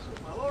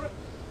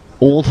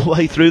all the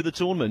way through the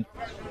tournament,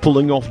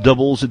 pulling off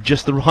doubles at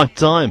just the right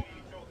time.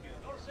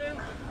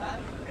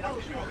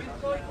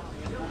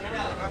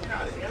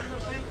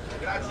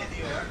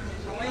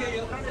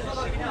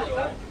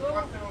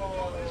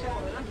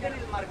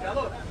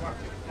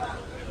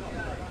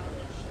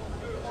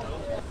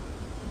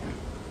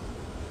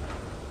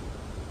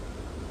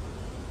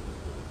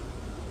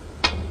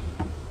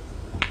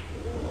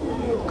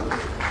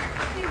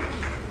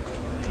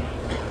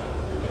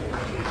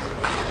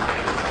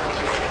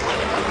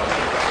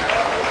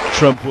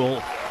 Trump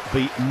will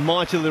be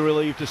mightily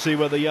relieved to see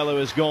where the yellow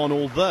has gone,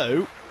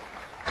 although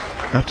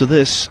after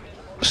this,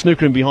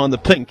 snookering behind the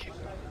pink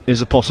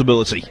is a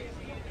possibility.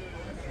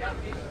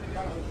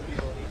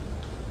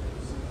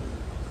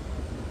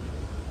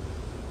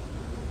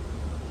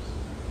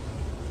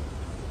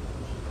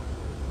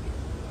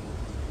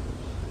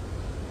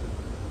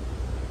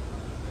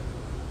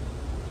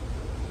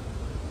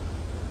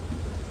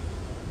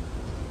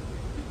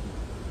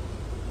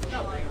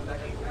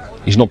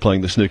 He's not playing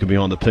the snooker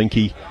behind the pink.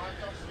 He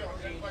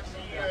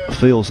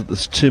feels that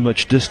there's too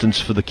much distance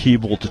for the cue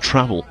ball to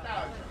travel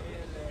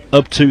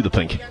up to the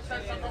pink.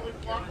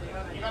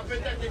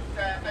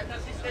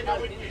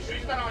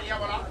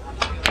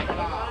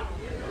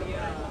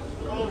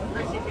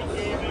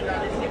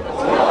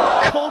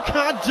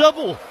 Cock-hat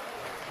double!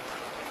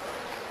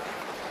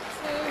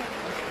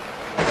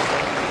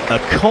 A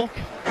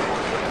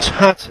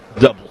cock-tat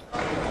double.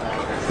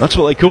 That's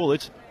what they call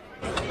it.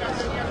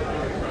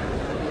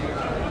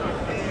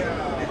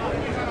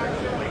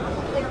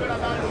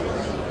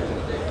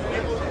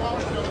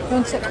 You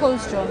want to sit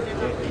close, John?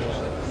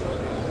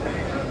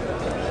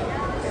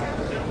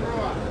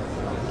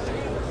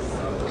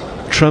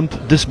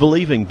 Trump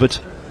disbelieving,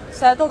 but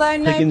Settle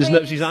down now, Higgins please.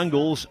 knows his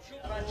angles.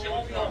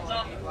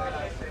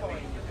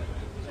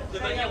 De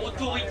manière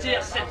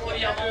autoritaire cette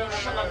première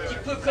manche, un petit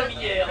peu comme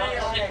hier, dans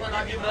les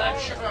points du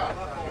match.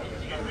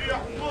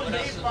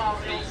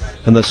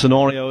 And the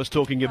scenario I was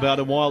talking about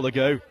a while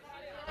ago.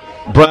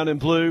 Brown and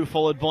blue,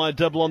 followed by a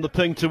double on the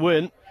pink to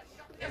win.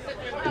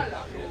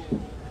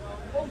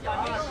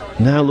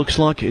 Now looks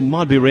like it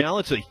might be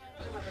reality.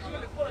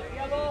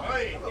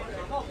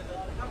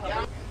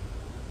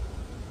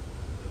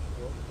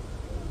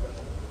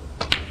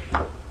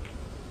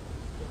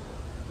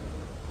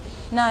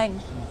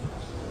 Nine.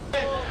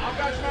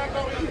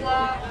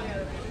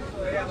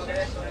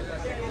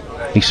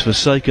 He's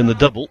forsaken the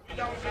double.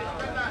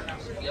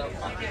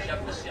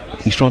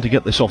 He's trying to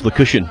get this off the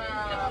cushion.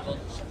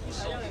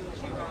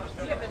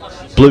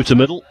 Blue to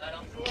middle,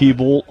 cue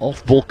ball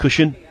off ball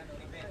cushion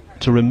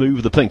to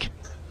remove the pink.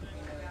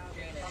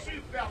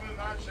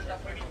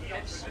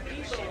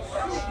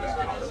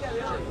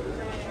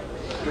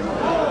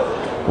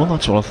 Well,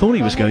 that's what I thought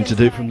he was going to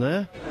do from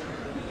there.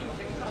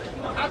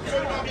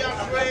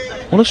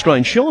 What a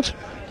strange shot.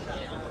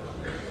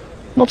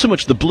 Not so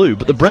much the blue,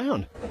 but the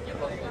brown.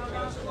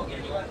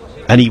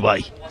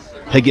 Anyway,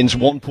 Higgins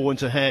 1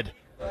 point ahead.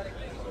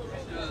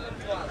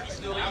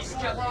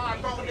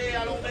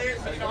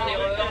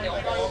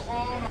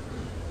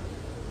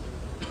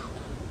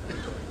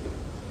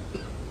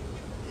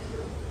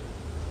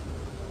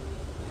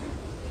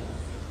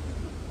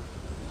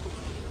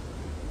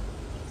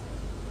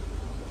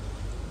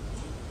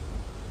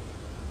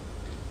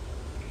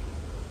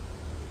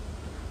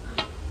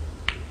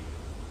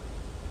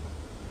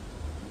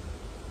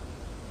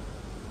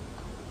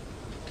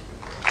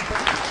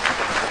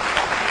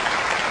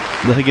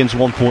 The Higgins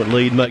 1 point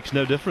lead makes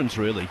no difference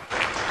really.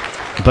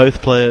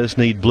 Both players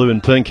need blue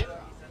and pink.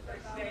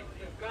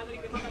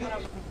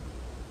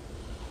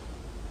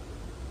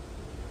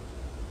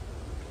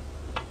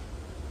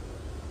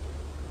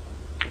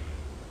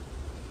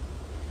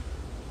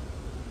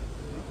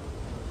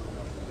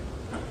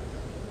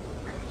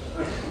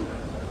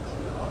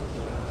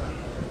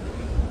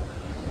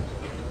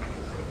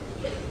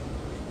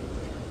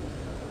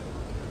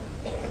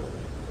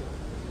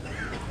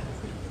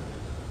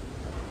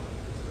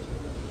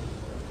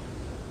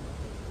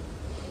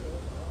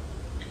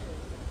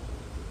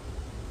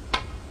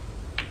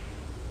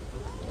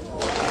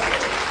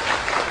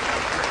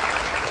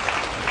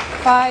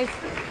 Five.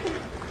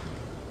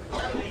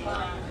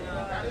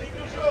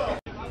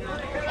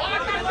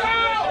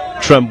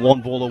 Trump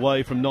 1 ball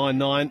away from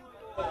 9-9.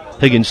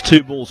 Higgins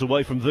 2 balls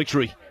away from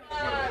victory.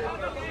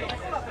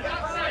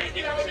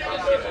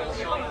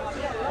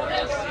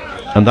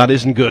 And that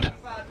isn't good.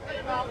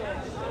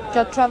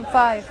 Judd Trump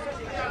 5.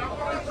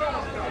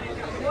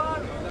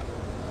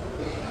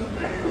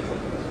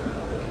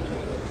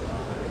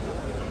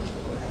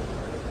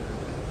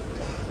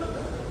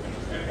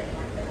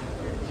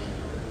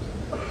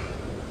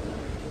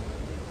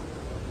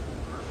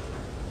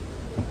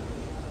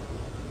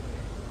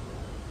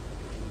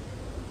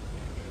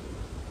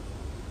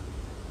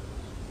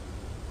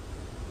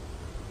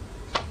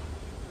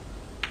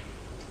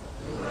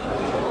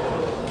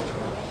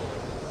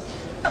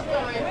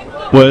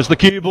 Where's the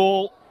cue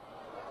ball?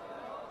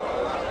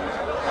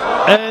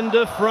 End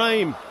of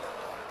frame.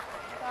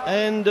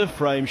 End of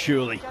frame,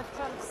 surely. Judd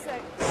Trump 6.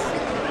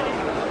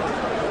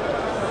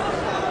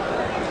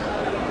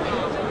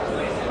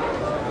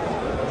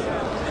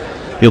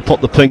 He'll pop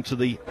the pink to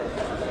the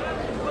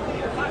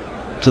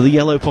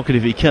yellow pocket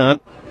if he can.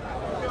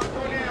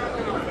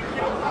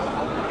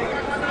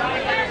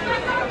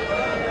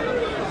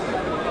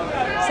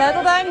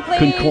 Settle down, please.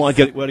 Couldn't quite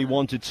get it where he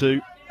wanted to.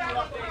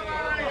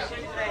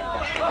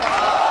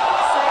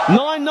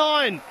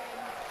 9-9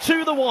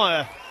 to the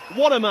wire.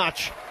 What a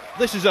match.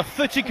 This is a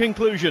fitting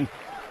conclusion.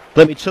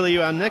 Let me tell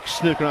you, our next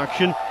snooker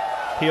action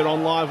here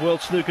on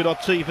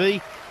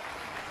liveworldsnooker.tv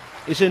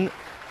is in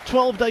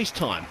 12 days'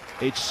 time.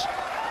 It's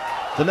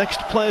the next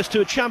Players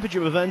Tour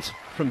Championship event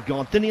from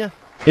Gdynia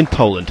in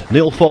Poland.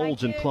 Neil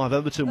Folds and Clive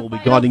Everton will be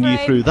guiding you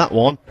through that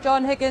one.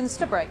 John Higgins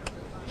to break.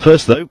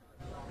 First, though,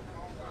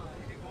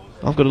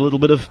 I've got a little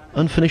bit of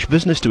unfinished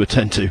business to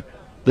attend to.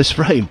 This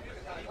frame.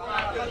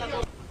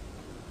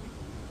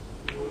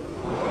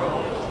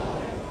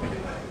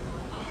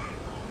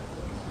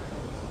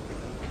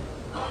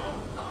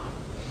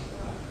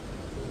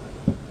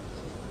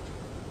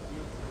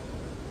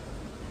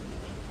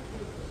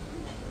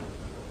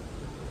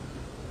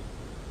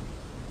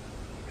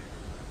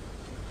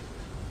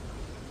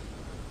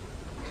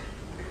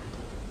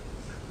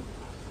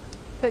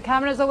 Put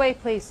cameras away,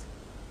 please.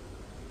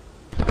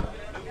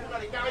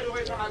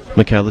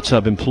 Mikhail the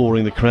Tub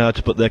imploring the crowd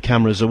to put their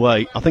cameras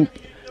away. I think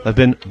they've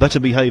been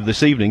better behaved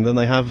this evening than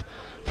they have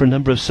for a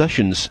number of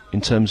sessions in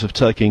terms of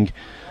taking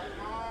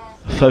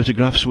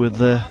photographs with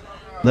their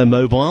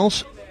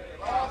mobiles.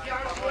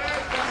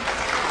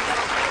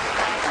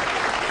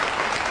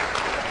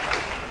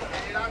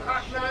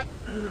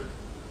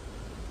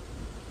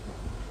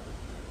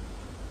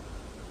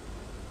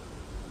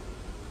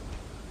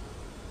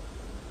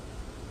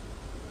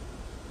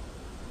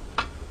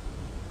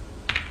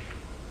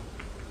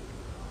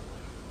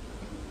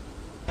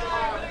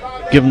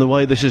 Given the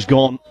way this has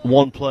gone,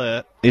 one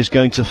player is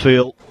going to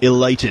feel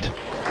elated.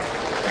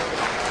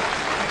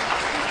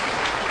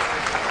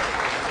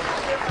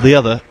 The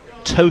other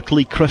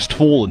totally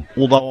crestfallen.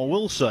 Although I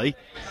will say,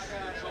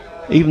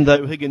 even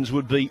though Higgins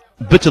would be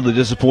bitterly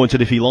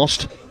disappointed if he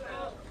lost,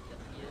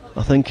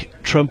 I think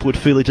Trump would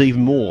feel it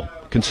even more,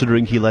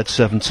 considering he led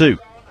 7-2.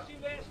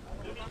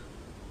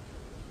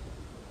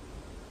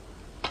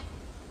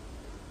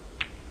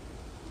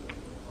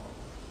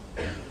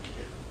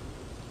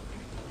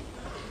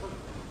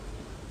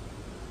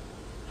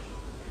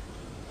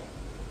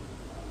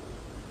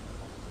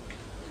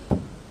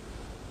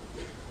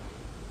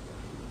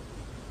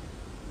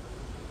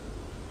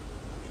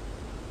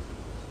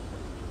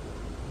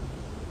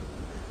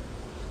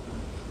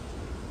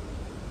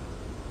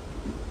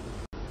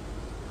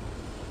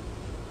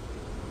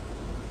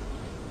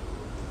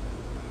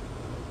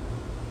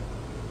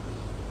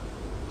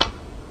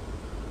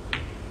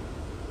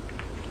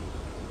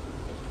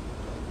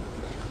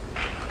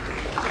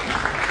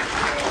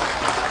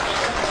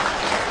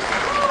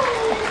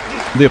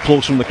 The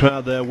applause from the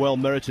crowd there, well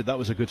merited. That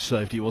was a good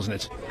safety, wasn't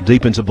it?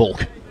 Deep into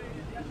baulk.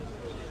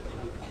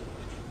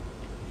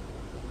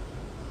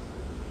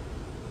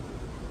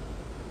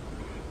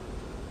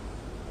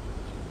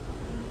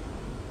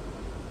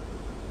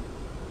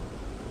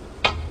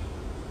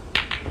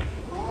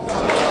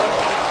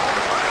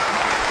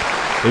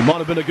 It might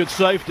have been a good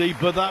safety,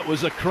 but that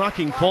was a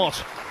cracking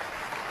pot.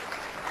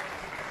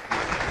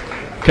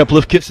 Couple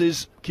of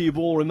kisses. Cue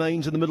ball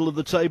remains in the middle of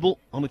the table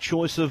on a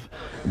choice of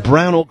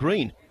brown or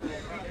green.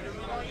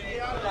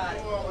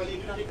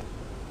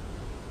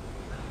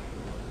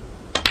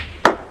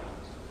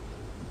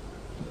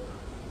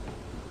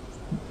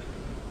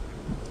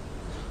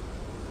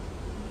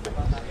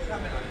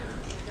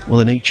 Well,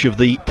 in each of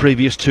the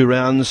previous 2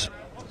 rounds,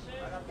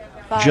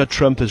 Judd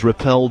Trump has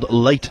repelled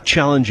late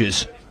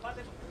challenges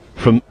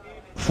from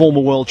former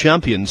world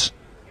champions.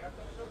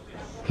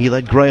 He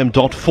led Graham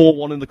Dott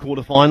 4-1 in the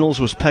quarterfinals,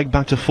 was pegged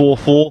back to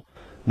 4-4,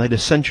 made a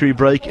century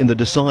break in the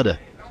decider.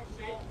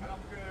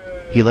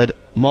 He led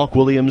Mark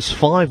Williams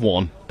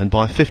 5-1 and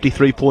by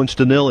 53 points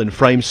to 0 in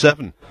frame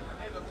 7.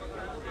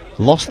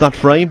 Lost that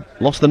frame,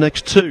 lost the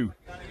next 2.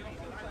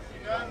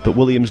 But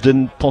Williams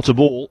didn't pot a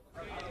ball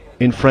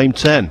in frame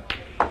 10.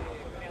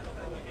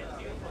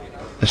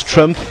 As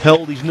Trump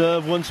held his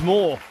nerve once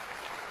more.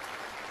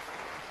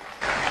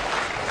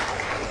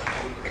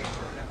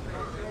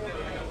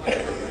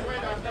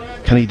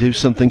 Can he do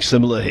something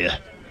similar here?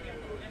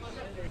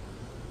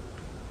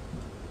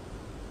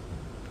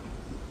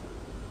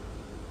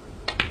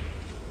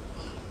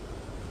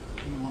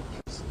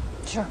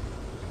 Sure.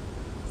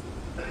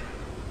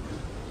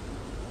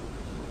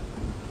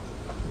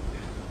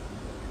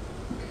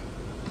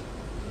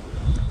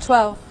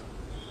 $12.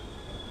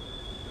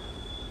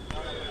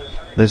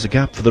 There's a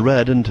gap for the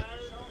red, and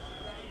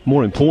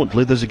more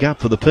importantly, there's a gap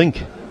for the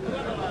pink.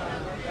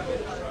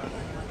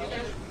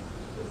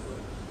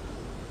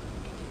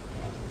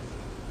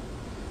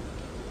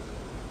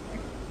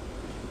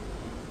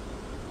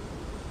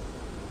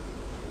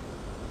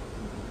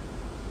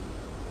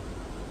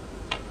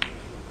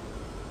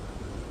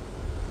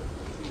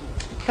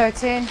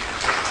 $13.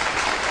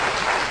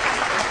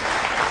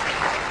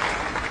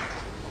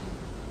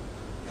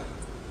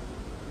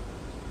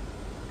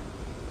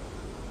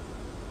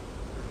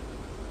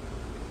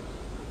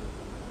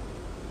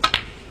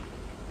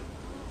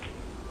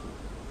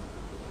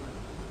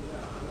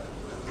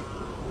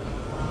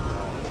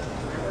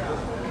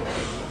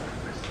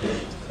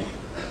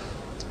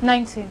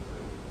 $19.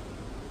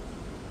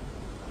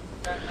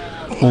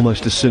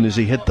 Almost as soon as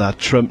he hit that,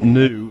 Trump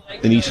knew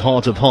in his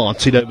heart of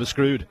hearts he'd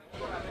overscrewed.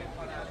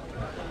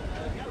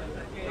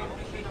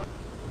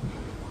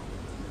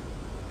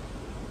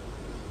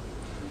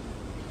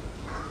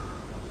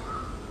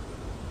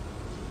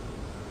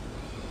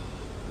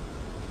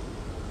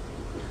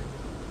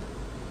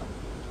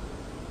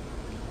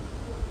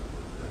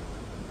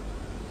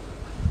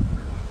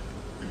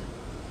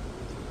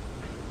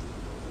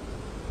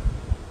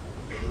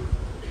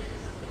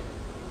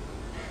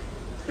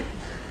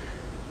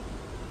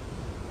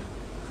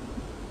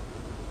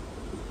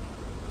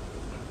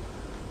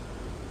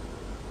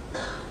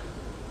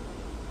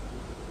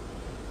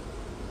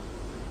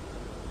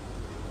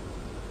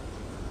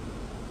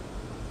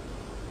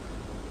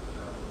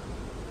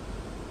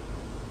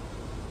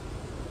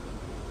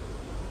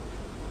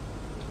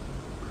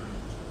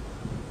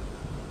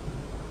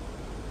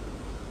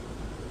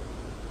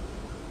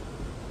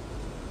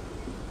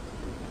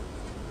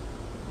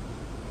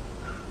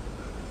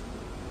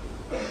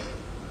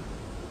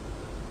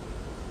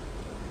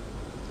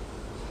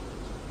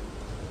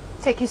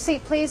 Take your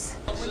seat, please.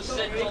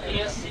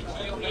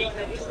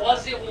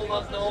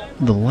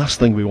 The last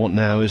thing we want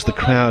now is the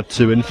crowd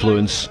to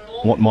influence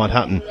what might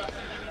happen.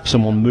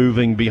 Someone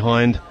moving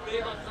behind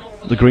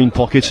the green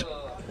pocket.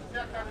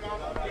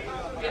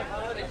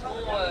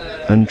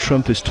 And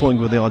Trump is toying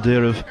with the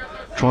idea of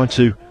trying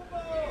to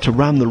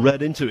ram the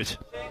red into it.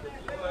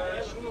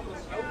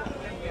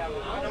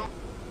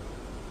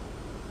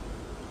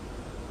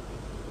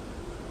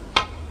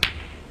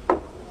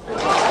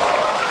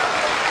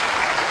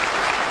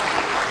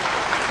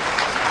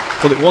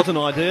 Well, it was an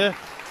idea,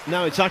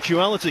 now it's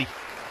actuality.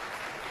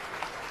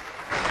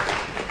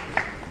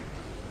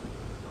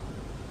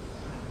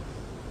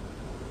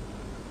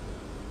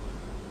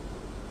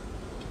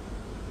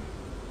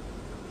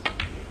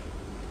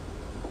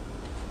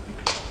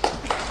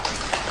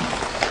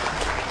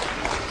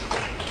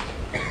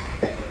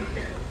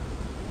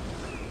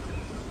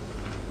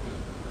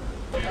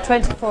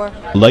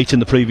 $24. Late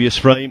in the previous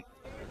frame,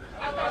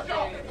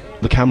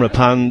 the camera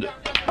panned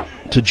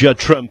to Judd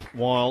Trump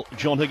while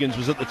John Higgins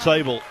was at the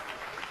table,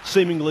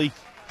 seemingly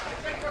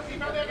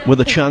with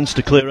a chance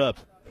to clear up.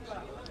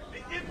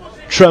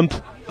 Trump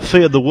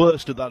feared the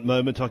worst at that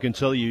moment, I can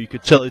tell you. You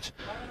could tell it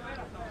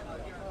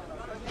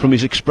from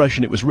his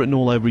expression. It was written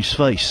all over his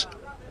face.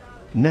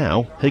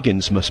 Now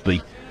Higgins must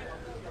be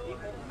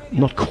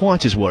not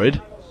quite as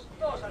worried,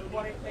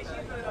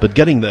 but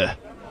getting there.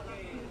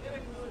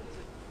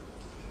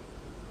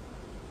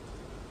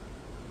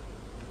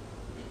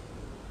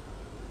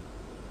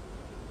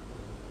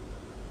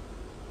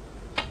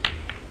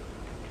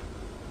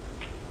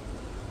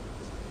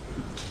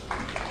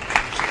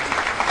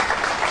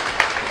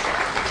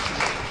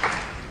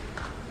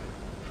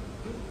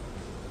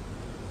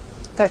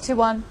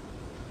 $31.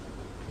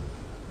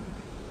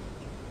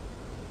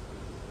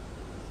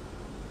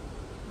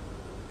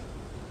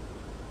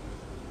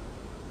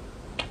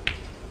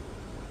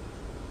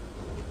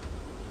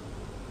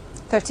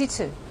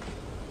 $32.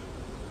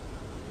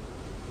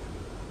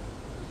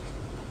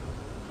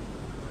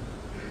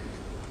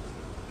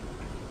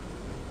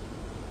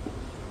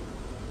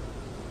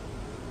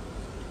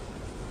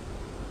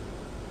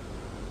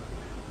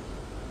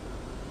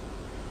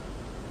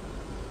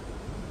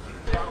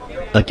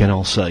 Again,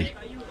 I'll say,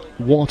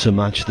 what a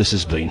match this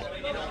has been.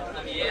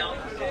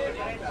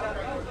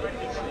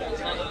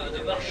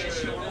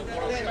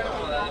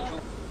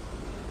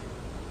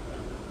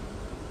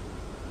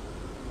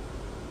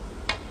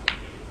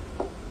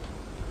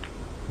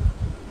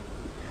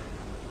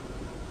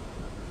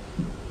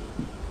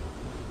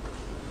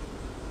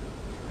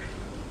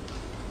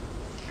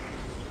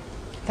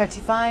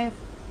 $35.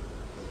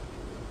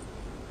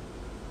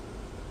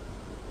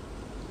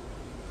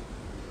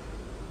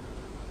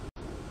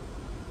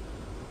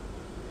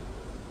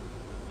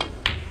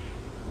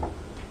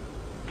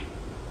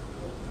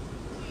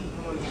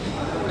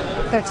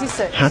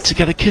 $36. Had to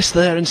get a kiss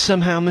there and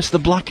somehow missed the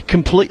black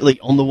completely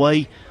on the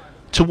way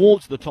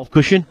towards the top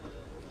cushion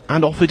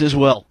and off it as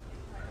well.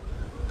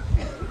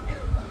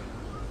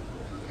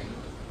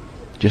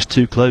 Just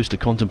too close to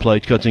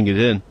contemplate cutting it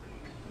in.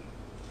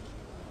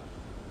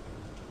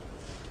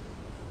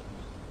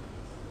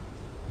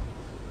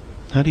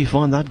 How do you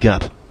find that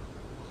gap?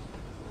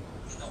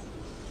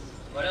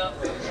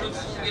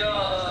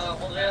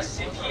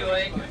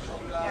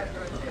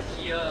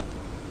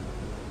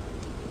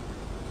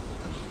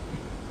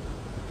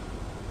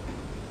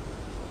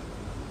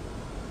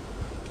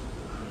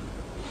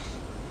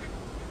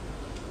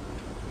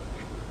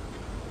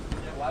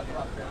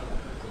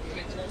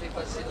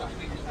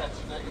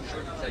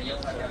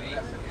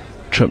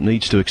 Trump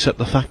needs to accept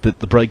the fact that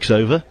the break's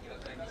over,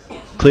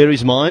 clear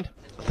his mind,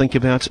 think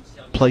about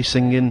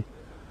placing in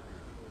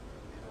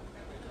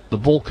the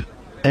bulk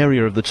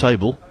area of the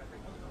table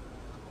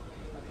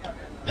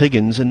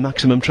Higgins in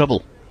maximum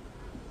trouble.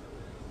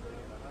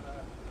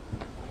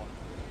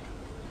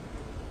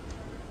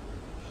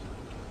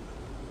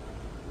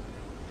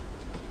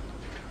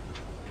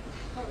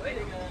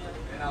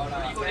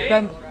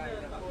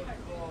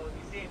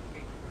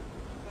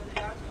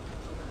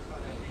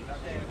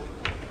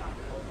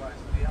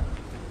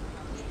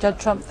 Judd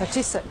Trump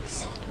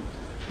 36.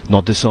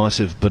 Not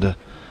decisive, but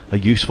a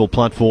useful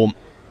platform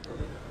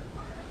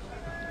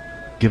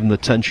given the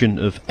tension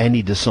of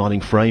any deciding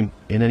frame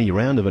in any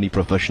round of any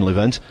professional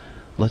event,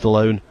 let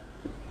alone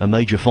a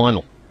major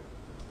final.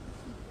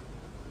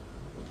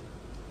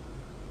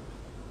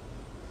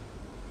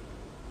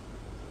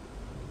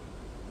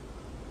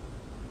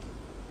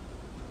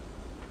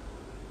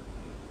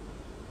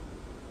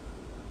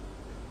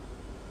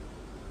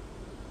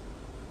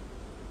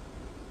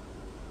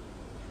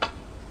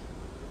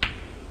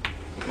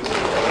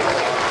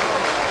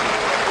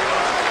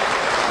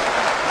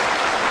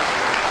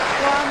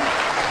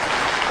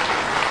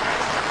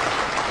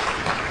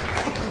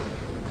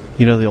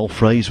 You know the old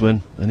phrase,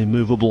 when an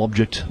immovable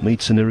object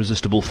meets an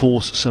irresistible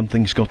force,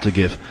 something's got to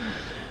give.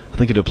 I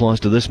think it applies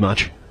to this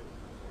match.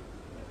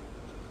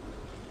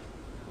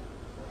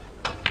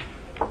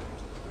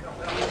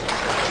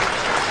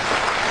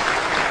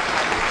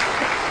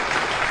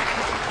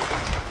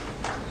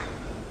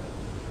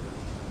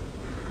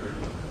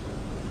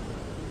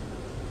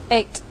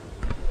 $8.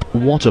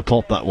 What a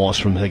pop that was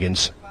from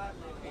Higgins.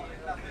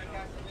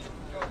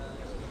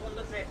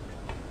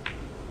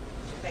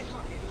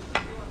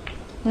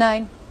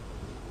 $9.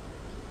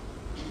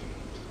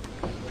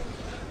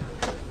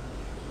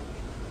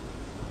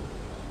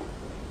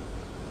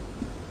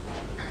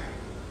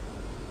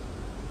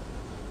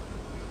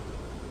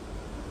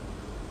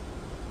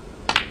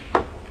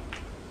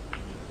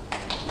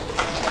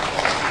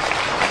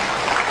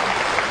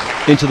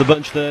 Into the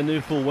bunch there,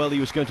 knew full well he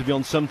was going to be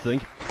on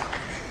something.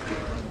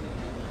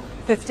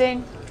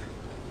 15.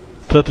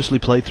 Purposely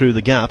played through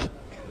the gap.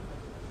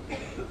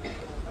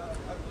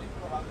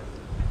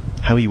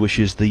 How he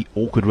wishes the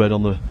awkward red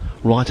on the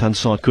right hand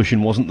side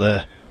cushion wasn't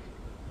there.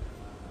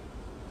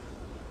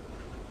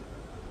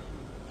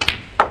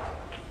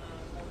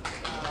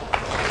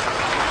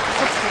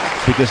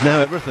 Because now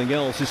everything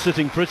else is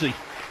sitting pretty.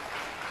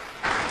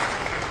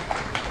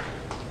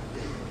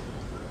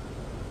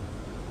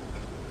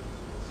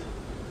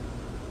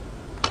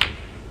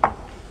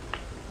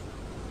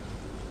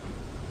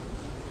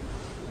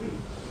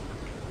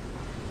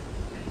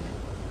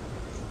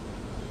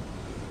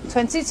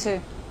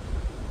 $22.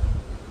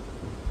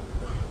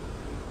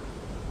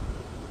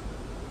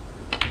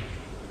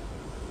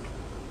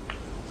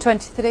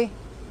 23.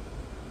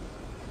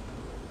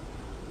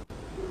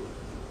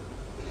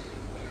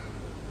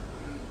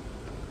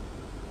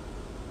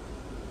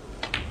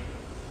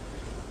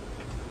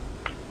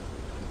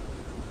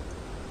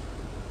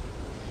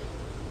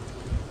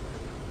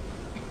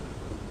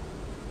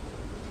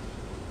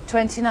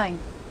 29.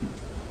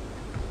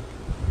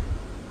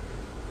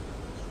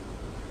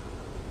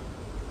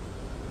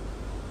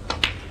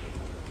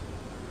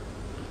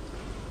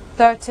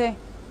 30.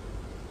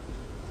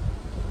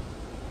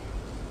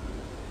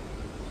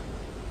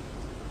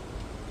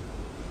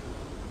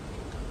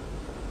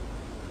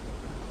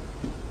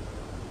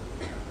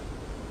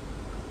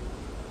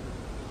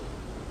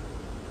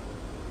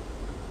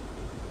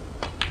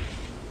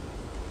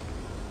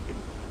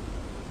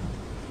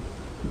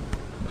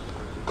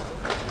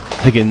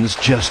 'Higgins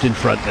just in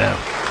front now.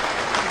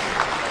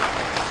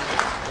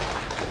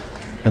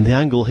 And the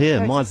angle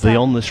here might be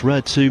on this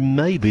red to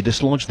maybe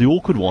dislodge the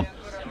awkward one.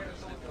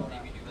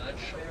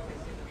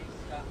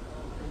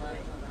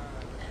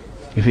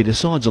 If he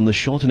decides on the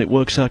shot and it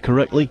works out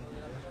correctly,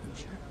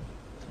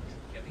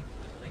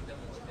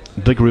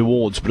 big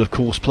rewards, but of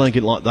course playing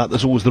it like that,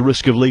 there's always the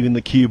risk of leaving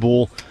the cue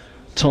ball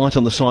tight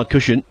on the side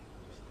cushion.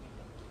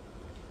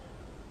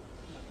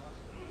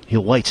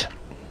 He'll wait.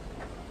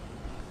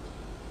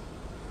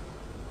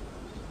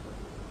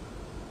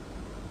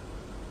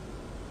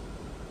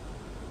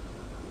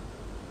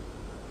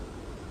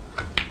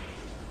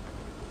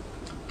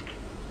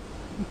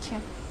 Thank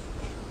you.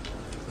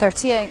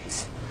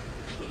 38.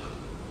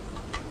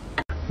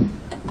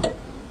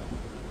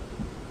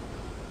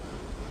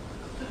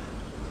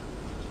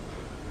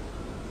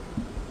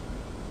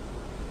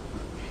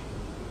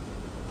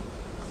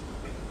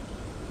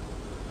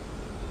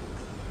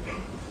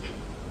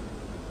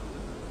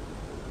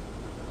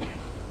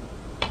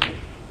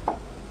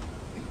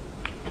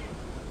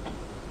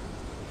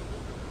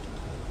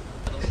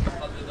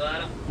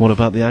 What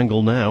about the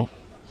angle now?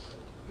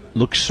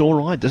 Looks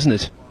alright, doesn't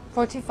it?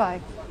 45.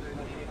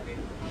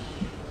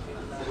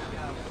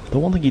 The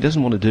one thing he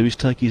doesn't want to do is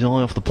take his eye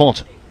off the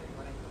pot.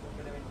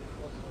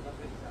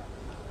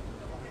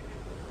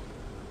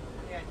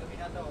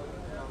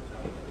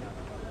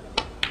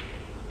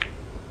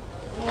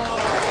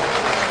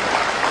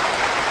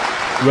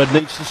 Red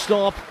needs to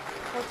stop.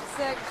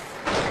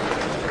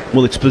 46.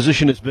 Well, its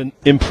position has been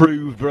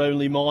improved, but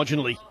only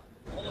marginally.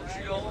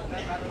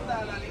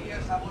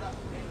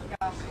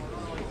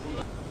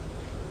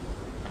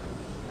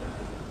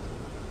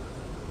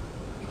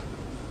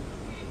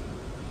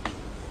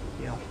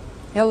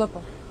 Yellow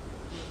ball.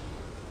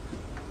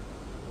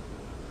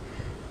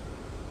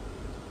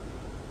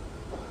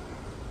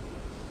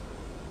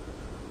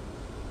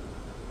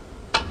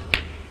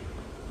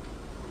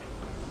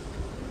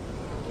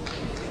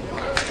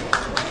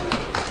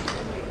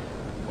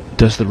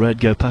 Does the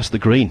red go past the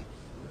green?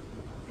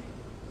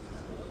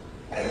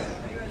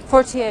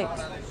 48.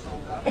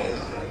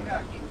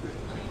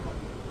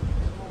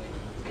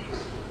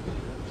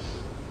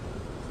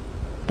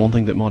 One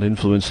thing that might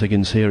influence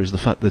Higgins here is the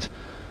fact that,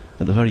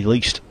 at the very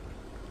least,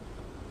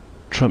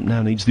 Trump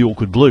now needs the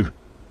awkward blue.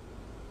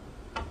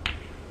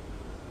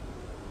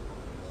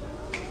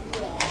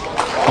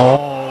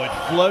 Oh, it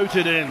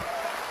floated in. 49.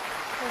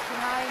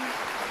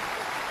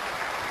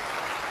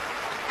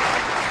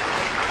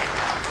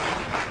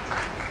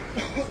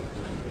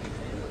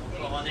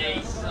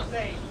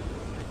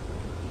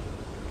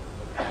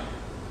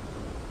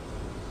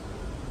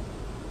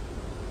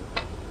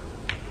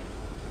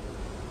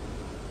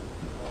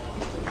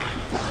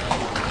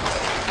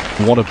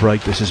 What a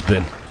break this has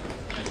been.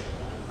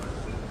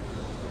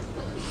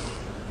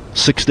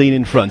 16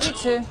 in front.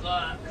 2.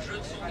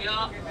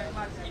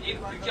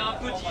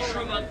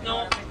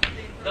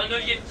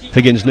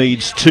 Higgins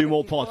needs 2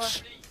 more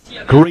pots,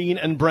 green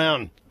and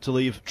brown, to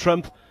leave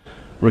Trump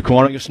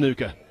requiring a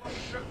snooker.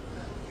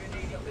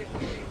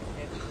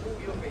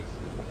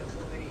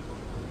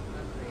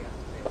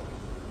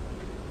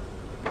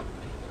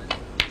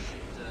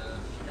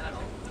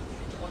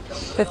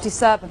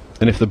 $57.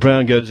 And if the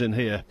brown goes in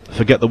here,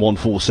 forget the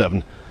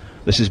 147.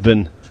 This has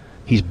been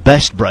his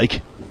best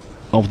break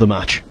of the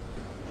match.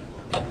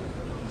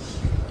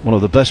 One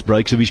of the best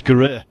breaks of his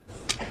career.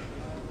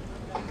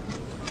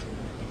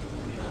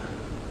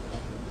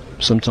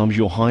 Sometimes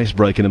your highest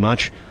break in a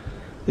match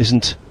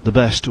isn't the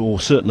best, or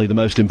certainly the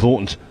most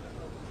important.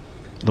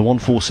 The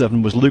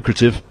 147 was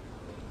lucrative.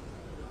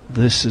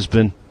 This has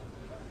been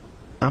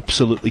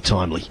absolutely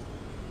timely.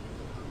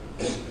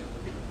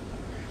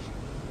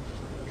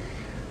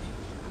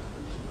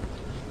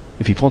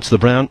 If he pots the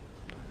brown,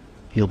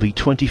 he'll be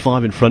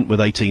 25 in front with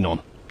 18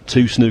 on.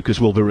 2 snookers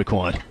will be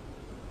required.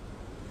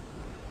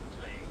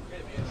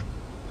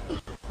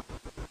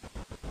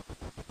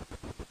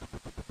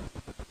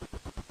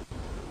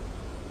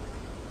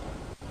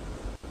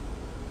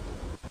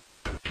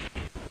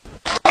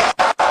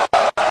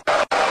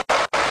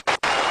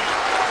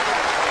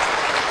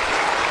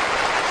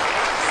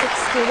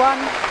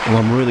 Well,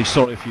 I'm really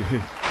sorry if you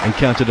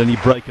encountered any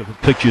break of the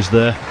pictures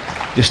there,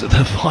 just at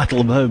the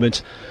vital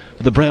moment.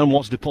 The brown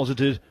was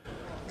deposited.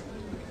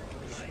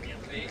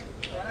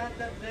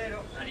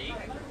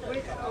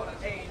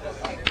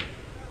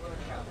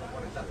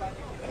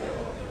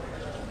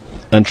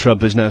 And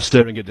Trump is now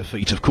staring at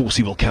defeat. Of course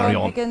he will carry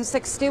on. Higgins,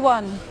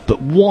 61.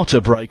 But what a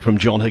break from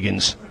John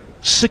Higgins.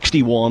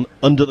 61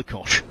 under the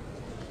cosh.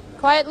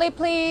 Quietly,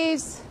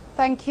 please.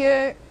 Thank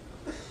you.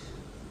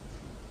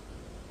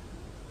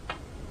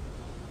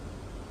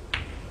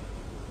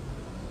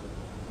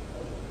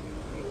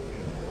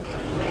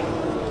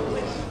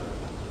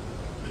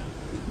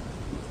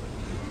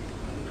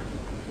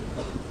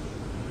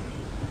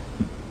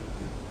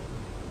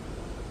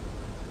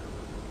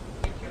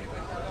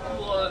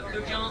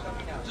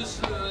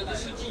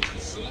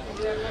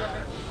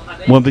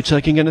 Won't be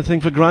taking anything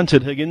for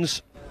granted,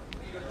 Higgins.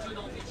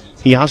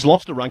 He has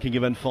lost a ranking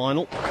event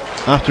final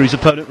after his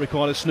opponent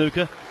required a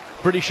snooker.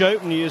 British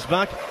Open years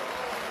back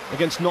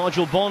against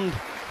Nigel Bond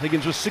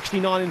Higgins was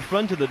 69 in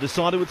front of the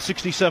decider with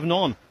 67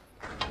 on.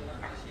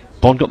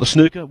 Bond got the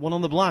snooker, one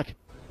on the black.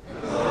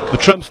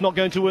 But Trump's not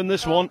going to win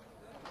this one.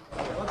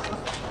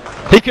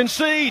 He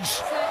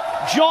concedes.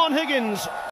 John Higgins